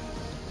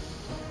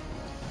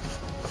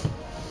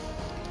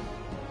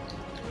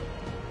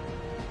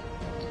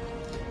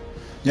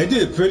 They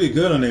did pretty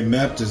good on their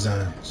map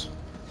designs.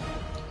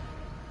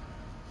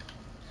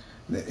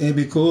 It'd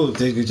be cool if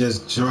they could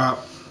just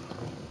drop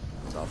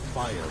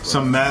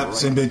some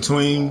maps in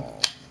between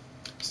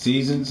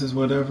seasons or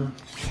whatever.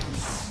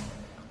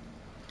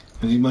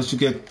 And once you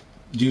get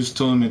used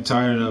to them and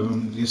tired of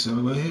them, you say,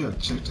 well, here,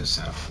 check this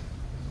out.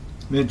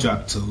 They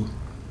drop 2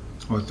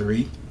 or 3.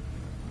 You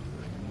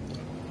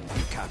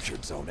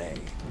captured Zone A.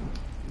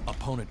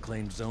 Opponent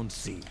claimed Zone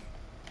C.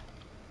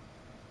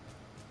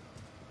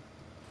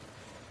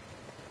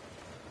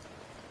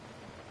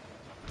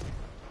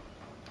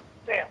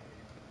 Damn.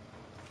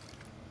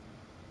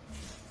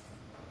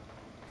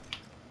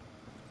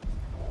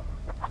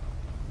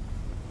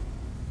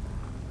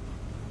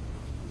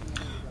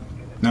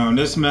 Now on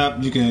this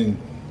map, you can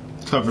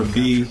cover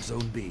B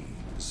Zone B.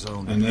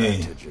 Zone and A.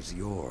 advantage is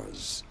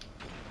yours.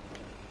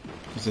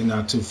 Because they're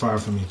not too far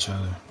from each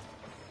other.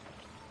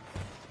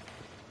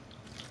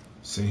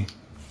 See?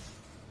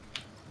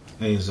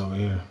 A is over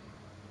here.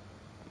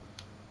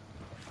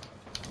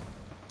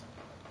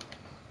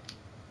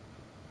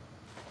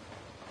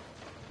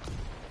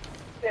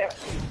 Damn it.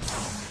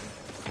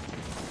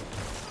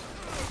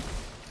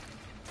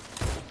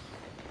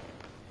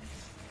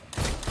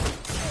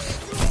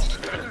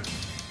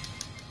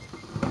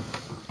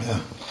 Yeah.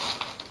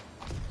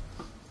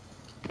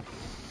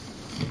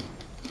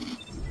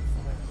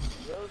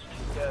 Those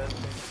two guys.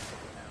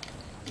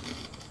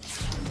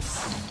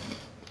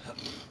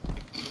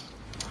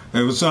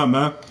 Hey, what's up,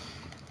 man?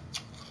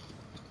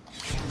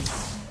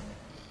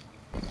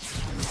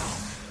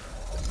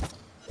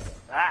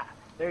 Ah,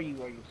 there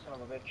you are, you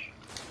son of a bitch.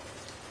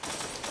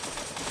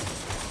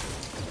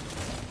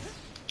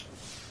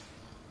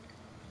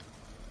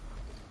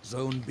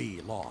 Zone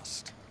B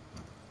lost.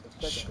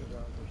 The second zone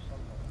or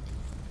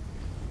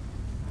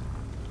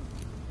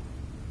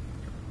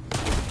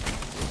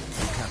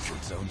something.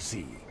 Captured Zone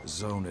C.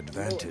 Zone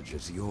advantage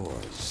is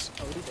yours.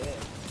 Oh, he dead.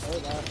 Oh, no.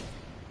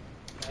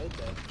 No, he's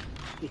dead.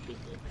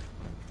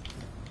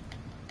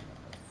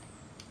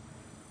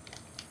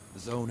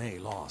 Zone A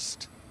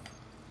lost.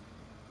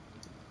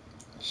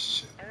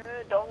 Shit.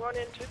 Don't run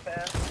in too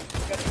fast. You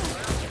gotta go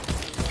around it.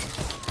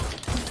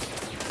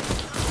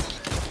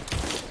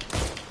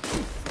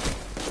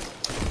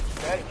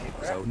 Strategy,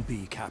 right? Zone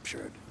B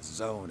captured.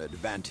 Zone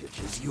advantage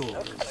is That was kind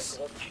of yours.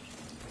 glitchy.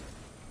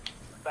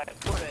 Back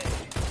for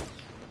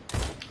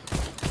A.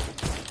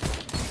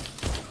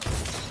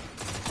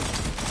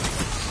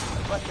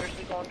 But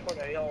seriously going toward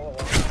A all along.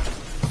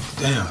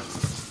 Damn.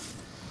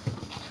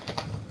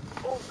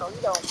 Oh, no,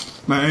 you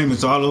don't. My aim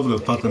is all over the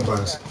fucking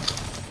place.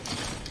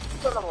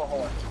 Son of a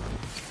whore.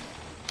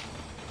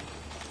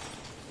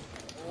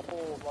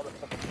 Oh,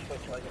 motherfucking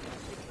switch like it.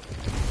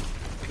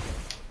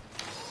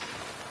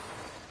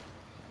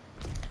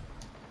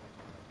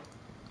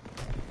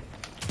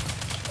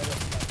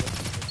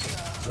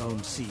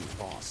 Zone C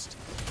lost.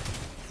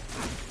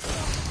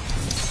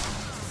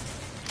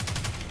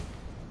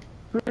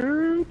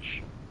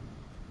 Bitch!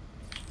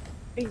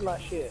 Eat my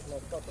shit,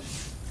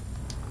 motherfucker.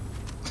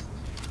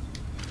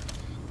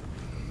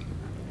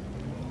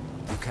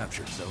 You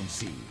captured Zone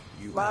C.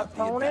 You My have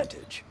the opponent?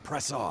 advantage.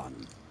 Press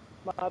on.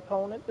 My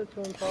opponent, that's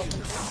who I'm talking to.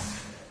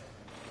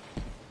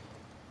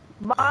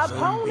 My Zone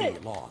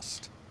opponent! B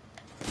lost.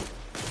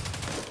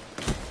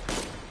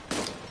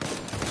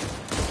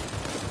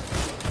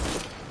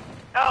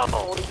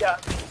 Oh, he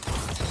got me.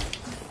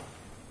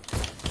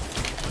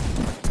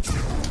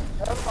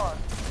 Come on.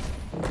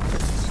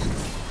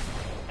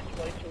 That's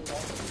way too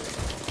long.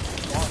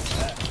 Long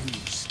that. You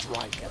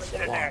strike at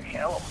Get in there, one.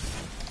 kill him.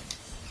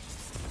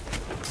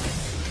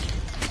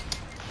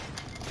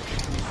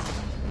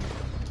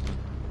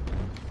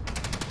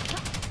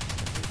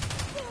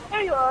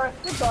 There you are.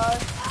 Goodbye.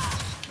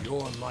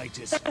 Your light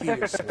is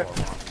fierce, Warlock.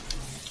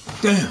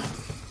 Damn.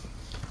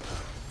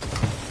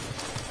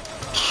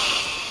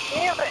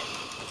 Damn it.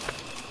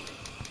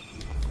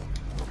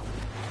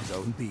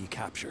 Zone B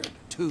captured.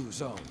 2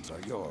 zones are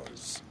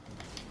yours.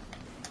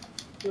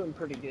 Doing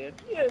pretty good.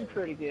 Yeah, doing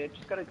pretty good.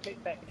 Just gotta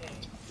take that game.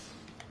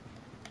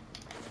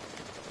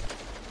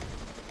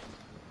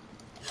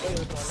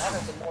 It doesn't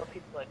matter. The more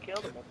people I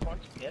kill, the more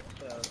points you get.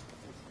 So it's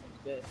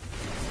good.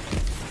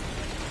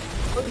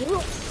 Oh,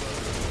 you!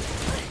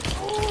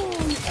 Oh,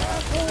 you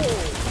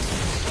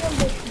asshole!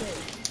 Ambush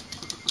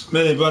me!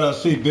 Man, they brought up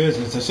sweet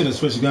business. I should have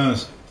switched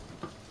guns.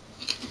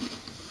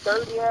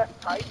 Dirty ass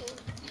Titan.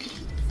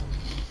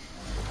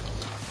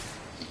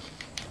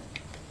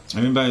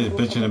 Everybody's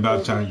bitching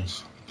about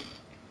Titans.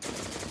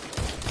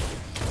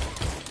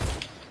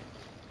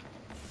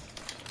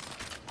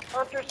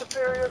 Hunter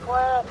superior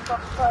class.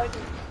 Fuck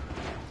Titan.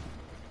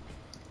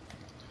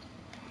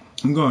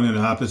 I'm going in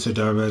the opposite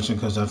direction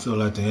because I feel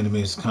like the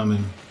enemy is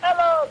coming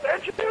Hello,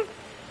 bitches!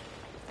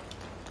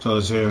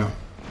 towards here.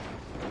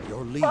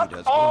 Your lead Fuck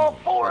has all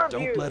grown, four but of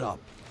don't you. let up.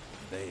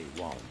 They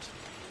won't.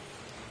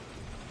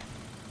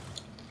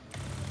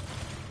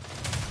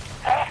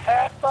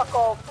 Fuck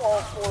all four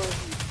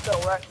of you. Still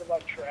right in my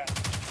trap.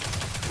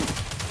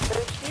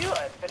 Finished you,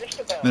 I finished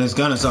the battle. Man, this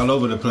gun is all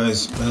over the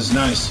place, but it's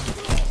nice.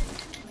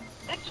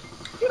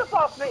 Get up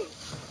off me!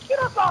 Get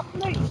up off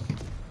me!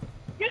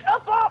 Get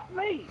up off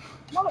me!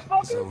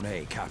 Motherfucker! Zone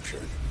A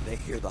captured. They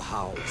hear the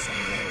howls and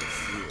know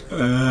fear.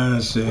 Ah,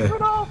 shit.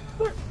 Get off!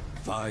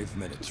 5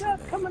 minutes They're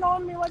remain. coming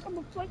on me like I'm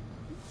a like.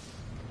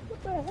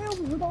 What the hell is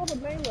with all the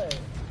melee?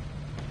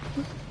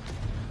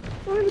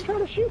 They're even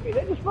trying to shoot me.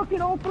 They just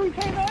fucking all three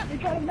came at me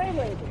trying to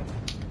melee me.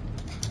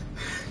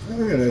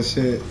 Look at that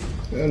shit.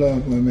 Hold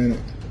on for a minute.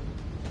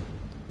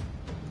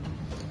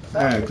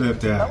 Alright, clip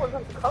That that. was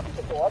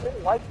uncomfortable. I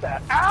didn't like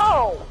that.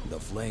 Ow! The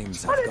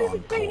flames I have didn't gone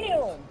even see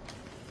cold. him!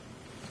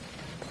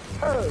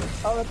 Hose.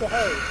 Oh, that's a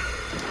hose.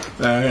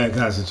 Alright, I gotta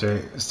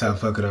concentrate. Stop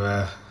fucking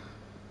around.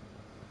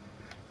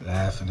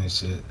 Laughing and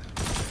shit.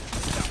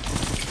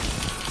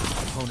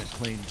 Opponent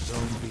claimed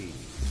Zone B.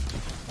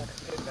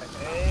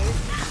 A.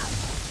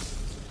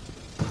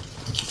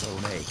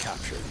 Zone A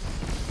captured.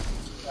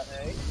 Got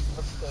A.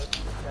 Looks good.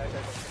 Now I gotta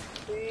go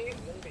C,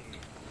 then B.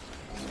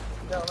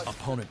 No, let's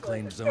Opponent go.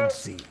 claimed Let's Zone go.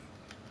 C.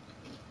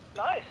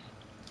 Nice.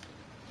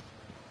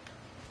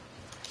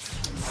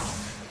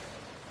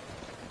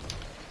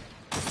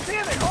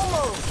 Damn it,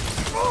 almost!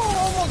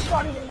 Oh, almost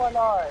got him in my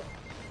knife.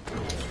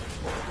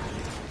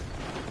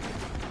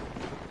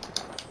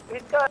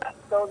 He's got a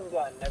golden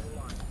gun, never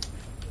mind.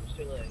 It's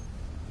too late.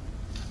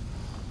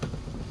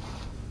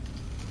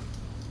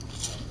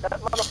 That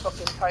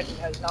motherfucking Titan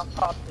has not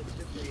popped his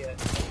super yet.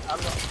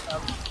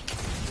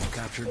 You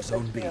captured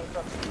Zone B. You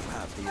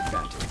have the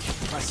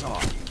advantage. Press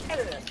on. Get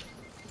in there.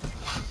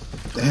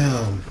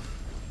 Damn.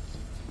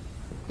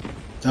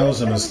 That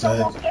was a Enemy's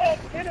almost mistake. dead.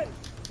 Hit it.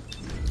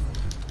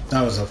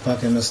 That was a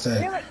fucking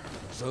mistake. Damn it.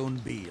 Zone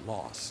B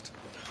lost.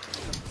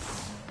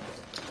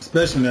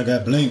 Especially when I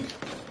got Blink.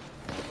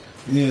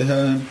 Yeah,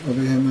 him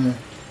over here, man.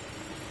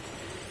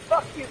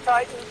 Fuck you,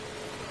 Titan.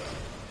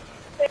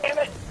 Damn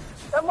it.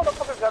 That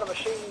motherfucker got a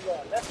machine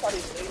gun. That's not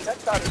even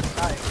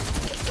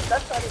nice.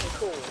 That's not even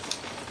cool.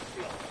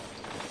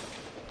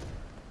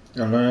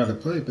 Gotta learn how to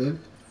play, baby.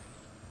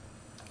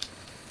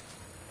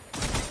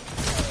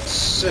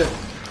 Shit.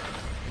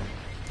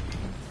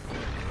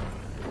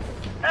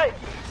 Hey!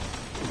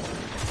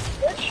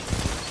 Bitch!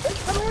 Bitch,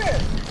 come here!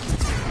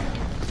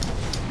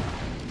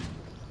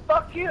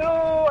 Fuck you!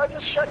 I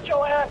just shut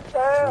your ass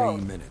down!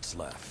 3 minutes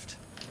left.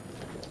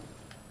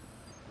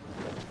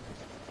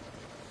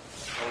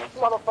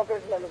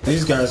 Motherfuckers never.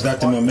 These guys got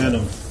the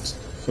momentum,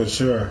 for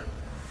sure.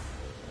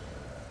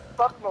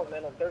 Fuck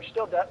momentum. They're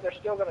still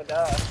gonna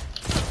die.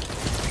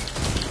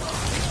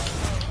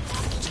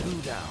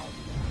 2 down.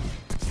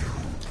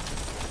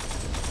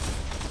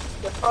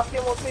 Just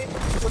fucking with me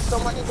with so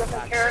many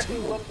different characters,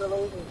 wins or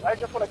loses. I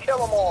just want to kill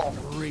them all.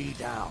 3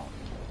 down.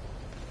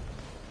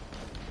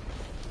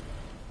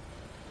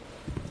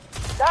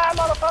 Die,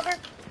 motherfucker!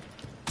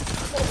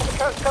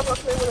 Motherfucker come up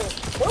there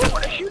with a, oh, I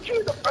want to shoot you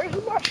in the face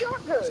with my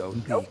shotgun. Zone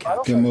B Nope, I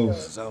don't Good think move.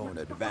 so. Zone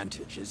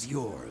advantage is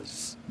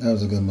yours. That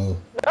was a good move.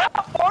 No,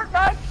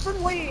 Fortnite's for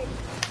lead.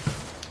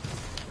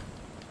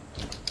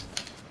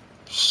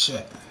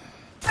 Shit.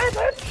 Hey,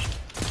 bitch!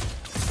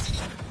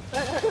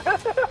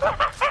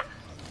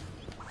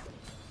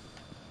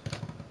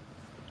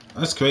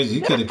 That's crazy.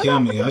 You could have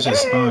killed me. I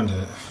just spawned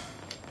it.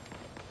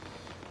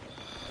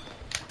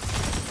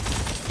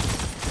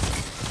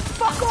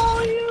 Fuck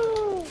all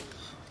you!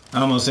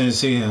 I almost didn't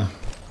see him.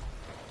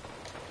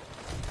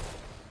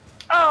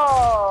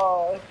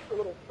 Oh, this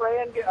little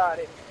friend got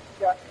him.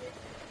 Got me.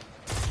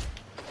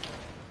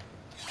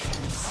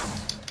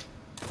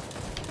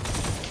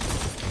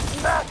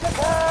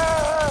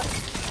 Massacre!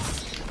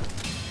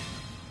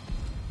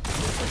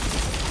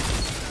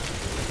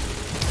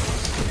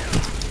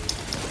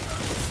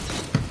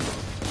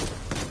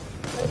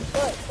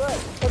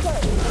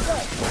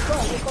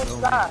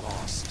 Zone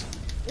lost.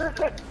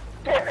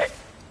 Damn it!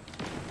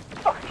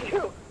 Fuck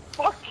you!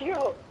 Fuck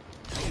you!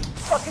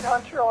 Fucking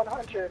Hunter on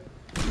Hunter.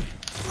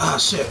 Ah,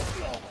 shit.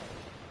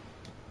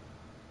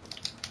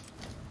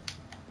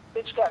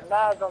 Bitch got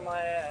knives on my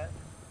ass.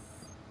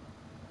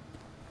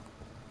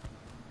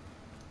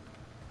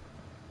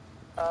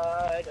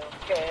 I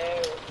don't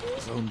care.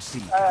 Zone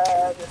C.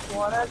 I just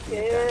wanna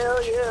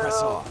kill you.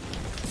 Press on.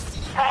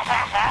 Ha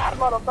ha ha!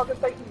 Motherfucker,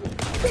 thank you.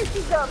 Thank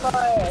you got my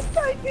ass.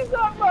 Thank you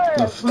got my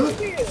The ass. fuck?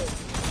 Thank you.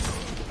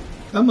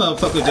 That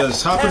motherfucker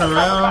just hopping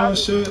around and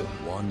shit.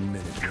 1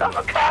 minute.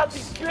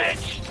 Kamikaze,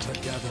 bitch!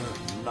 Together,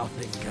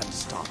 nothing can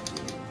stop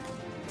you.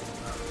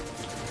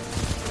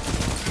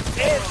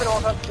 And for all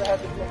Hunter had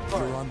this next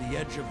You're part. on the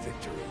edge of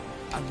victory.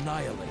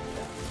 Annihilate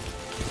them.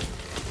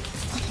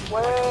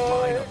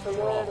 Where's the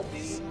little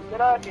bee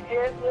that I can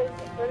hit with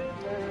the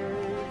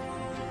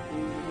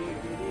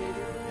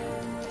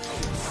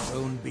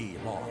Zone B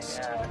lost.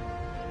 yeah.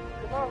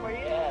 Come on, where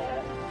you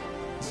at?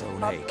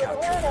 Zone I'm A gonna captured.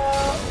 win Well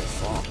out.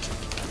 fought.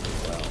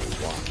 Well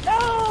won. No!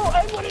 I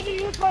wanted to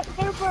use my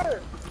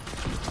super!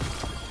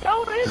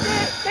 Don't end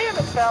it! Damn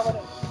it,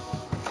 Paladin!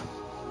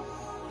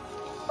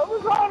 I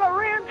was on a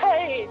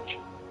rampage!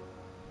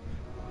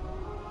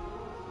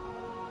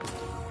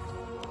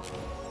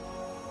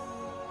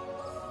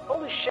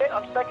 Holy shit,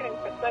 I'm second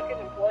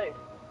in place.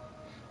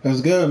 That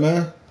was good,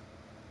 man.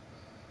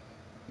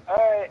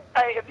 Alright,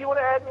 hey, if you want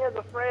to add me as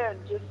a friend,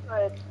 just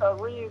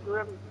Ryu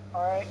Grim,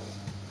 alright?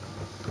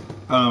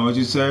 What'd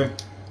you say?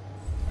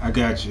 I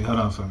got you. Hold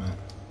on for a minute.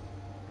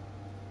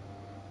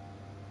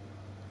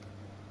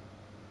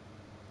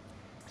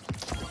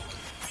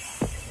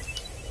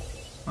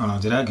 Oh,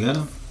 did I get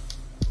him?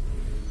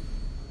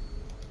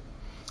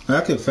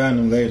 I could find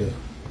him later.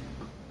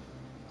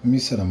 Let me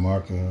set a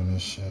marker on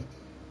this shit.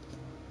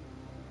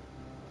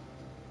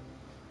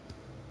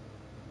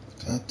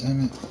 God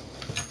damn it.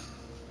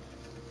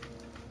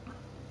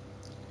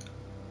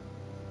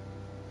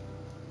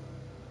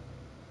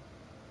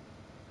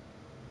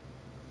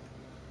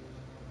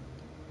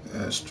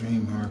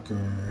 Stream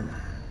marker.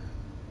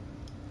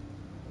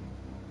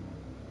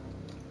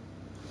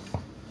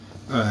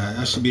 Alright,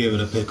 I should be able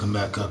to pick him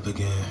back up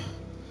again.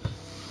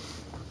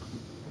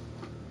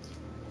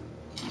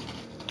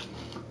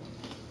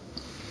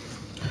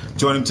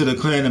 Join him to the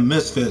clan of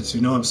misfits,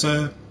 you know what I'm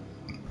saying?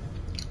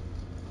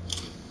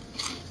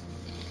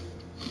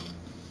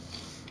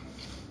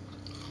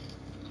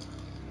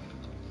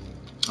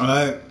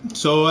 Alright,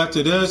 so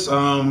after this,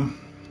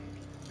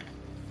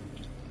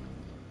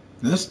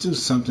 let's do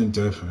something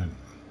different.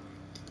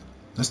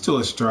 Let's do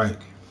a strike.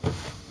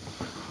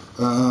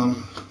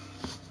 I'm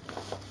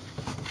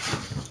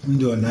gonna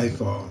do a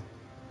nightfall.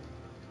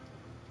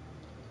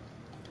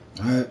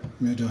 Alright, I'm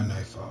gonna do a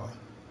nightfall.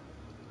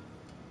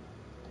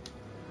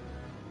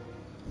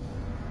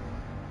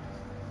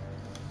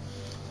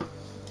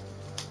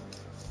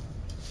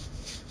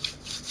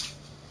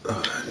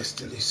 Let's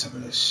delete some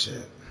of this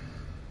shit.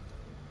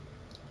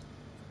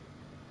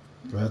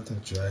 Breath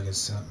of Dragon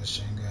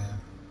submachine gun.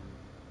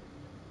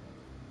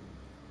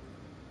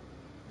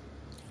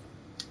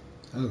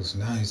 That was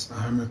nice.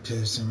 Armor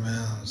piercing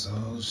rounds.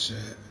 Oh shit.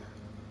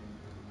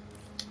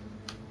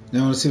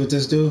 Now wanna see what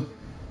this do?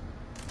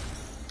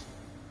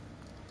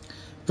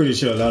 Pretty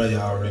sure a lot of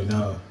y'all already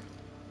know.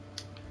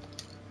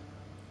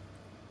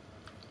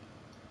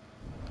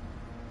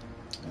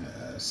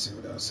 Let's see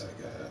what else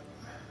I got.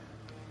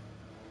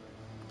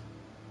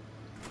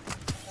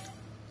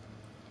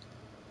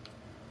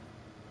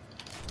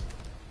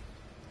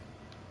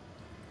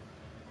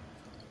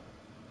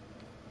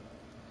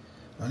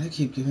 Why they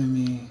keep giving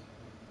me...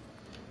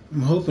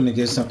 I'm hoping to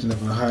get something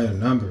of a higher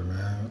number,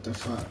 man. What the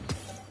fuck?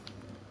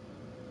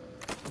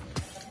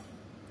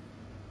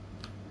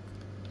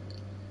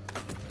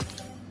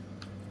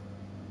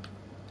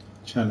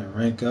 Trying to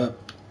rank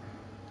up.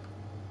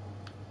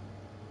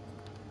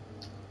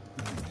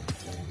 I don't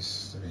need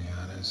these, to be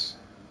honest.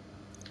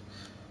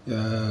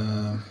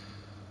 No,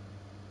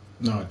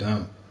 I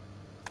don't.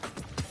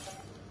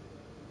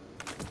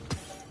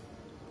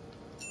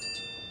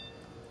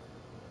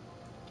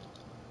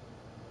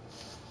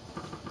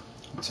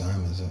 What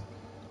time is it?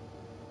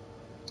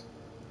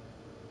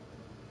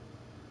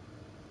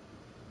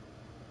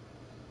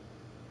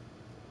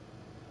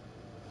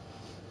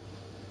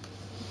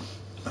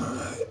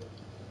 Alright.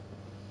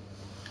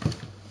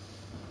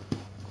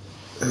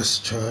 It's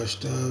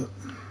charged up.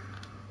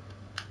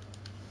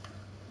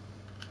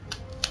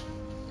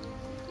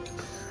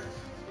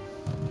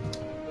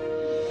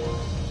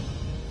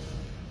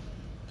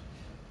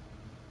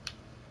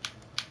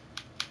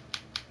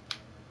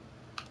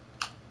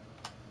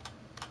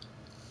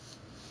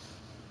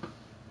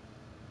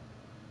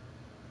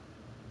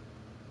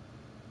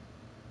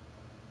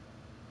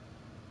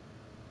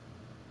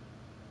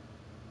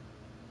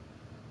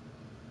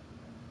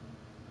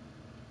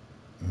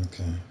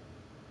 Okay.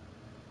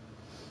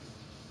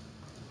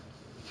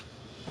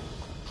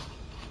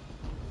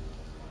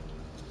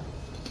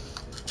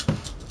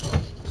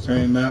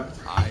 Same map.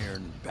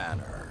 Iron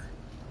Banner.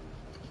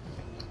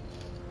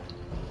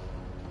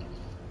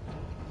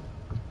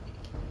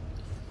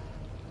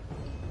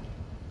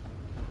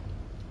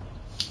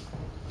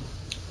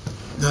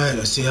 Alright,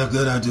 let's see how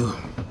good I do.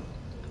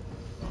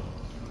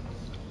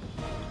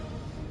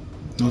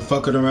 No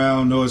fucking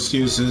around, no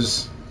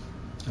excuses.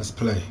 Let's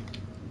play.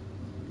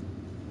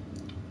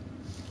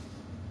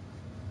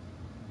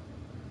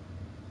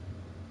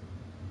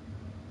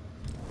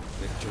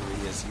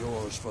 Victory is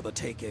yours for the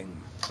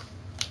taking.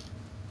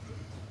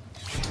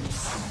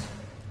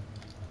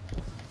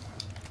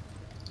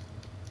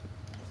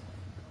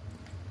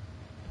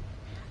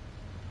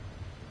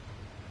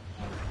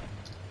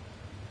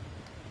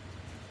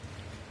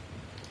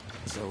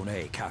 Zone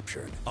A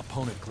captured.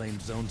 Opponent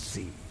claimed Zone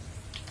C.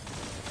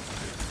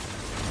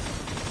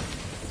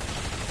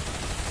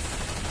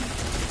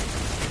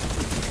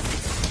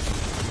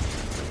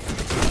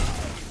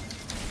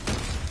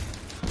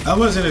 I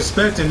wasn't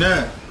expecting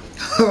that.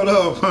 Hold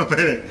on one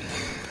minute.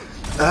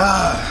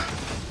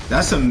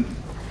 That's some...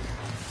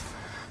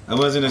 I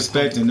wasn't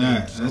expecting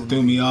that. That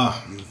threw me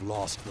off. You've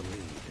lost the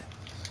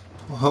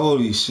lead.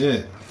 Holy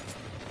shit.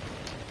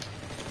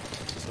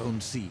 Zone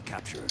C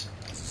captured.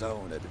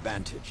 Zone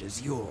advantage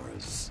is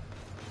yours.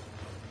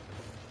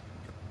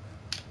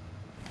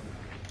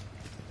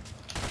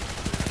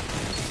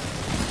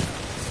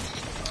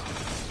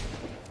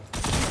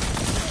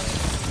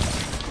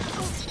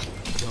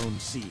 Zone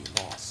C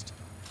lost.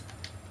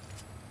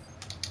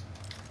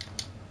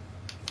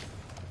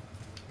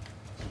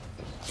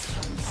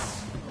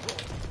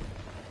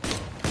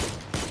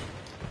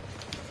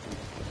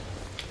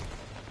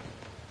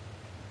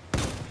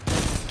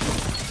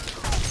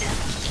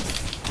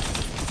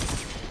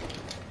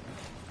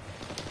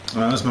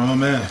 Oh, that's my own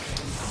man.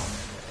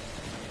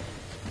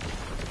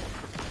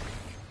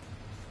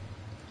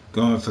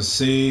 Going for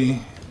C.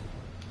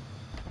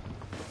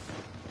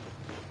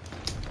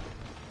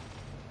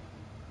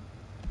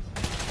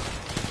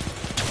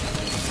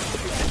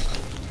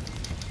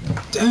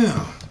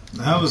 Damn.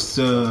 That was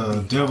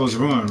the Devil's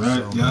Ruin,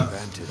 right? Zone Yeah.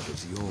 advantage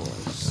is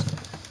yours.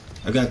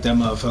 I got that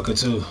motherfucker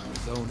too.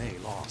 Zone A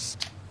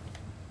lost.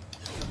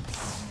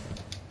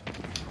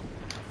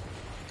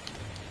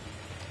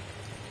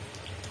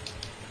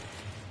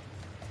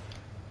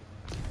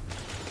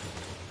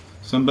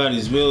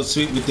 Somebody's real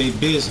sweet with their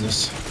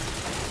business.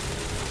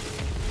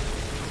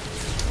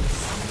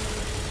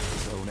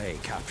 Zone A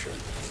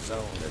captured.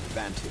 Zone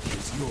advantage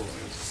is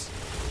yours.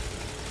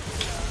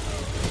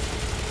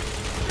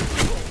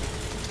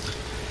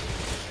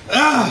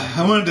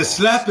 I wanted to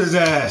slap his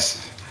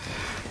ass.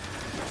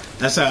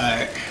 That's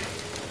alright.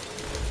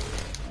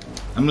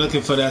 I'm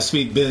looking for that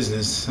sweet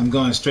business. I'm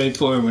going straight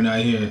for it when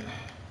I hear it.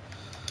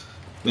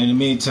 But in the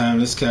meantime,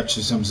 let's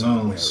capture some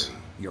zones.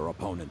 Your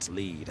opponent's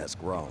lead has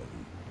grown.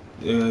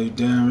 Yeah, you're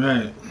damn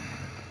right.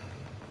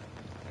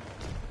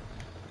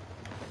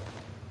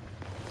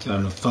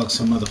 Time to fuck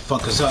some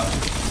motherfuckers up.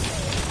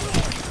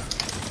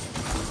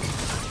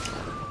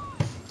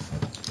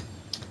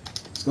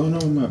 What's going on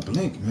with my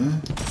blink,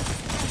 man?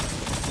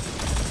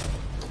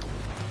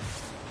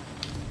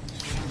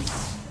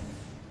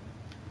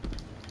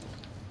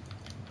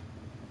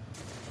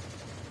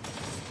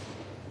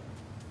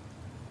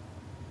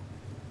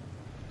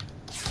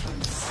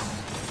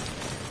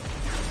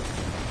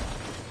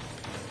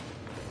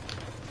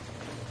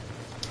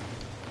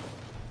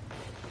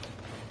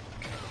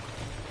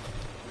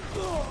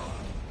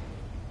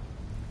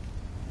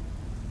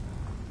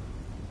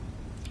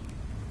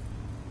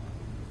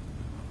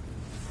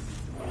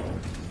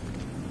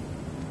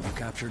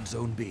 captured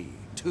Zone B.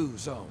 2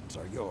 zones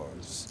are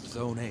yours.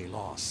 Zone A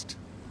lost.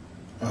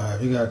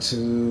 Alright, we got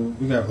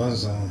one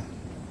zone.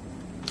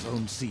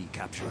 Zone C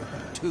captured.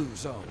 2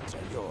 zones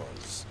are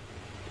yours.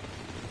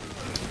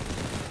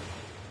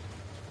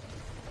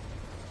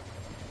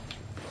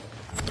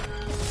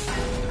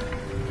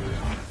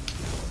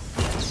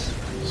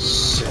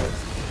 Shit.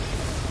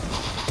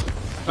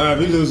 Alright,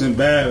 we losing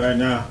bad right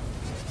now.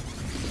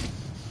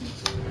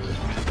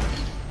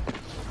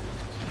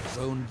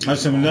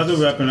 That's another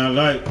weapon I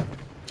like.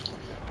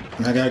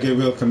 I gotta get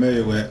real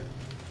familiar with.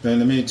 But in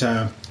the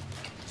meantime,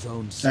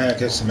 Zone C I gotta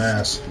get some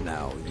ass.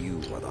 Now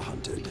you are the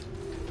hunted.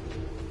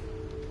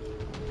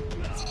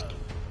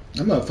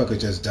 That motherfucker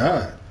just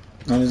died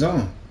on his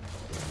own.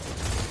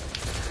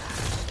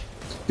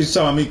 He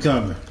saw me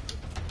coming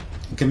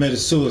and committed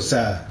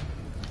suicide.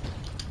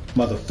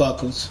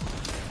 Motherfuckers.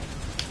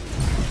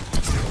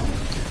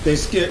 They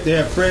scared.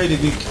 They're afraid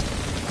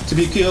to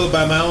be killed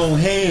by my own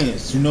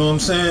hands. You know what I'm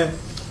saying?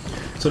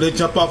 So they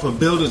jump off of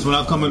buildings when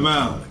I come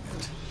around.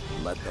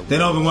 They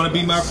don't even want to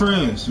be my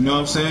friends. You know what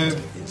I'm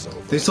saying?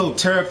 They're so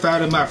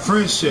terrified of my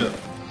friendship,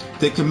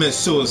 they commit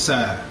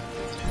suicide.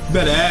 You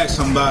better ask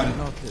somebody.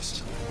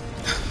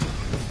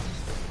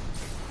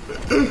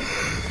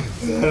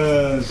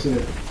 Oh,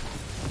 shit.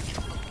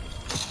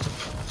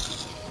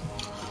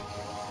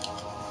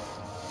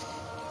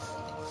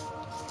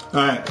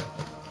 Alright.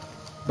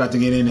 About to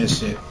get in this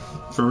shit.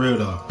 For real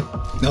though.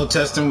 No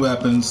testing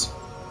weapons.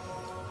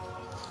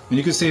 And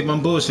you can see if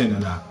I'm bullshitting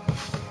or not.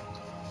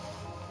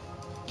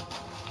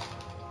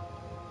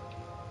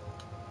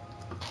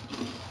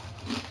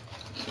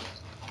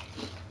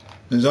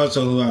 There's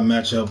also who I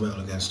match up well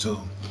against too.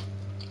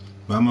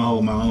 But I'm gonna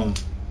hold my own.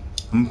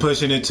 I'm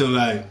pushing it to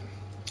like,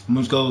 I'm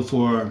gonna go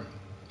for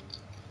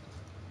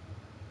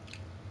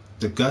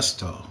the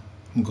gusto.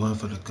 I'm going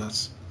for the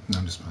guts. No,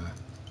 I'm just playing.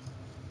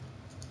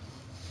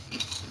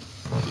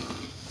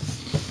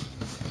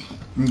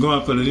 I'm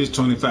going for at least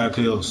 25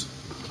 kills.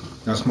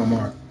 That's my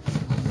mark.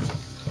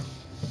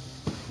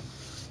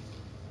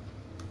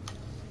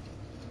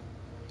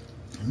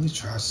 Let me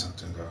try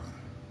something though.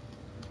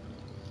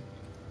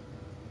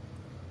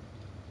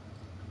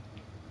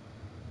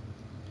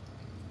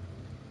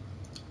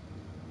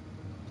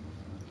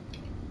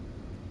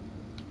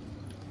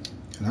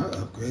 Can I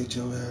upgrade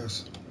your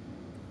ass?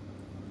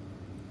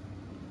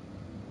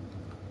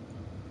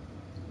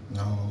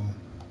 No.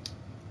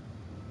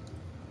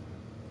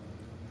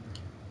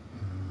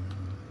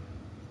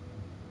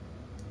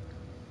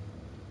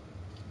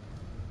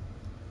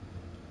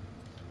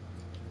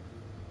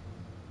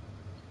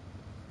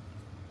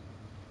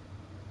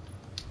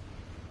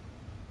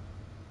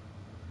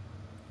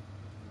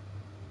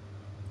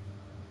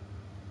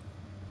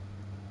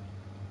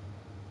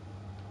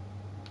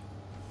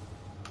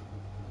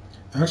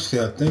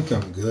 Actually, I think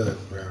I'm good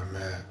where I'm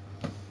at,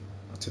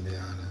 to be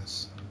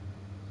honest.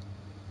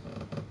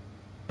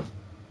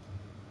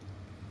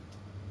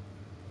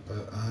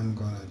 But I'm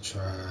gonna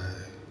try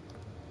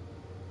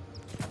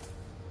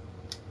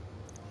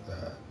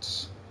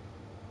that.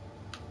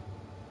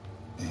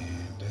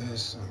 And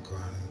this I'm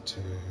going to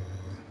do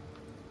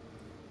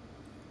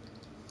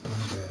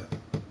that.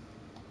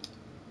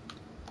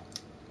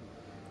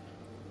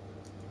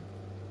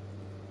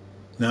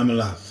 Now I'm a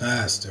lot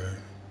faster.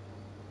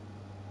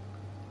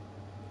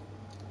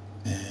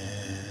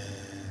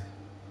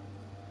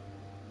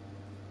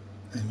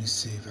 Let me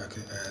see if I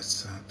could add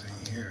something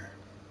here.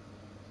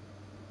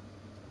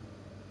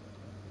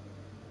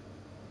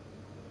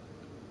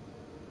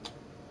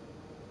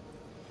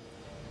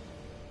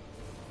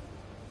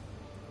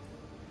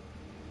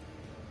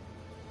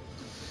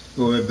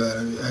 Void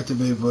battery.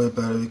 Activate void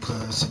battery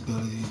class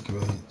ability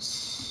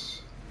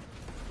grades.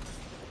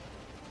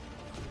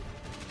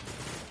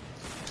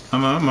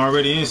 I'm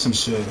already in some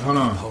shit. Hold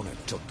on.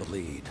 Opponent took the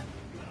lead.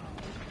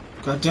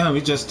 God damn, we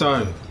just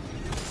started.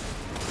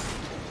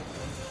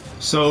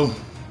 So,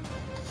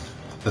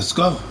 let's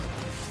go.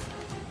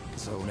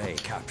 Zone A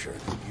captured.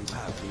 You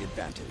have the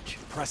advantage.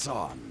 Press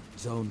on.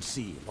 Zone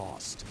C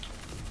lost.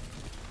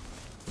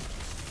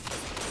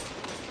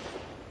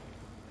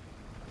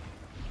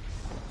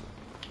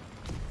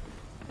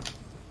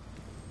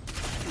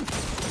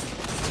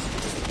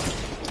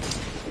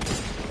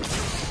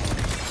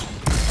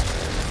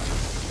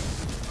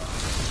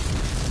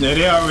 Yeah,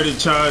 they already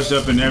charged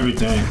up and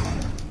everything.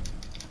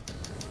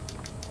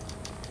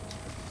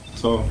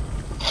 So.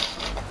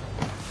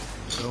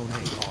 Zone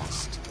A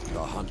lost.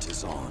 The hunt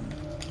is on.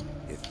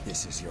 If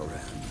this is your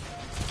end,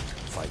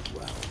 fight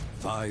well.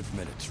 5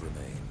 minutes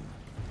remain.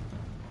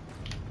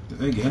 Did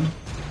they get him?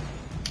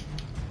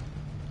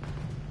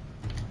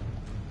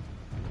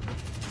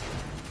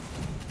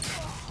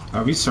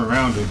 Are we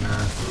surrounded,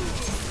 man?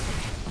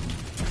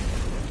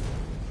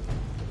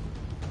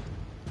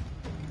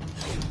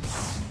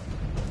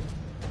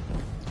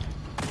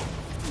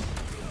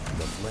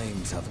 The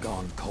flames have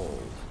gone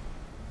cold.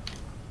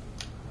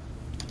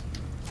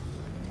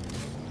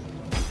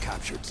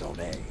 Captured Zone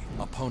A.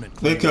 Opponent.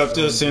 They cuffed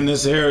us in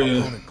this area.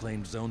 Opponent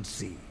claimed Zone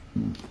C.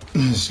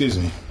 Excuse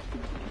me.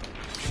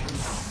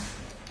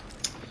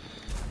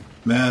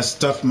 Man, I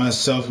stuffed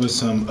myself with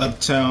some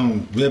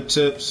Uptown rib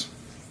tips.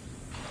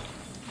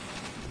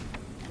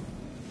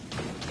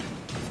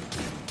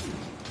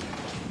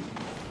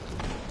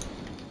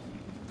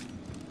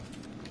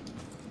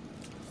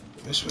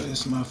 Which way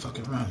is this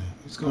motherfucker running?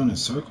 He's going in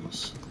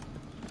circles.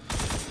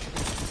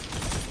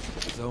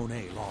 Zone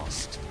A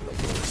lost. The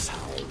Willis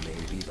howl may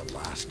be the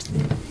last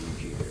thing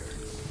you hear.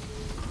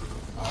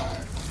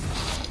 Alright.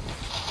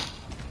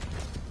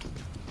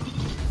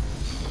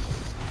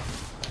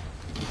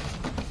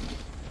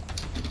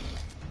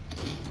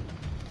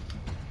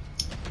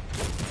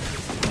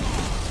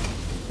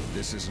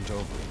 This isn't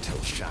over until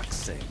Shaq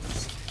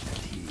sings, and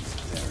he's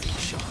very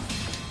sharp.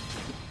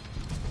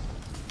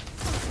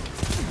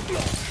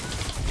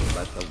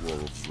 Let the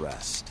wolves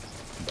rest.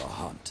 The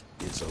hunt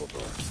is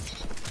over.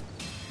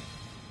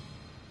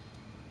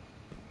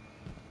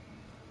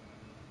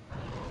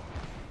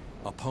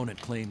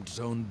 Opponent claimed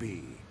Zone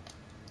B.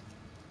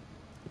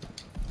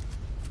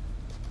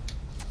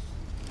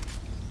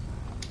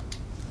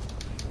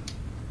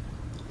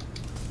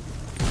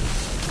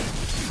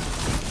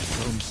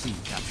 Zone C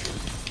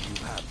captured. You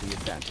have the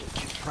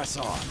advantage. Press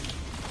on.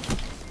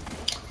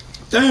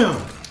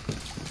 Damn!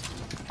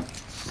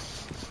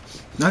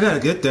 I gotta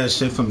get that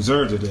shit from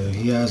Zer today.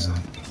 He hasn't.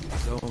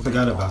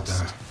 Forgot about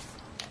that.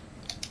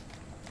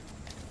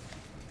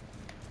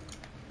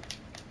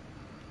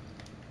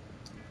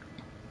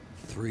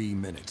 Three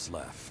minutes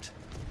left.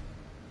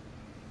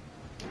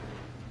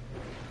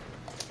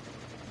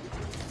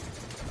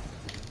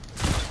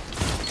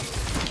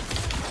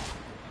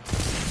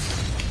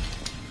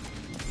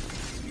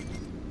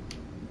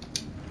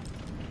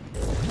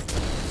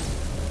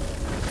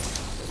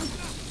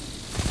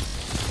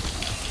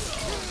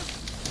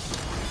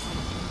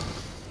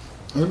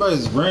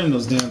 Everybody's burning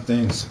those damn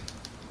things.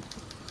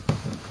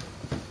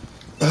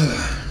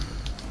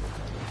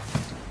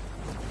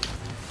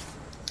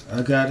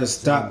 I gotta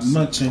stop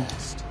munching.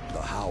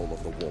 The howl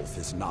of the wolf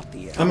is not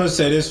the end. I'm gonna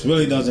say this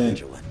really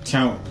doesn't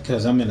count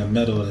because I'm in the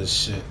middle of this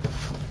shit.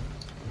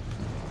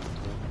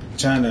 I'm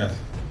trying to.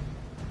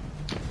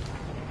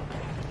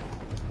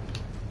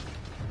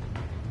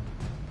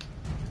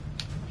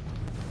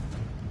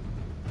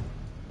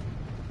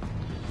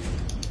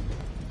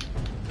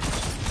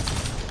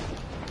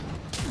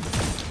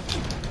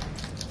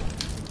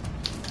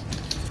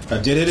 I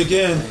did it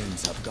again.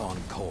 Flames have gone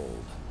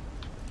cold.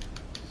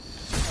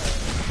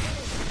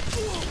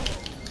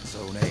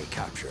 Zone A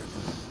captured.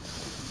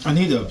 I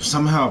need to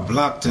somehow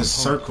block this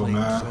circle, Opponent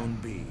man. claimed Zone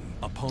B.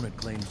 Opponent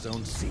claims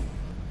Zone C.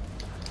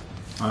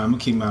 Alright, I'm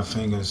gonna keep my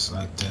fingers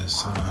like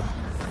this. Hold on.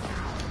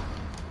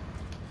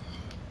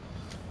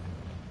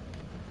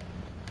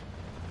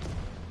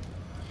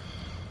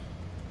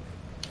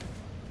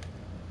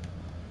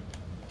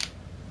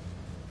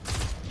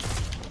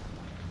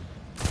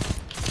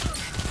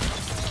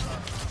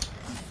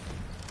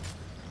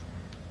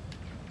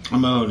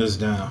 I'm gonna hold this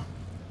down.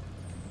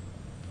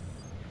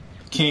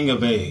 King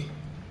of A.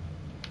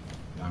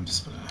 I'm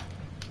just playing.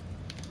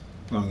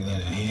 We're gonna get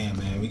that in hand,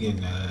 man. We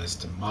getting that ass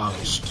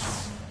demolished.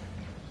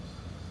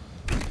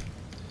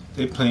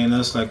 They playing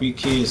us like we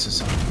kids or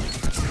something.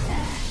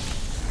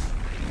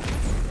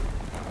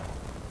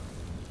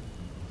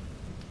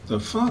 The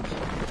fuck?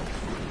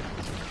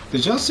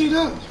 Did y'all see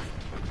that?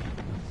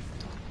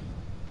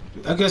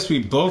 I guess we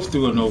both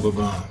threw an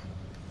overbomb.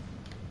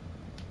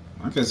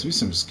 I guess we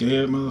some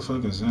scared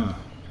motherfuckers, huh?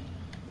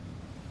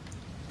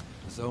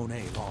 Zone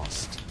A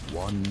lost.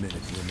 1 minute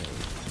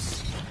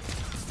remains.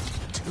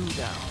 2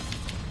 down.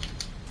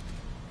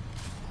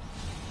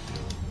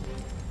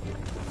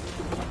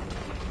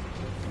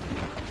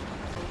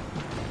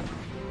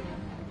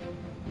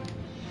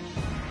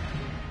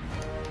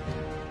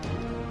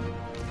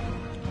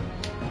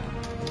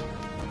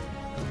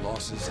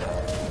 Losses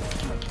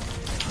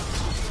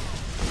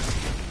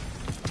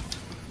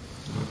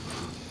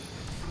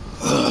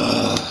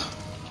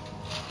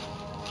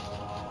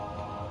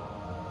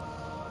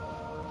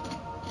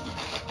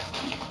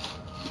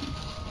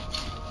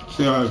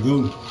See how I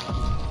do.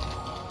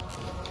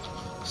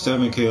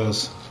 7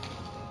 kills.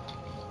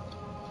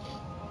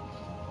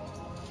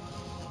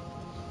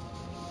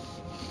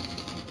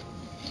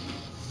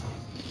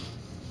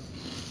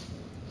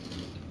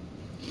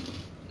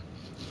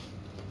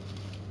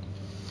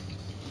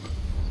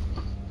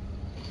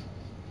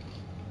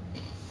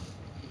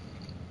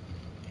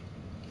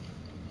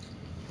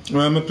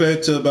 Well, I'm gonna play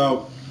it till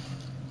about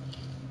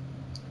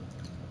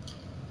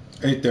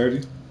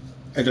 8:30,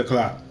 8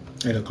 o'clock,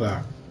 8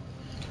 o'clock.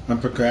 I'm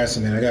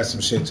procrastinating. I got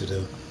some shit to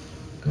do.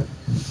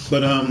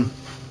 But I'm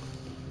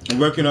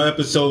working on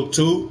episode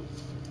 2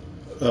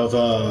 of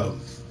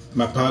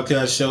my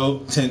podcast show,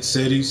 Tent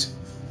Cities,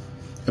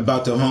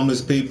 about the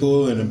homeless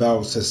people and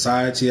about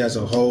society as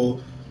a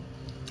whole.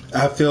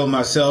 I feel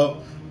myself.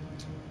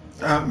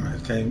 I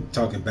can't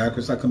talking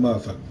backwards like a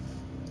motherfucker.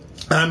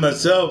 I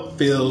myself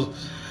feel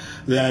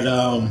that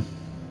our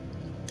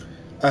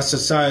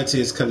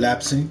society is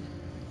collapsing.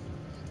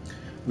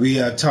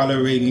 We are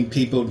tolerating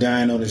people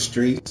dying on the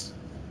streets.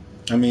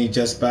 I mean,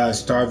 just by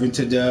starving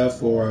to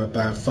death or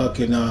by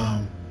fucking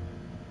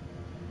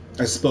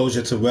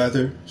exposure to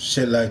weather,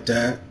 shit like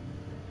that.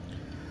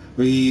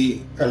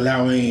 We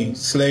allowing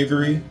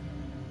slavery.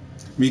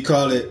 We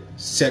call it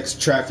sex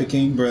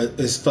trafficking, but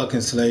it's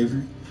fucking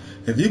slavery.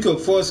 If you could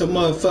force a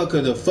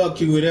motherfucker to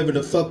fuck you whatever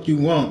the fuck you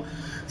want,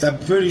 I'm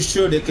pretty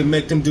sure they can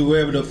make them do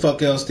whatever the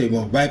fuck else they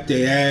want. Wipe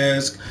their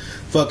ass,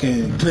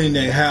 fucking clean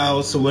their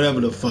house, or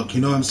whatever the fuck,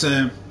 you know what I'm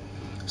saying?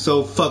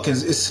 So fucking,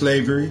 it's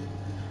slavery.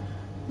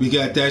 We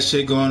got that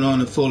shit going on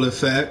in full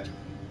effect.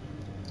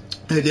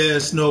 And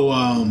there's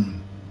no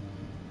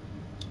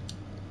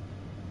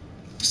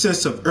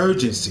sense of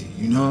urgency,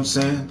 you know what I'm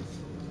saying?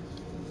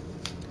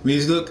 We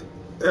look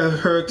at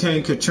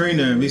Hurricane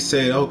Katrina and we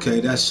say,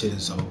 okay, that shit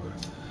is over.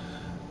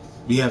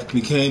 We have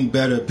became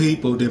better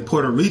people. Then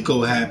Puerto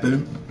Rico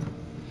happened,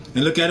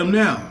 and look at them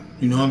now.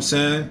 You know what I'm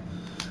saying?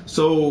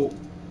 So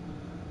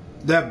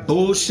that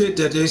bullshit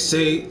that they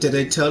say, that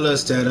they tell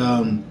us that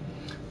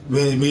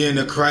when we in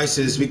a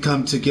crisis we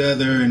come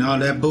together and all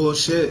that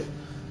bullshit,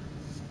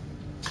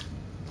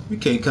 we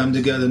can't come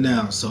together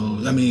now. So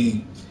I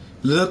mean,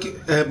 look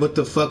at what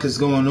the fuck is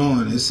going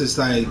on. It's just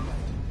like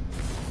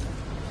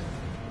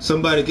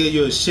somebody get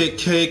you a shit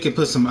cake and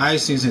put some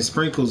icings and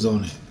sprinkles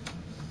on it.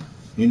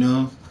 You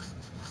know?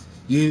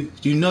 You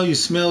know you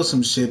smell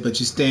some shit,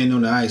 but you stand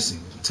on the icing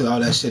till all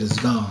that shit is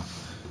gone.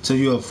 Till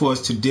you are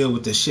forced to deal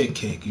with the shit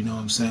cake, you know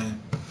what I'm saying?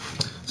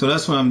 So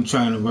that's what I'm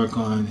trying to work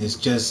on. It's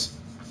just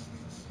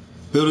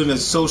building a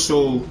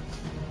social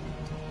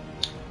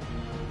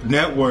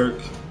network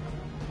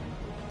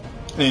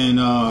and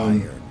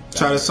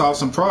try to solve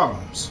some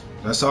problems.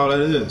 That's all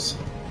it is.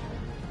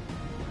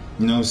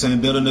 You know what I'm saying?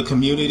 Building a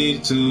community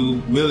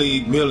to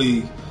really,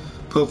 really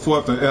put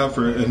forth an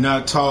effort and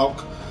not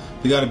talk.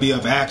 We got to be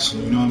of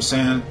action, you know what I'm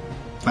saying?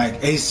 Like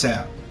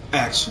ASAP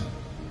action.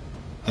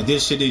 And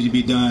this shit needed to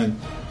be done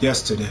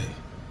yesterday.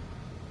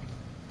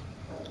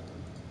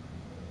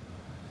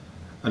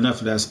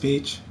 Enough of that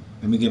speech.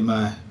 Let me get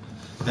my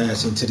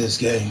ass into this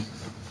game.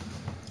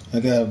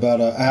 I got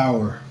about an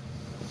hour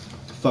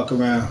to fuck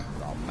around.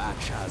 The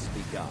match has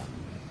begun.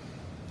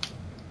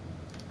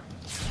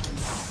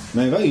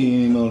 Man, if I eat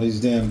any more of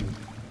these damn, I'm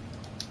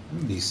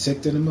gonna be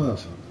sick to the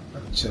motherfucker. I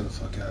can chill the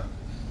fuck out.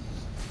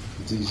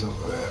 Get these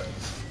over there.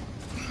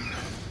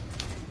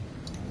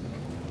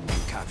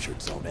 Captured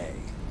Zone A.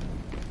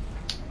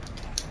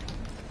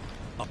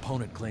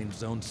 Opponent claims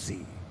Zone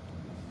C.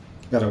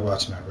 Gotta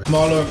watch my rate.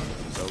 Smaller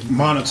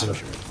monitor.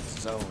 Captured.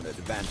 Zone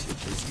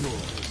advantage is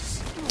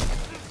yours.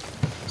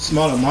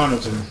 Smaller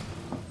monitor.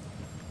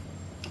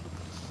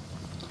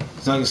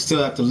 So I can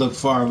still have to look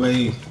far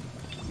away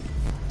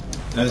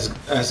as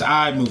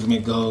eye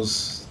movement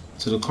goes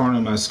to the corner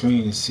of my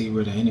screen to see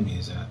where the enemy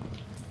is at.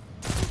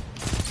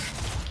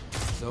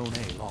 Zone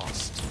A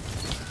lost.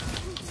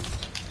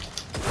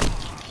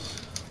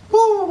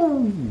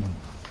 Woo!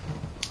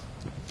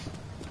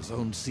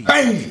 Zone C.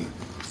 Hey!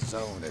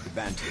 Zone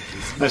advantage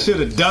is yours. I should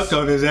have ducked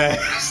on his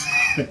ass.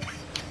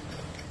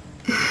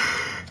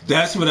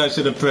 That's when I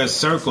should have pressed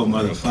circle,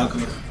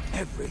 motherfucker.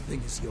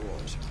 Everything is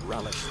yours.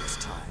 Relish this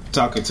time.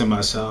 Talking to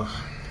myself.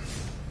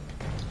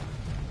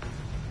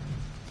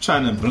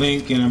 Trying to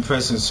blink and I'm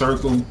pressing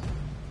circle.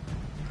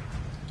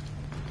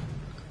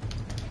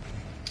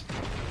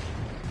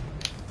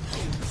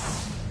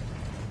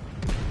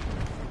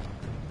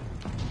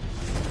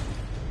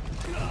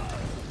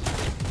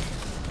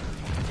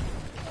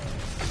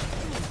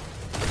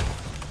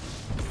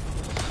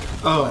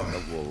 Oh.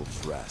 The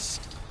wolves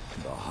rest.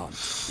 The hunt.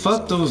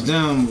 Fuck those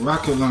damn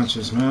rocket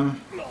launchers, man.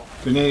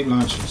 Grenade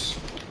launchers.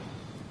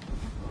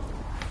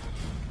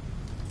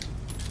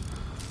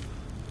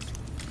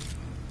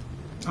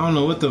 I don't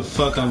know what the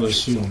fuck I was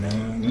shooting,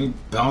 man. They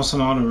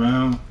bouncing all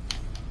around.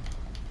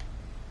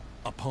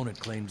 Opponent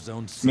claims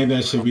Zone C. Maybe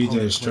I should read the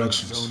Opponent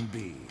instructions. claims Zone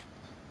B.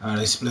 Alright,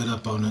 they split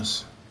up on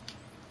us.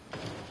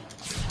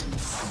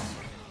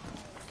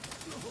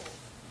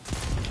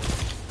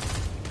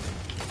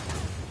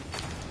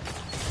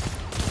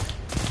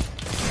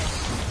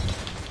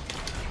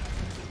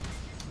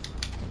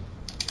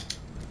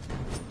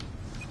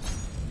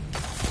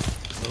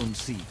 Zone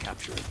C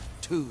captured.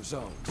 2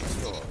 zones are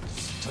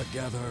yours.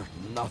 Together,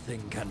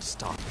 nothing can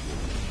stop you.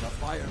 The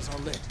fires are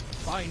lit.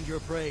 Find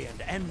your prey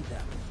and end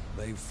them.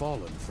 They've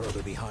fallen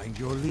further behind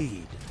your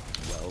lead.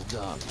 Well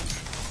done.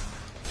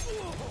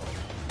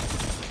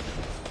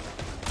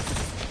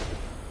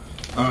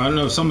 I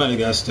know somebody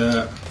got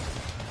stabbed.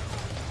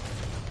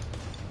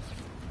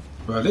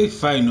 Bro, they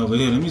fighting over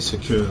here. Let me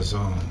secure a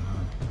zone.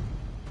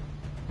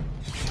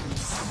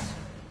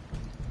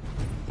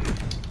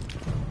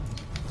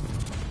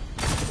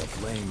 The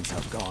flames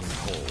have gone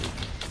cold.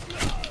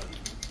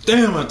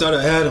 Damn, I thought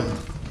I had him.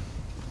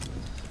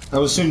 I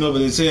was shooting over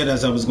his head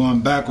as I was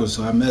going backwards,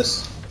 so I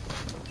missed.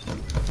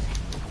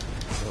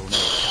 Zone A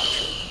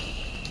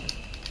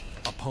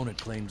captured. Opponent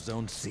claims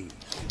Zone C.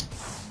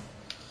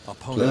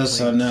 Opponent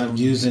Plus, I'm claims not Zone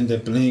using B.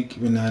 the blink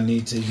when I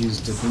need to use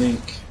the blink.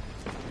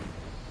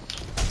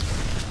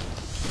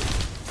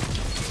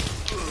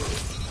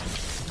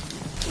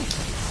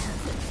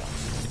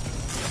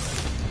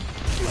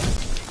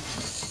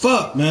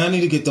 Fuck, man, I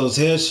need to get those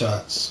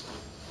headshots.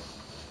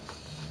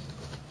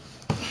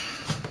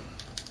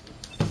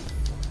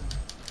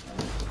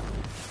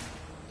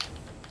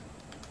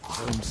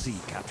 Zone C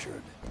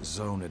captured.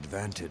 Zone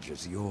advantage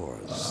is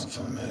yours.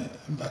 Oh, man.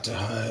 I'm about to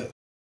hide.